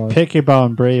laws. Pick your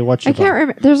bone, Bree. What's your I can't bone?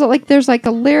 remember. There's like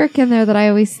a lyric in there that I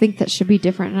always think that should be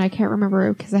different, and I can't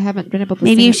remember because I haven't been able to.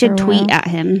 Maybe sing you it for should a tweet while. at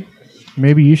him.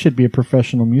 Maybe you should be a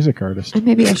professional music artist. And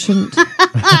maybe I shouldn't.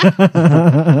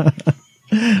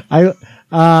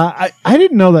 I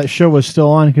didn't know that show was still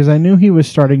on because I knew he was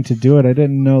starting to do it. I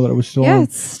didn't know that it was still Yeah, on.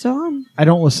 it's still on. I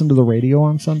don't listen to the radio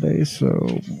on Sundays, so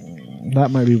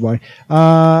that might be why.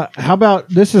 How about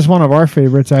this is one of our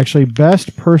favorites actually.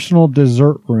 Best personal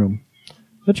dessert room,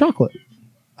 the chocolate.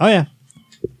 Oh yeah,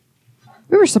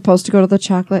 We were supposed to go to the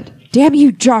chocolate. Damn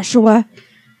you, Joshua!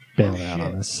 bailing out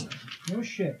on us. No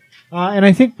shit. And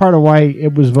I think part of why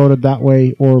it was voted that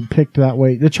way or picked that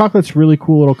way, the chocolate's really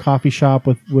cool little coffee shop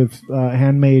with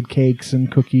handmade cakes and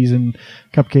cookies and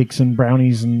cupcakes and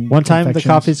brownies and One time the confections.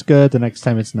 coffee's good, the next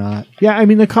time it's not. Yeah, I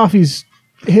mean the coffee's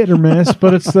hit or miss,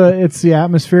 but it's the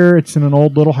atmosphere. It's in an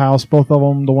old little house, both of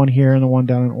them, the one here and the one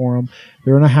down in Orem.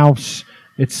 They're in a house.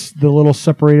 It's the little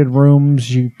separated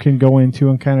rooms you can go into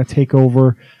and kind of take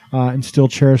over and steal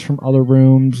chairs from other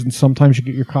rooms. And sometimes you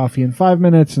get your coffee in 5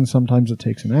 minutes, and sometimes it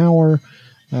takes an hour.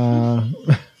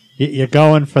 You're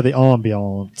going for the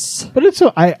ambiance.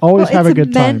 But I always have a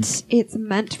good time It's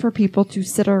meant for people to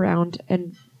sit around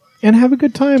and and have a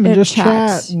good time and just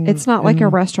chat. And, It's not like a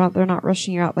and- restaurant. They're not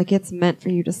rushing you out. Like it's meant for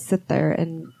you to sit there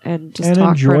and just and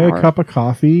talk for an enjoy hour. a cup of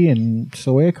coffee, and it's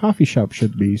the way a coffee shop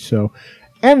should be. So,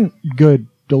 and good,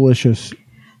 delicious.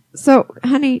 So,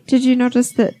 honey, did you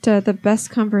notice that the best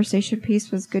conversation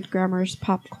piece was Good Grammar's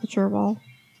pop culture wall?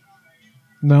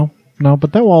 No,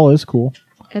 but that wall is cool.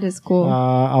 It is cool.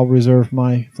 I'll reserve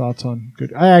my thoughts on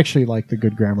good. I actually like the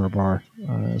Good Grammar Bar,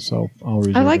 so I'll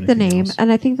reserve. I like the anything name, else.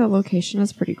 and I think the location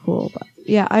is pretty cool. But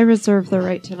yeah, I reserve the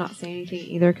right to not say anything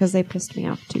either because they pissed me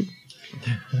off too.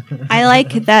 I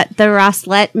like that the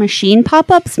Roslet machine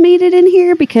pop-ups made it in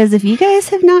here because if you guys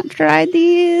have not tried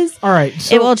these, All right,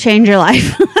 so it will change your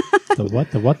life. The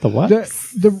what? The what? The what? the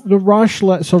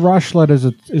Rochelet. So Rochelet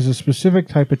is a specific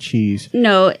type of cheese.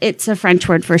 No, it's a French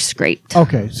word for scraped.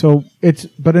 Okay, so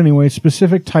but anyway,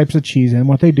 specific types of cheese, and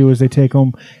what they do is they take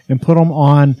them and put them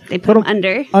on. They put 'em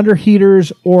under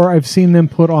heaters, or I've seen them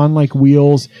put on like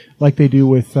wheels, like they do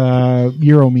with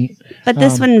Euro meat. But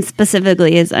this one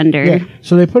specifically is under Yeah,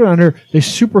 so they put it under. They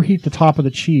superheat the top of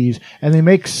the cheese, and they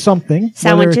make something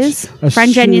whether it's sandwiches. a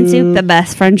French onion soup, the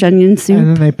best French onion soup. and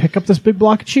then they pick up this big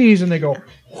block of cheese and they go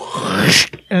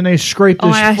and they scrape Oh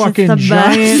this my gosh, it's fucking the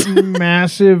giant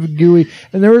massive gooey.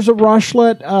 And there was a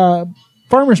Rochelet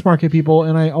farmers market people,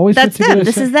 and I always That's meant to them. get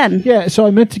This is them. Yeah, so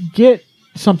I meant to get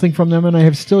something from them, and I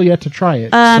have still yet to try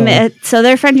it. So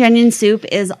their French onion soup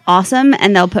is awesome,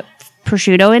 and they'll put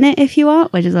prosciutto in it if you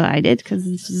want, which is what I did because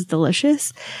this is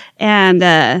delicious. And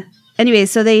anyway,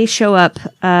 so they show up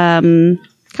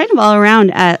kind of all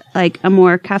around at like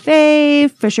Amore Cafe,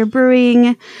 Fisher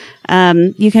Brewing.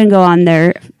 You can go on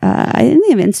their, I think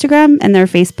they have Instagram and their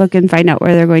Facebook and find out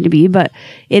where they're going to be. But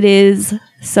it is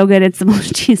so good. It's the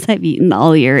most cheese I've eaten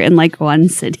all year in like one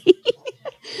city.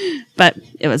 But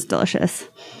it was delicious.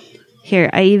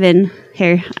 I even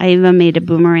made a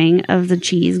boomerang of the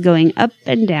cheese going up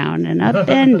and down and up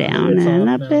and down and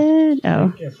up and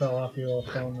It fell off your little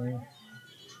phone ring.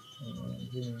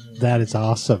 That is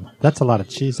awesome. That's a lot of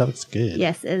cheese. That looks good.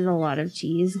 Yes, it is a lot of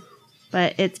cheese,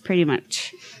 but it's pretty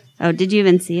much. Oh, did you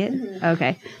even see it?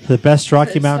 Okay. The best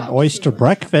Rocky Mountain oyster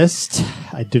breakfast.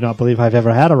 I do not believe I've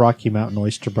ever had a Rocky Mountain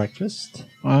oyster breakfast.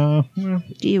 Well, Do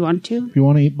you want to? if you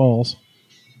want to eat balls,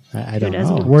 I don't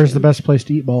doesn't? know. where's the best place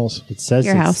to eat balls? It says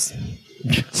Your it's- house.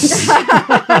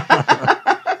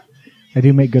 I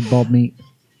do make good balled meat.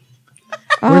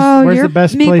 Where's the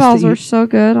best place to meatballs are eat? so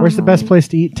good. Where's the best place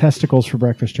to eat testicles for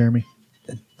breakfast, Jeremy?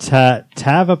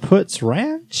 Tavaput's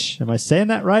Ranch. Am I saying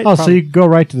that right? Oh, so you go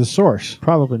right to the source.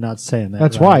 probably not saying that.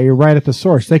 That's right. why you're right at the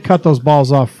source. They cut those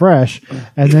balls off fresh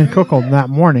and then cook them that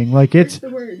morning. Like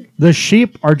the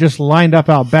sheep are just lined up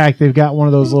out back. They've got one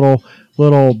of those little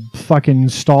fucking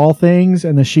stall things,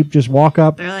 and the sheep just walk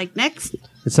up. They're like next.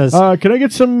 It says Can I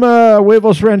get some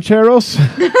huevos rancheros?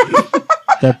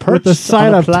 they're perched with the side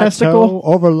on a of plateau testicle?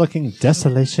 overlooking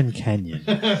Desolation Canyon.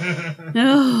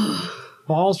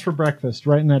 Balls for breakfast.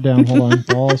 Writing that down. Hold on.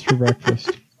 Balls for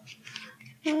breakfast.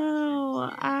 Oh,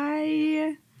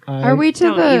 I Are we to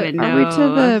don't the? even Are we to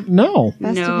know. the? No.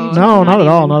 Best No. of each? No, not at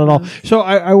all, even not at all. So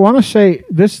I want to say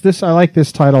this. I like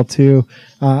this title too.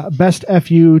 Best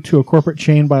FU to a corporate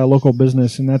chain by a local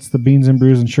business, and that's the Beans and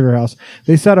Brews and Sugar House.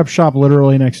 They set up shop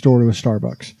literally next door to a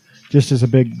Starbucks, just as a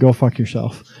big go fuck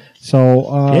yourself.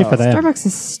 So Yay for that. Starbucks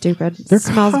is stupid. their It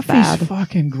smells coffee's bad.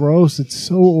 fucking gross. It's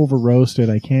so over roasted.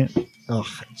 I can't. Ugh,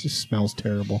 it just smells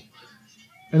terrible.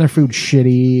 And their food's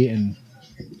shitty. And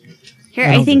Here, I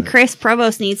I don't think get it. Chris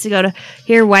Provost needs to go to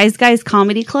here. Wise Guys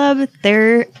Comedy Club.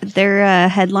 Their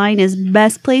headline is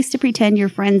 "Best place to pretend your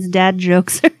friend's dad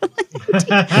jokes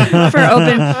are for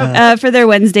open for their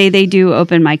Wednesday. They do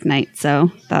open mic night,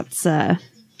 so that's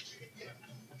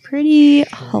pretty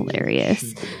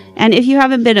hilarious. And if you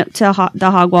haven't been up to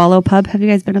the Hog Wallow pub, have you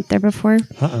guys been up there before?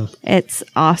 It's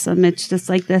awesome. It's just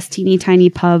like this teeny tiny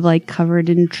pub, like covered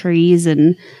in trees,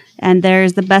 and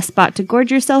there's the best spot to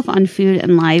gorge yourself on food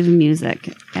and live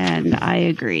music. And I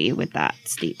agree with that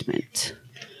statement.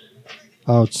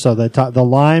 Oh, so the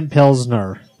Lime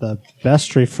Pilsner, the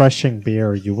best refreshing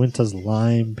beer, Uinta's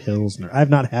Lime Pilsner. I've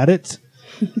not had it.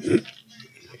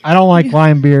 I don't like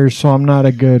lime beers, so I'm not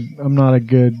a good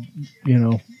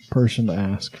person to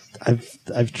ask.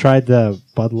 I've tried the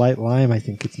Bud Light Lime. I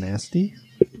think it's nasty.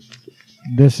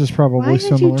 This is probably Why would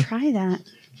similar. you try that?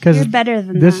 Because You're better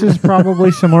than this that. is probably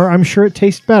similar. I'm sure it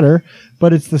tastes better,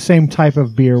 but it's the same type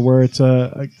of beer where it's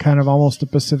a kind of almost a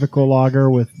Pacifico lager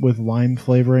with lime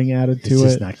flavoring added It's to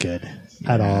just it. not good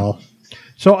at all.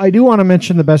 So I do want to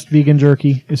mention the best vegan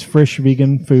jerky is Frisch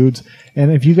Vegan Foods.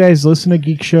 And if you guys listen to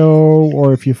Geek Show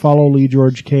or if you follow Lee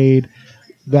George Cade,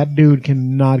 that dude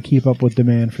cannot keep up with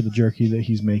demand for the jerky that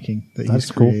he's making, that That's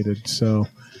he's cool. created. So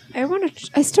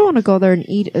I still want to go there and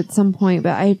eat at some point,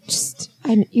 but I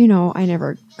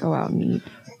never go out and eat.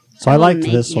 So I will liked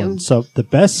make this you. one. So the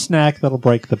best snack that'll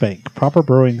break the bank. Proper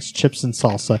Brewing's chips and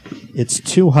salsa. It's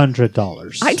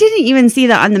 $200. I didn't even see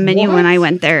that on the menu when I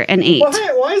went there and ate.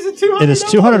 Why is it $200? It is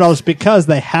 $200 because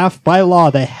by law,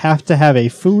 they have to have a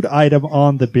food item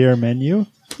on the beer menu.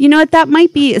 You know what? That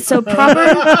might be so proper.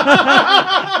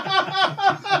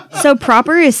 So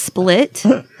proper is split,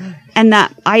 and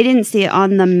that I didn't see it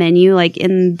on the menu, like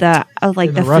in the In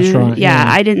the food. restaurant, Yeah,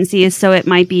 yeah. I didn't see it, so it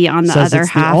might be on the Says other it's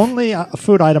half. the only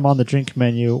food item on the drink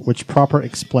menu, which Proper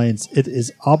explains it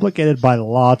is obligated by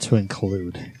law to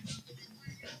include.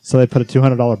 So they put a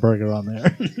 $200 burger on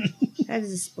there. That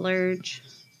is a splurge.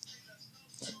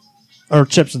 Or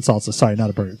chips and salsa. Sorry, not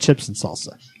a burger. Chips and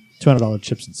salsa. $200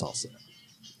 chips and salsa.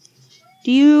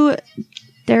 Do you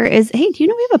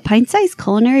know we have a pint-sized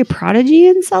culinary prodigy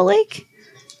in Salt Lake?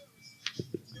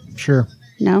 Sure.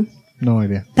 No. No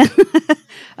idea.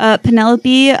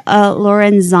 Penelope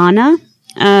Lorenzana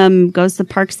goes to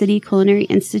Park City Culinary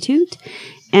Institute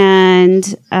and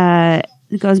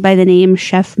goes by the name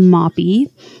Chef Moppy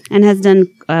and has done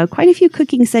quite a few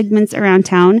cooking segments around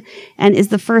town and is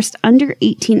the first under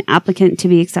 18 applicant to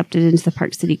be accepted into the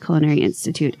Park City Culinary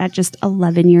Institute at just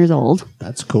 11 years old.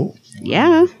 That's cool.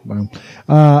 Yeah.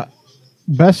 Wow.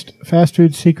 Best fast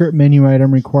food secret menu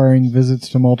item requiring visits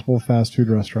to multiple fast food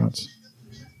restaurants.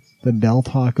 The Del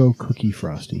Taco Cookie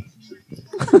Frosty.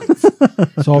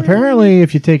 So apparently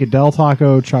if you take a Del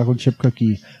Taco chocolate chip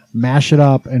cookie, mash it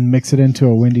up and mix it into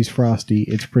a Wendy's Frosty,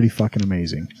 it's pretty fucking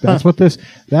amazing. That's what this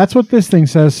thing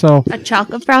says. So A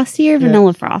chocolate frosty or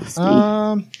vanilla frosty?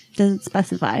 Does it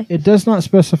specify? it does not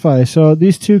specify. So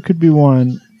these two could be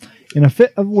one. In a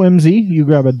fit of whimsy, you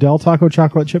grab a Del Taco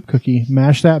chocolate chip cookie,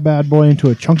 mash that bad boy into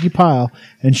a chunky pile,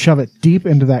 and shove it deep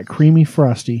into that creamy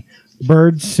Frosty.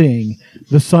 Birds sing.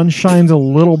 The sun shines a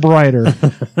little brighter.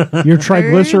 Your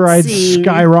triglycerides sing.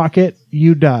 skyrocket.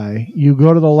 You die. You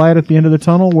go to the light at the end of the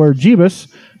tunnel where Jeebus,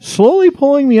 slowly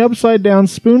pulling the upside down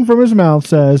spoon from his mouth,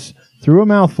 says, through a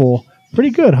mouthful, pretty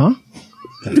good, huh?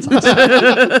 That's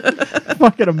awesome.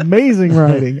 Fucking amazing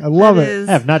writing. I love it.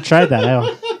 I have not tried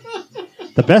that.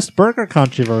 The best burger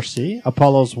controversy,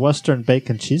 Apollo's Western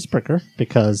Bacon Cheeseburger,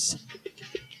 because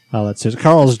let's see,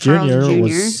 Carl's Jr.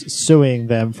 was suing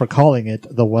them for calling it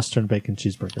the Western Bacon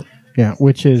Cheeseburger. Yeah,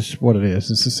 which is what it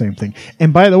is. It's the same thing.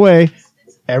 And by the way,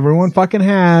 everyone fucking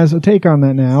has a take on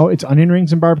that now. It's onion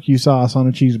rings and barbecue sauce on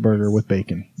a cheeseburger with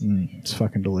bacon. It's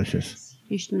fucking delicious.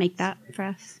 You should make that for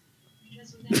us.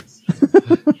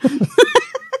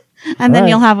 And then All right.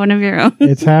 you'll have one of your own.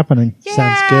 It's happening.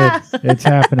 Sounds good. It's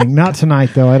happening. Not tonight,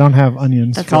 though. I don't have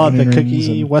onions. for Call it the onion rings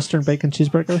cookie and- Western Bacon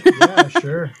Cheeseburger. Yeah,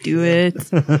 sure. Do it.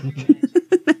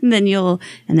 and then you'll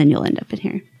end up in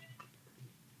here.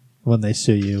 When they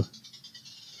sue you.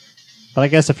 But I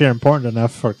guess if you're important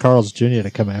enough for Carl's Jr.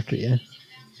 to come after you.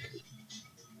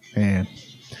 Man.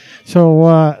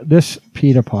 So, this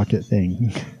pita pocket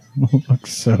thing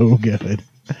looks so good.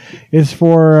 is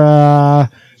for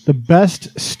the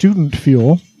best student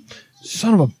fuel.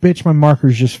 Son of a bitch, my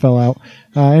markers just fell out.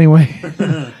 Anyway,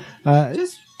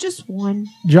 Just one.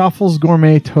 Joffel's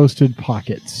Gourmet Toasted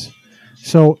Pockets.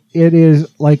 So it is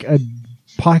like a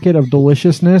pocket of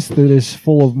deliciousness that is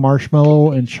full of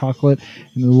marshmallow and chocolate,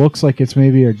 and it looks like it's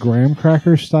maybe a graham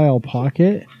cracker style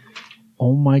pocket.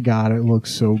 Oh my god, it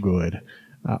looks so good.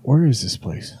 Where is this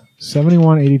place?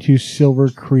 7182 Silver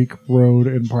Creek Road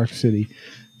in Park City.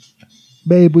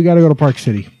 Babe, we got to go to Park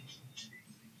City.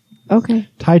 Okay.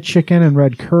 Thai chicken and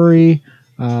red curry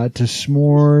to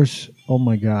s'mores. Oh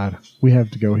my god, we have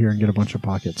to go here and get a bunch of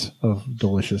pockets of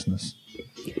deliciousness.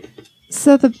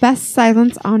 So the best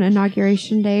silence on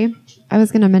Inauguration Day, I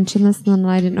was going to mention this and then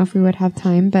I didn't know if we would have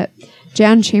time, but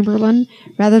Jan Chamberlain,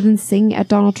 rather than sing at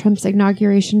Donald Trump's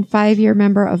inauguration, 5-year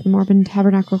member of the Mormon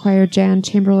Tabernacle Choir, Jan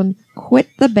Chamberlain, quit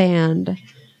the band.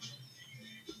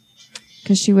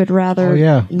 Because she would rather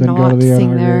than go to not the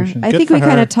sing there. inauguration. I Good think for we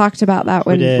kind her. of talked about that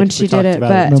We did. when she We did talked it,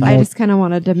 about but it. I just kind of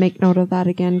wanted to make note of that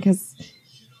again because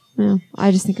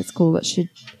I just think it's cool that she...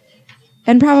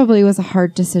 And probably was a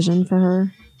hard decision for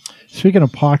her. Speaking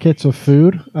of pockets of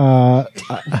food, well,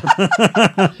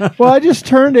 I just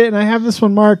turned it and I have this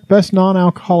one marked best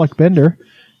non-alcoholic bender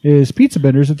is Pizza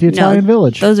Benders at the Italian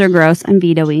Village. Those are gross. I'm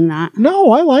vetoing that.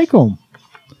 No, I like them.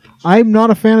 I'm not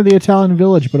a fan of the Italian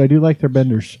Village, but I do like their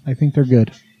benders. I think they're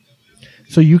good.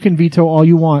 So you can veto all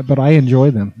you want, but I enjoy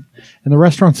them. And the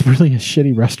restaurant's really a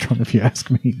shitty restaurant if you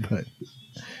ask me, but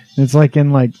it's like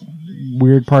in like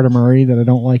weird part of Murray that I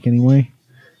don't like anyway.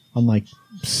 On like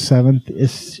 7th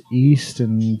East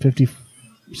and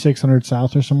 5600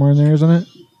 South or somewhere in there, isn't it?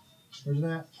 Where's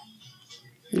that?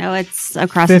 No, it's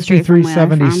across the street from where I'm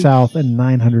 5370 from. South and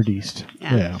 900 East.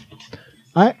 Yeah.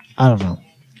 I don't know.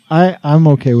 I'm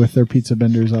okay with their pizza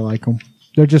benders. I like them.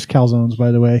 They're just calzones,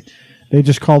 by the way. They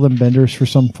just call them benders for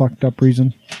some fucked up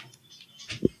reason.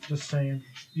 Just saying.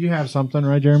 You have something,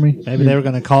 right, Jeremy? Maybe they were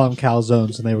going to call them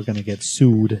calzones and they were going to get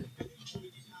sued.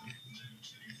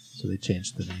 So they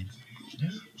changed the name.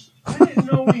 I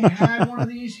didn't know we had one of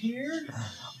these here.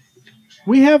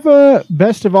 We have a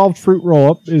best evolved fruit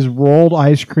roll up is rolled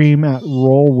ice cream at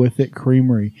Roll With It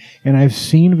Creamery, and I've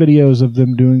seen videos of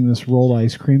them doing this rolled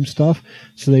ice cream stuff.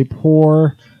 So they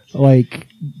pour like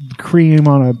cream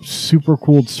on a super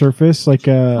cooled surface, like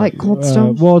Cold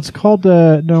Stone. Well, it's called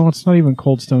no, it's not even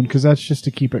Cold Stone because that's just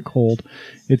to keep it cold.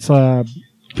 It's what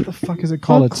the fuck is it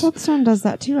called? Well, It's Cold Stone does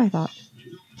that too, I thought.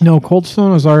 no, Cold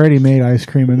Stone has already made ice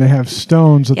cream, and they have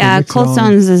stones. That they Yeah, mix it cold on.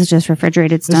 stones is just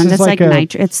refrigerated stone. is That's like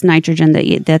like it's nitrogen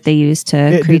that they use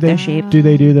to Do create they- their shape. Do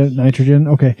they do the nitrogen?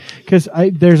 Okay, because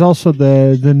there's also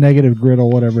the negative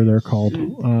griddle, whatever they're called.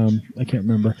 I can't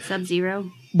remember. Sub-Zero.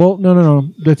 Well, no.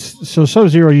 That's so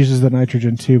Sub-Zero uses the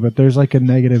nitrogen too, but there's like a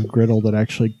negative griddle that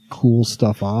actually cools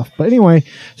stuff off. But anyway,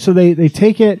 so they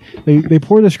take it, they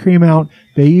pour this cream out,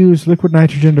 they use liquid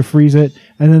nitrogen to freeze it,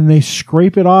 and then they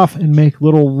scrape it off and make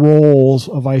little rolls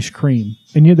of ice cream.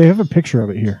 And they have a picture of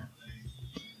it here,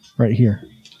 right here.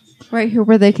 Right here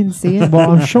where they can see it.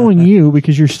 Well, I'm showing you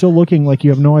because you're still looking like you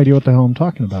have no idea what the hell I'm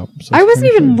talking about. So I wasn't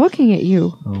I'm even showing you. looking at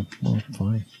you. Oh, well,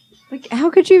 fine. Like, how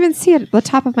could you even see it? The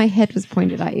top of my head was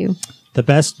pointed at you. The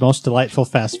best, most delightful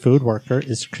fast food worker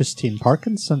is Christine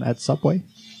Parkinson at Subway.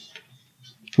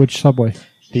 Which Subway?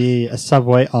 The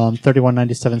Subway on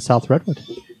 3197 South Redwood.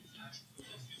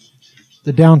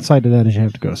 The downside to that is you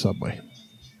have to go to Subway.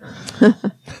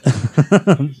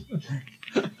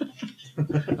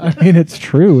 I mean, it's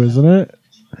true, isn't it?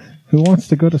 Who wants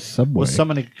to go to Subway? With so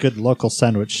many good local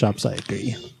sandwich shops, I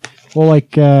agree. Well,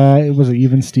 like, was it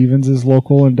Even Stevens is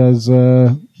local and does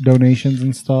donations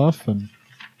and stuff, and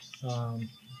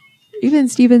Even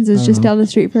Stevens is just down the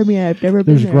street from me. I've never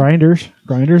been there's there. Grinders.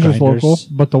 Grinders is Grinders. local,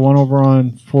 but the one over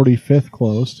on 45th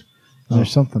closed. And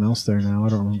there's something else there now. I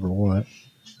don't remember what.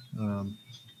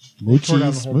 tore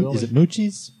down the whole Moochie's? Is it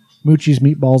Moochie's? Moochie's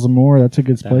Meatballs and More. That's a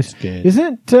good place. good.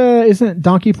 Isn't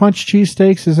Donkey Punch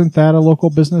Cheesesteaks? Isn't that a local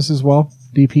business as well?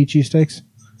 DP Cheesesteaks.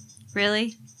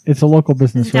 Really? It's a local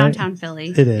business, It's right? downtown Philly.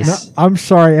 It is. Yeah. I'm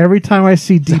sorry. Every time I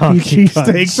see DP Donkey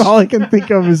Cheesesteaks, Punch. all I can think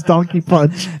of is Donkey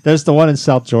Punch. There's the one in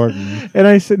South Jordan. And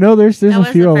I said, no, there's That a was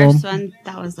few the of first them. one.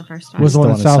 That was the first one. Was the one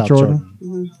in South Jordan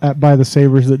by the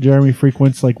Savers that Jeremy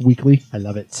frequents like weekly. I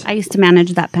love it. I used to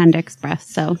manage that Panda Express,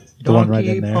 so The one right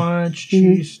in there. Punch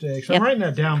Cheesesteaks. Yep. writing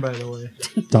that down, by the way.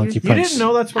 Donkey You Punch. didn't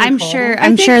know that's what I'm I called sure. them? I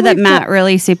I'm think sure that we've Matt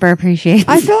really super appreciates.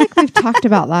 I feel like we've talked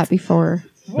about that before.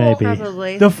 Maybe.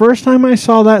 Probably. The first time I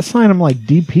saw that sign, I'm like,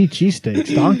 DP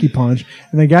Cheesesteaks, Donkey Punch.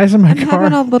 And the guys in my I'm having a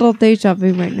car little deja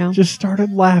vu right now. just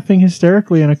started laughing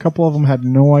hysterically, and a couple of them had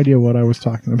no idea what I was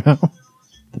talking about.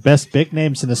 The best big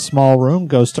names in a small room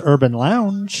goes to Urban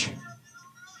Lounge.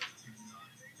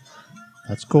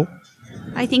 That's cool.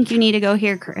 I think you need to go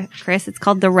here, Chris. It's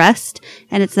called The Rest,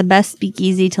 and it's the best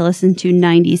speakeasy to listen to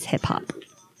 90s hip hop.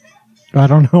 I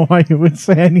don't know why you would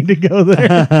say I need to go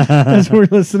there as we're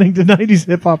listening to 90s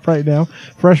hip hop right now.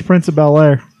 Fresh Prince of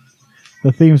Bel-Air.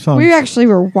 The theme song. We actually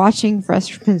were watching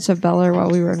Fresh Prince of Bel-Air while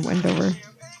we were in Wendover.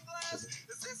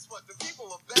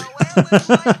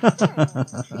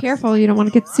 Careful, you don't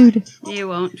want to get sued. You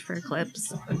won't for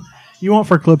clips. You want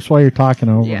for clips while you're talking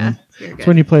over Yeah, them. you're It's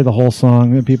when you play the whole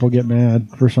song that people get mad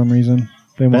for some reason.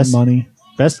 They Best- want money.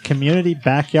 Best community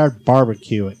backyard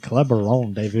barbecue at Club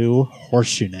Rendezvous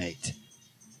Horseshoe Night.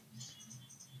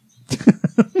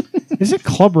 Is it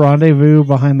Club Rendezvous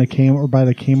behind the or by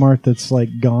the Kmart that's like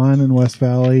gone in West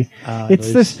Valley?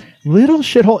 It's this little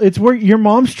shithole. It's where your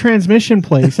mom's transmission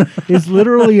place is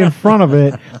literally in front of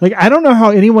it. Like, I don't know how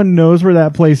anyone knows where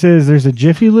that place is. There's a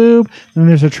Jiffy Lube, and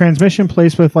there's a transmission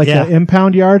place with like Yeah. an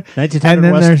impound yard, 1900 and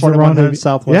then West, there's the 4100 Rendezvous.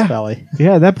 Southwest Yeah. Valley.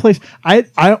 Yeah, that place. I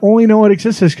only know it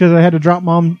exists because I had to drop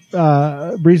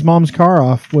Bree's mom's car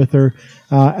off with her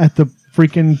at the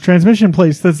freaking transmission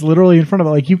place that's literally in front of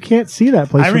it. Like, you can't see that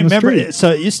place. I from the remember street. it.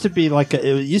 So it used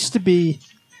to be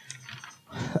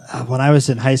when I was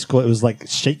in high school, it was like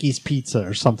Shakey's Pizza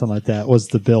or something like that was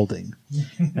the building.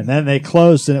 And then they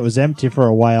closed and it was empty for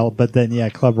a while. But then, yeah,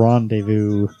 Club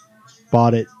Rendezvous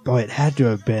bought it. Boy, it had to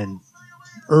have been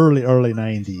early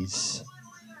 90s.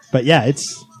 But yeah,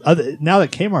 it's now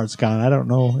that Kmart's gone, I don't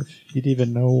know if you'd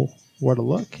even know where to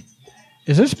look.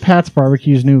 Is this Pat's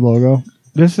Barbecue's new logo?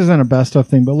 This isn't a best of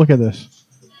thing, but look at this.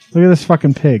 Look at this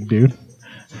fucking pig, dude.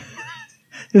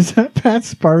 Is that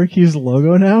Pat's Barbecue's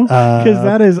logo now? Because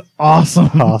that is awesome.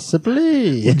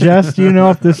 Possibly. Jess, do you know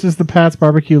if this is the Pat's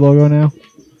Barbecue logo now?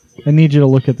 I need you to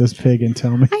look at this pig and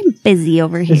tell me. I'm busy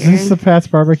over here. Is this the Pat's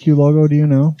Barbecue logo? Do you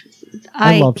know?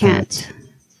 I I love can't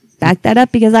back that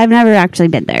up because I've never actually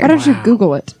been there. Why don't you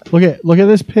Google it? Look at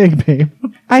this pig, babe.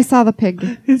 I saw the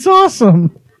pig. It's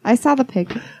awesome. I saw the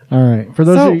pig. All right. For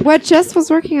those So of you, what Jess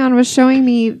was working on was showing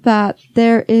me that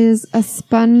there is a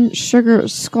spun sugar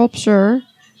sculpture,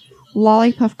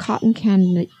 Lollipop Cotton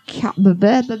Candy,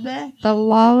 the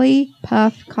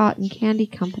Lollipop Cotton Candy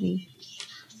Company.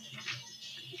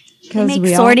 They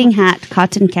make Sorting Hat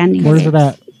cotton candy. where's it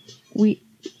at? We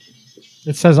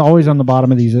It says always on the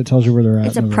bottom of these. It tells you where they're at.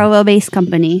 It's a in the room. Provo-based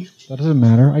company. That doesn't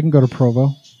matter. I can go to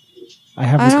Provo. I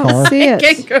have I this don't car. see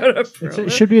it. go to It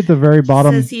should be at the very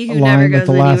bottom Says he who line, never at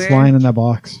the goes last anywhere. line in that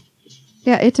box.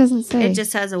 Yeah, it doesn't say. It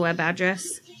just has a web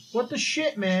address. What the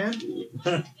shit, man?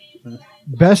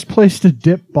 Best place to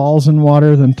dip balls in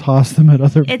water than toss them at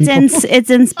other It's people. in it's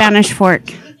in Spanish Fork.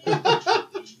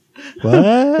 What?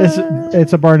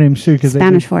 It's a bar named Sue because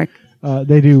Spanish Fork.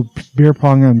 they do beer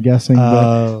pong. I'm guessing,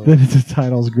 Oh. but the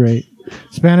title's great.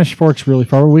 Spanish Fork's really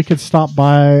far. We could stop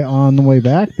by on the way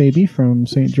back, baby, from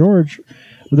St. George.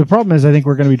 But the problem is, I think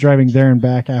we're going to be driving there and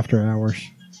back after hours.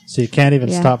 So you can't even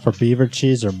Yeah. stop for beaver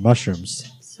cheese or mushrooms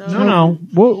So, No,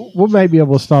 we might be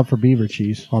able to stop for beaver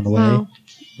cheese. on the way. Oh.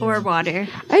 Or water.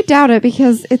 I doubt it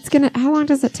because it's gonna. How long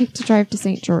does it take to drive to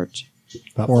St. George?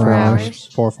 About 4 4 hours. hours.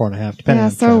 4.5, depending Yeah,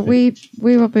 on so traffic.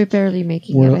 we will be barely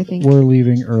making it. I think. We're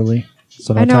leaving early.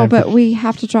 So no I know, time but for- we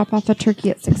have to drop off a turkey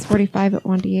at 6:45 at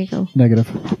Juan Diego. Negative.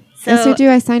 So Yes, we do.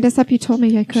 I signed us up. You told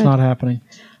me I It's could. not happening.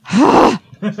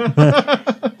 Does it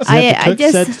have I to cook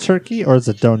just- said turkey, or is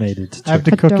it donated to I have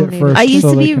turkey? to cook it Donated. first. I used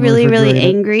so to they be can really, really refrigerate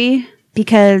it. angry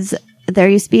because there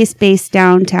used to be a space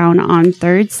downtown on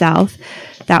 3rd South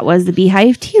that was the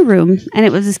Beehive Tea Room. And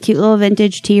it was this cute little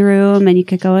vintage tea room, and you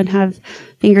could go and have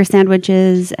finger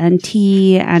sandwiches and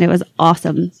tea, and it was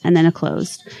awesome. And then it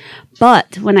closed.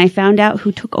 But when I found out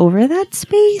who took over that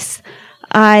space,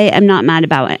 I am not mad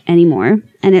about it anymore.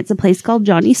 And it's a place called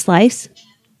Johnny Slice,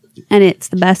 and it's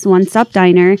the best one-stop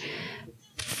diner.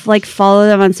 Like, follow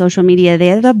them on social media. They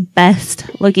have the best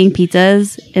looking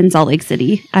pizzas in Salt Lake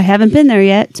City. I haven't been there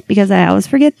yet because I always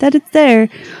forget that it's there,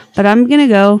 but I'm gonna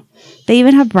go. They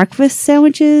even have breakfast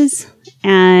sandwiches,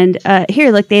 and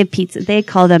here, look, they have pizza. They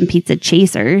call them pizza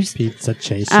chasers. Pizza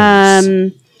chasers.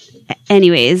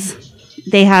 Anyways,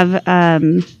 they have a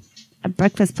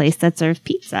breakfast place that serves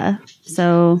pizza,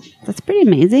 so that's pretty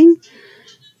amazing.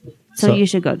 So So- you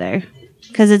should go there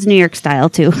because it's New York style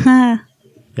too.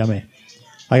 Yummy.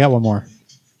 I got one more.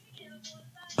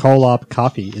 Kolob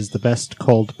coffee is the best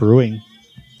cold brewing.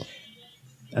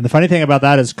 And the funny thing about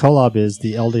that is Kolob is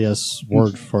the LDS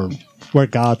word for where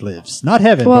God lives. Not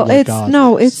heaven, Well, but where it's God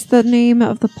no, lives. it's the name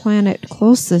of the planet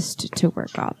closest to where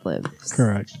God lives.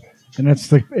 Correct. And it's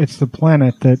the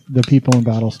planet that the people in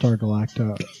Battlestar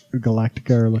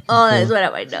Galactica are looking for.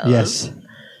 what I know. Yes.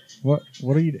 What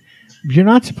are you? You're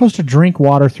not supposed to drink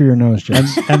water through your nose,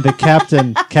 Jess. And the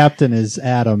captain is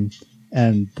Adam,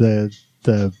 and the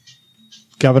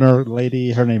governor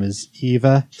lady, her name is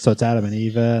Eva. So it's Adam and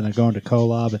Eva, and they're going to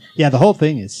Kolob. Yeah, the whole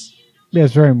thing is Yeah,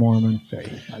 it's very Mormon.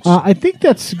 very much. I think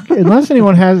that's unless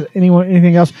anyone has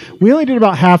anything else. We only did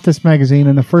about half this magazine,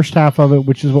 and the first half of it,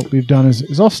 which is what we've done,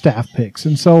 is all staff picks.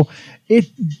 And so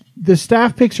the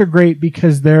staff picks are great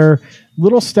because they're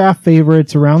little staff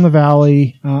favorites around the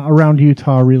valley, around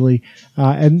Utah, really,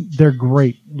 and they're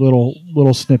great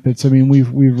little snippets. I mean,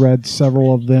 we've read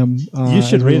several of them. You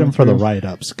should as we read them went for the through.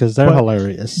 write-ups because they're But-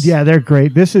 hilarious. Yeah, they're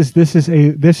great. This is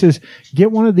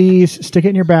get one of these, stick it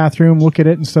in your bathroom, look at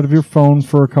it instead of your phone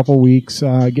for a couple weeks,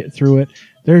 get through it.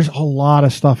 There's a lot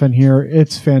of stuff in here.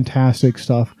 It's fantastic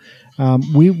stuff.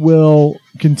 We will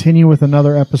continue with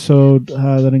another episode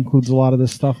that includes a lot of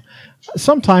this stuff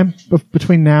sometime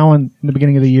between now and the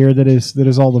beginning of the year. That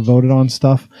is all the voted on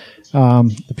stuff.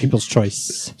 The People's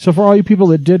Choice. So for all you people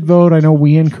that did vote, I know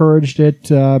we encouraged it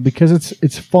because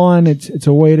it's fun. It's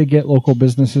a way to get local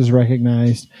businesses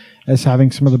recognized as having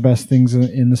some of the best things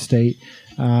in the state.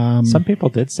 Some people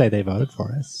did say they voted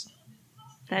for us.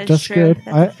 That is That's true. good.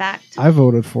 That's a fact. I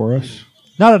voted for us.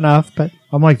 Not enough, but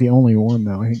I'm like the only one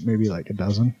though. I think maybe like a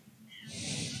dozen.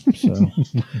 So,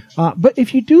 but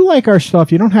if you do like our stuff,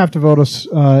 you don't have to vote us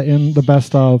in the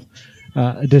best of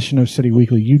edition of City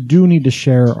Weekly. You do need to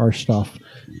share our stuff.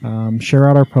 Share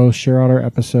out our posts, share out our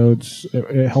episodes.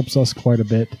 It helps us quite a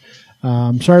bit.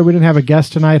 Sorry we didn't have a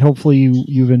guest tonight. Hopefully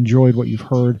you've enjoyed what you've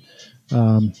heard.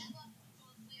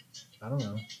 I don't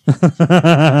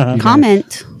know.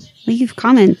 Comment. Leave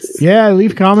comments. Yeah,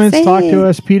 leave comments, Say talk it. to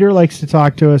us. Peter likes to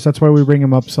talk to us. That's why we bring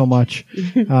him up so much,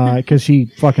 because he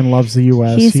fucking loves the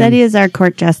U.S. He said he is our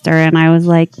court jester, and I was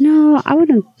like, no, I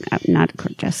wouldn't. I'm not a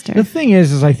court jester. The thing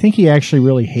is I think he actually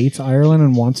really hates Ireland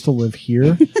and wants to live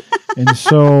here, and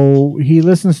so he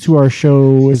listens to our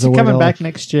show. is he coming back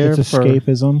next year It's for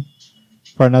escapism.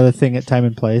 another thing at Time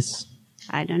and Place?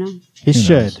 I don't know. He Who knows?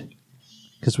 should,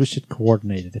 because we should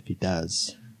coordinate it if he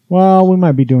does. Well, we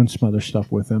might be doing some other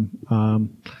stuff with him.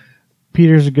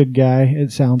 Peter's a good guy.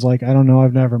 It sounds like. I don't know.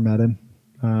 I've never met him.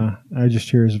 I just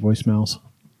hear his voicemails.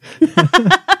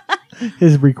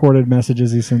 His recorded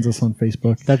messages he sends us on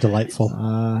Facebook. They're delightful.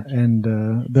 And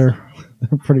they're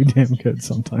pretty damn good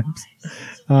sometimes.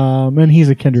 And he's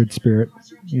a kindred spirit.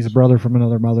 He's a brother from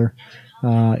another mother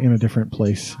in a different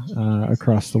place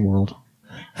across the world.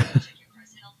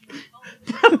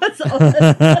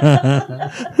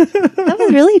 That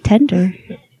was really tender.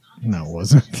 No, it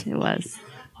wasn't. It was.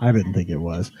 I didn't think it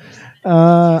was.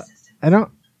 I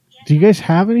don't. Do you guys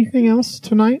have anything else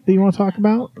tonight that you want to talk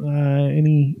about?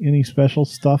 Any special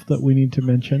stuff that we need to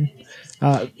mention?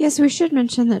 Yes, we should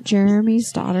mention that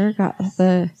Jeremy's daughter got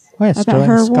the Oh, yes, about Joanne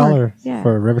her Scholar award. Yeah.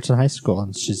 for Riverton High School,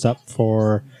 and she's up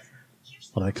for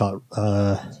what do they call it?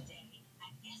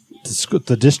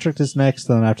 The district is next,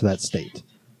 then after that, state.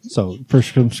 So, For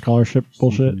some scholarship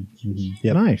bullshit.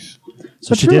 yep. Nice. So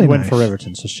That's she really did win nice. for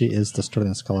Riverton. So she is the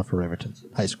Sterling Scholar for Riverton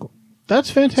High School. That's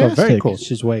So fantastic. very cool.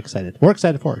 She's way excited. We're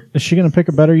excited for her. Is she going to pick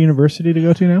a better university to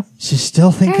go to now? She's still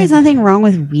There is thinking. nothing wrong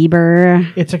with Weber.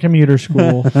 It's a commuter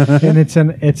school, and it's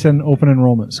an open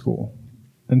enrollment school,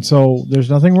 and so there's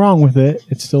nothing wrong with it.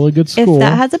 It's still a good school. If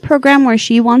that has a program where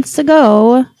she wants to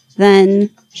go, then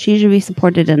she should be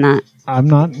supported in that. I'm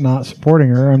not supporting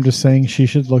her. I'm just saying she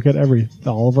should look at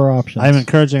all of our options. I'm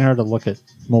encouraging her to look at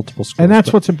multiple schools. and that's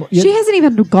but what's important. She hasn't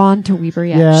even gone to Weber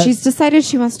yet. Yeah. She's decided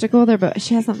she wants to go there, but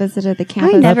she hasn't visited the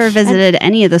campus. I never visited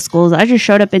any of the schools. I just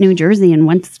showed up in New Jersey and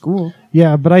went to school.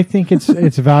 Yeah, but I think it's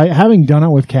having done it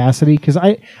with Cassidy, because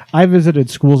I visited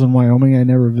schools in Wyoming. I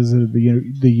never visited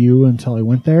the U until I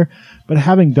went there. But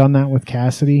having done that with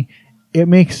Cassidy, it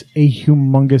makes a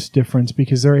humongous difference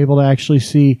because they're able to actually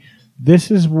see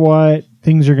this is what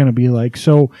things are going to be like.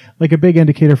 So, like a big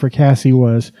indicator for Cassie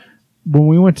was when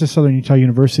we went to Southern Utah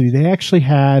University, they actually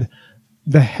had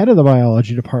the head of the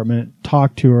biology department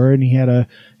talk to her, and he had a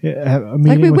meeting.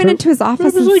 Like we with went her. into his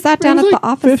office It was and sat down it was at the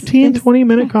office. 15, It was-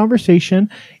 20-minute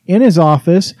conversation in his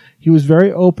office. He was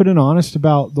very open and honest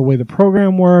about the way the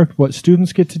program worked, what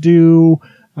students get to do.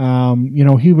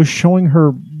 He was showing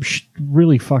her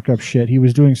really fucked up shit. He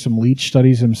was doing some leech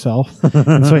studies himself.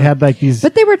 And so he had like these.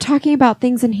 But they were talking about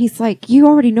things, and he's like, "You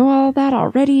already know all that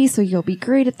already, so you'll be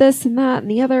great at this and that and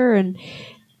the other." And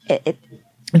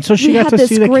and so she we got had to this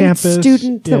see the great campus.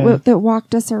 student Yeah. that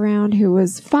walked us around who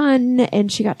was fun,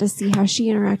 and she got to see how she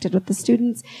interacted with the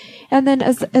students. And then,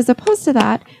 as opposed to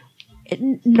that,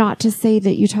 not to say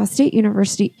that Utah State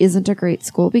University isn't a great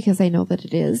school, because I know that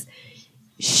it is.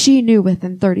 she knew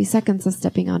within 30 seconds of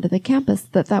stepping onto the campus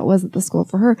that wasn't the school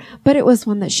for her, but it was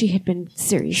one that she had been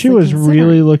seriously She was considering.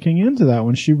 really looking into that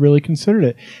one. She really considered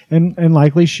it. And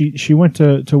likely she went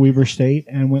to Weber State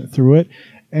and went through it.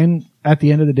 And at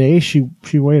the end of the day, she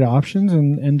weighed options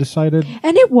and decided.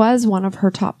 And it was one of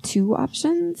her top 2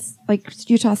 options. Like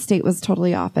Utah State was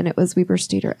totally off, and it was Weber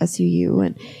State or SUU,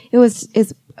 and it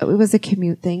was a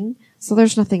commute thing. So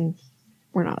there's nothing.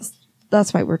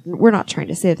 That's why we're not trying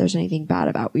to say that there's anything bad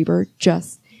about Weber.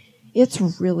 Just it's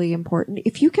really important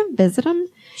if you can visit them,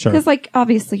 because like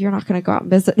obviously you're not going to go out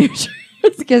and visit New Jersey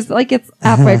because like it's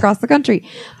halfway across the country.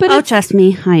 But Oh, trust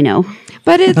me, I know.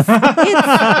 But it's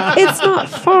not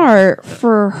far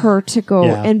for her to go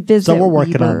and visit. So we're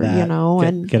working Weber, on that. you know,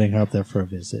 and getting her up there for a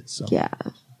visit. So yeah.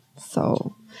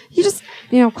 So you just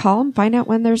call them, find out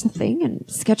when there's a thing, and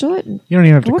schedule it. And You don't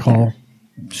even have to go up call. there.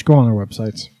 Just go on their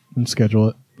websites and schedule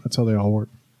it. That's how they all work.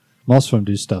 most of them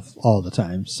do stuff all the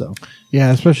time. So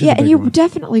Yeah, especially Yeah, the and big you ones.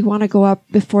 definitely want to go up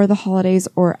before the holidays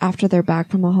or after they're back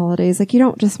from the holidays. Like you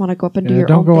don't just want to go up and do Yeah, your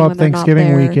don't own go thing up when they're not Thanksgiving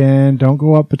there. weekend. Don't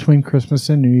go up between Christmas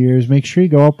and New Year's. Make sure you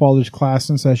go up while there's class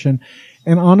in session.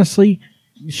 And honestly,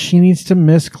 she needs to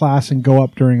miss class and go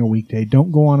up during a weekday.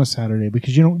 Don't go on a Saturday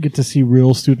because you don't get to see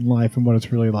real student life and what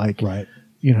it's really like. right.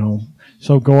 You know,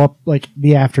 so go up like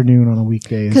the afternoon on a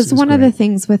weekday. Because one of great. the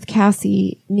things with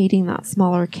Cassie needing that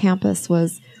smaller campus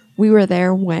was we were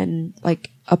there when like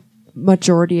a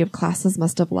majority of classes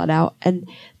must have let out, and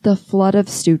the flood of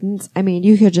students. I mean,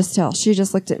 you could just tell. She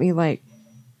just looked at me like,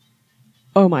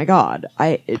 "Oh my God,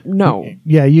 no."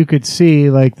 Yeah, you could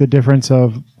see like the difference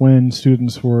of when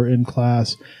students were in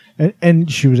class. And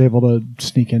she was able to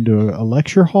sneak into a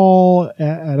lecture hall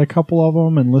at a couple of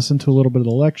them and listen to a little bit of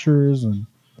the lectures. And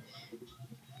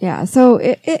Yeah, so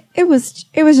it was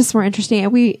just more interesting.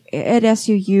 And we at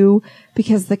SUU,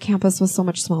 because the campus was so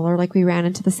much smaller, like we ran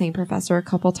into the same professor a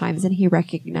couple times and he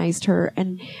recognized her.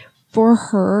 And for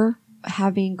her,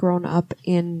 having grown up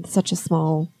in such a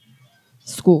small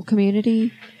school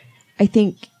community, I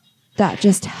think that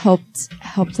just helped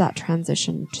that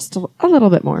transition just a little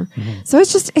bit more. Mm-hmm. So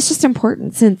it's just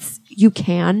important, since you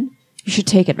should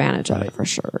take advantage of it for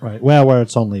sure. Right. Well, where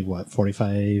it's only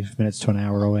 45 minutes to an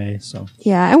hour away. So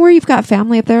Yeah, and where you've got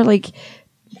family up there, like,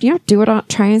 do it on.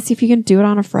 Try and see if you can do it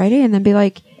on a Friday, and then be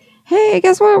like, "Hey,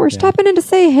 guess what? We're stopping in to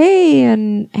say hey,"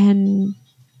 and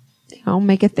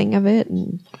make a thing of it.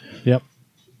 And yep.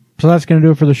 so that's going to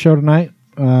do it for the show tonight.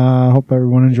 Hope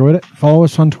everyone enjoyed it. Follow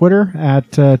us on Twitter at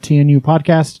TNU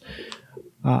Podcast.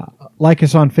 Like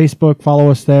us on Facebook. Follow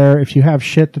us there. If you have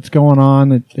shit that's going on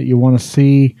that you want to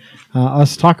see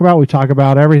us talk about, we talk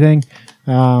about everything.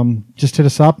 Just hit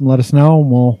us up and let us know.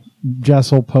 And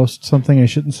Jess will post something. I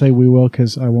shouldn't say we will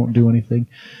because I won't do anything.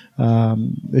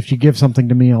 If you give something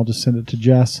to me, I'll just send it to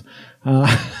Jess.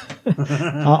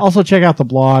 Also check out the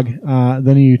blog,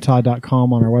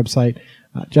 thenewutah.com on our website.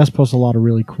 Jess posts a lot of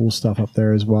really cool stuff up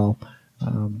there as well.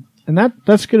 And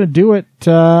that's going to do it.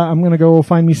 I'm going to go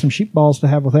find me some sheep balls to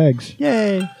have with eggs.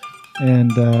 Yay.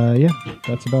 And, yeah,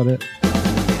 that's about it.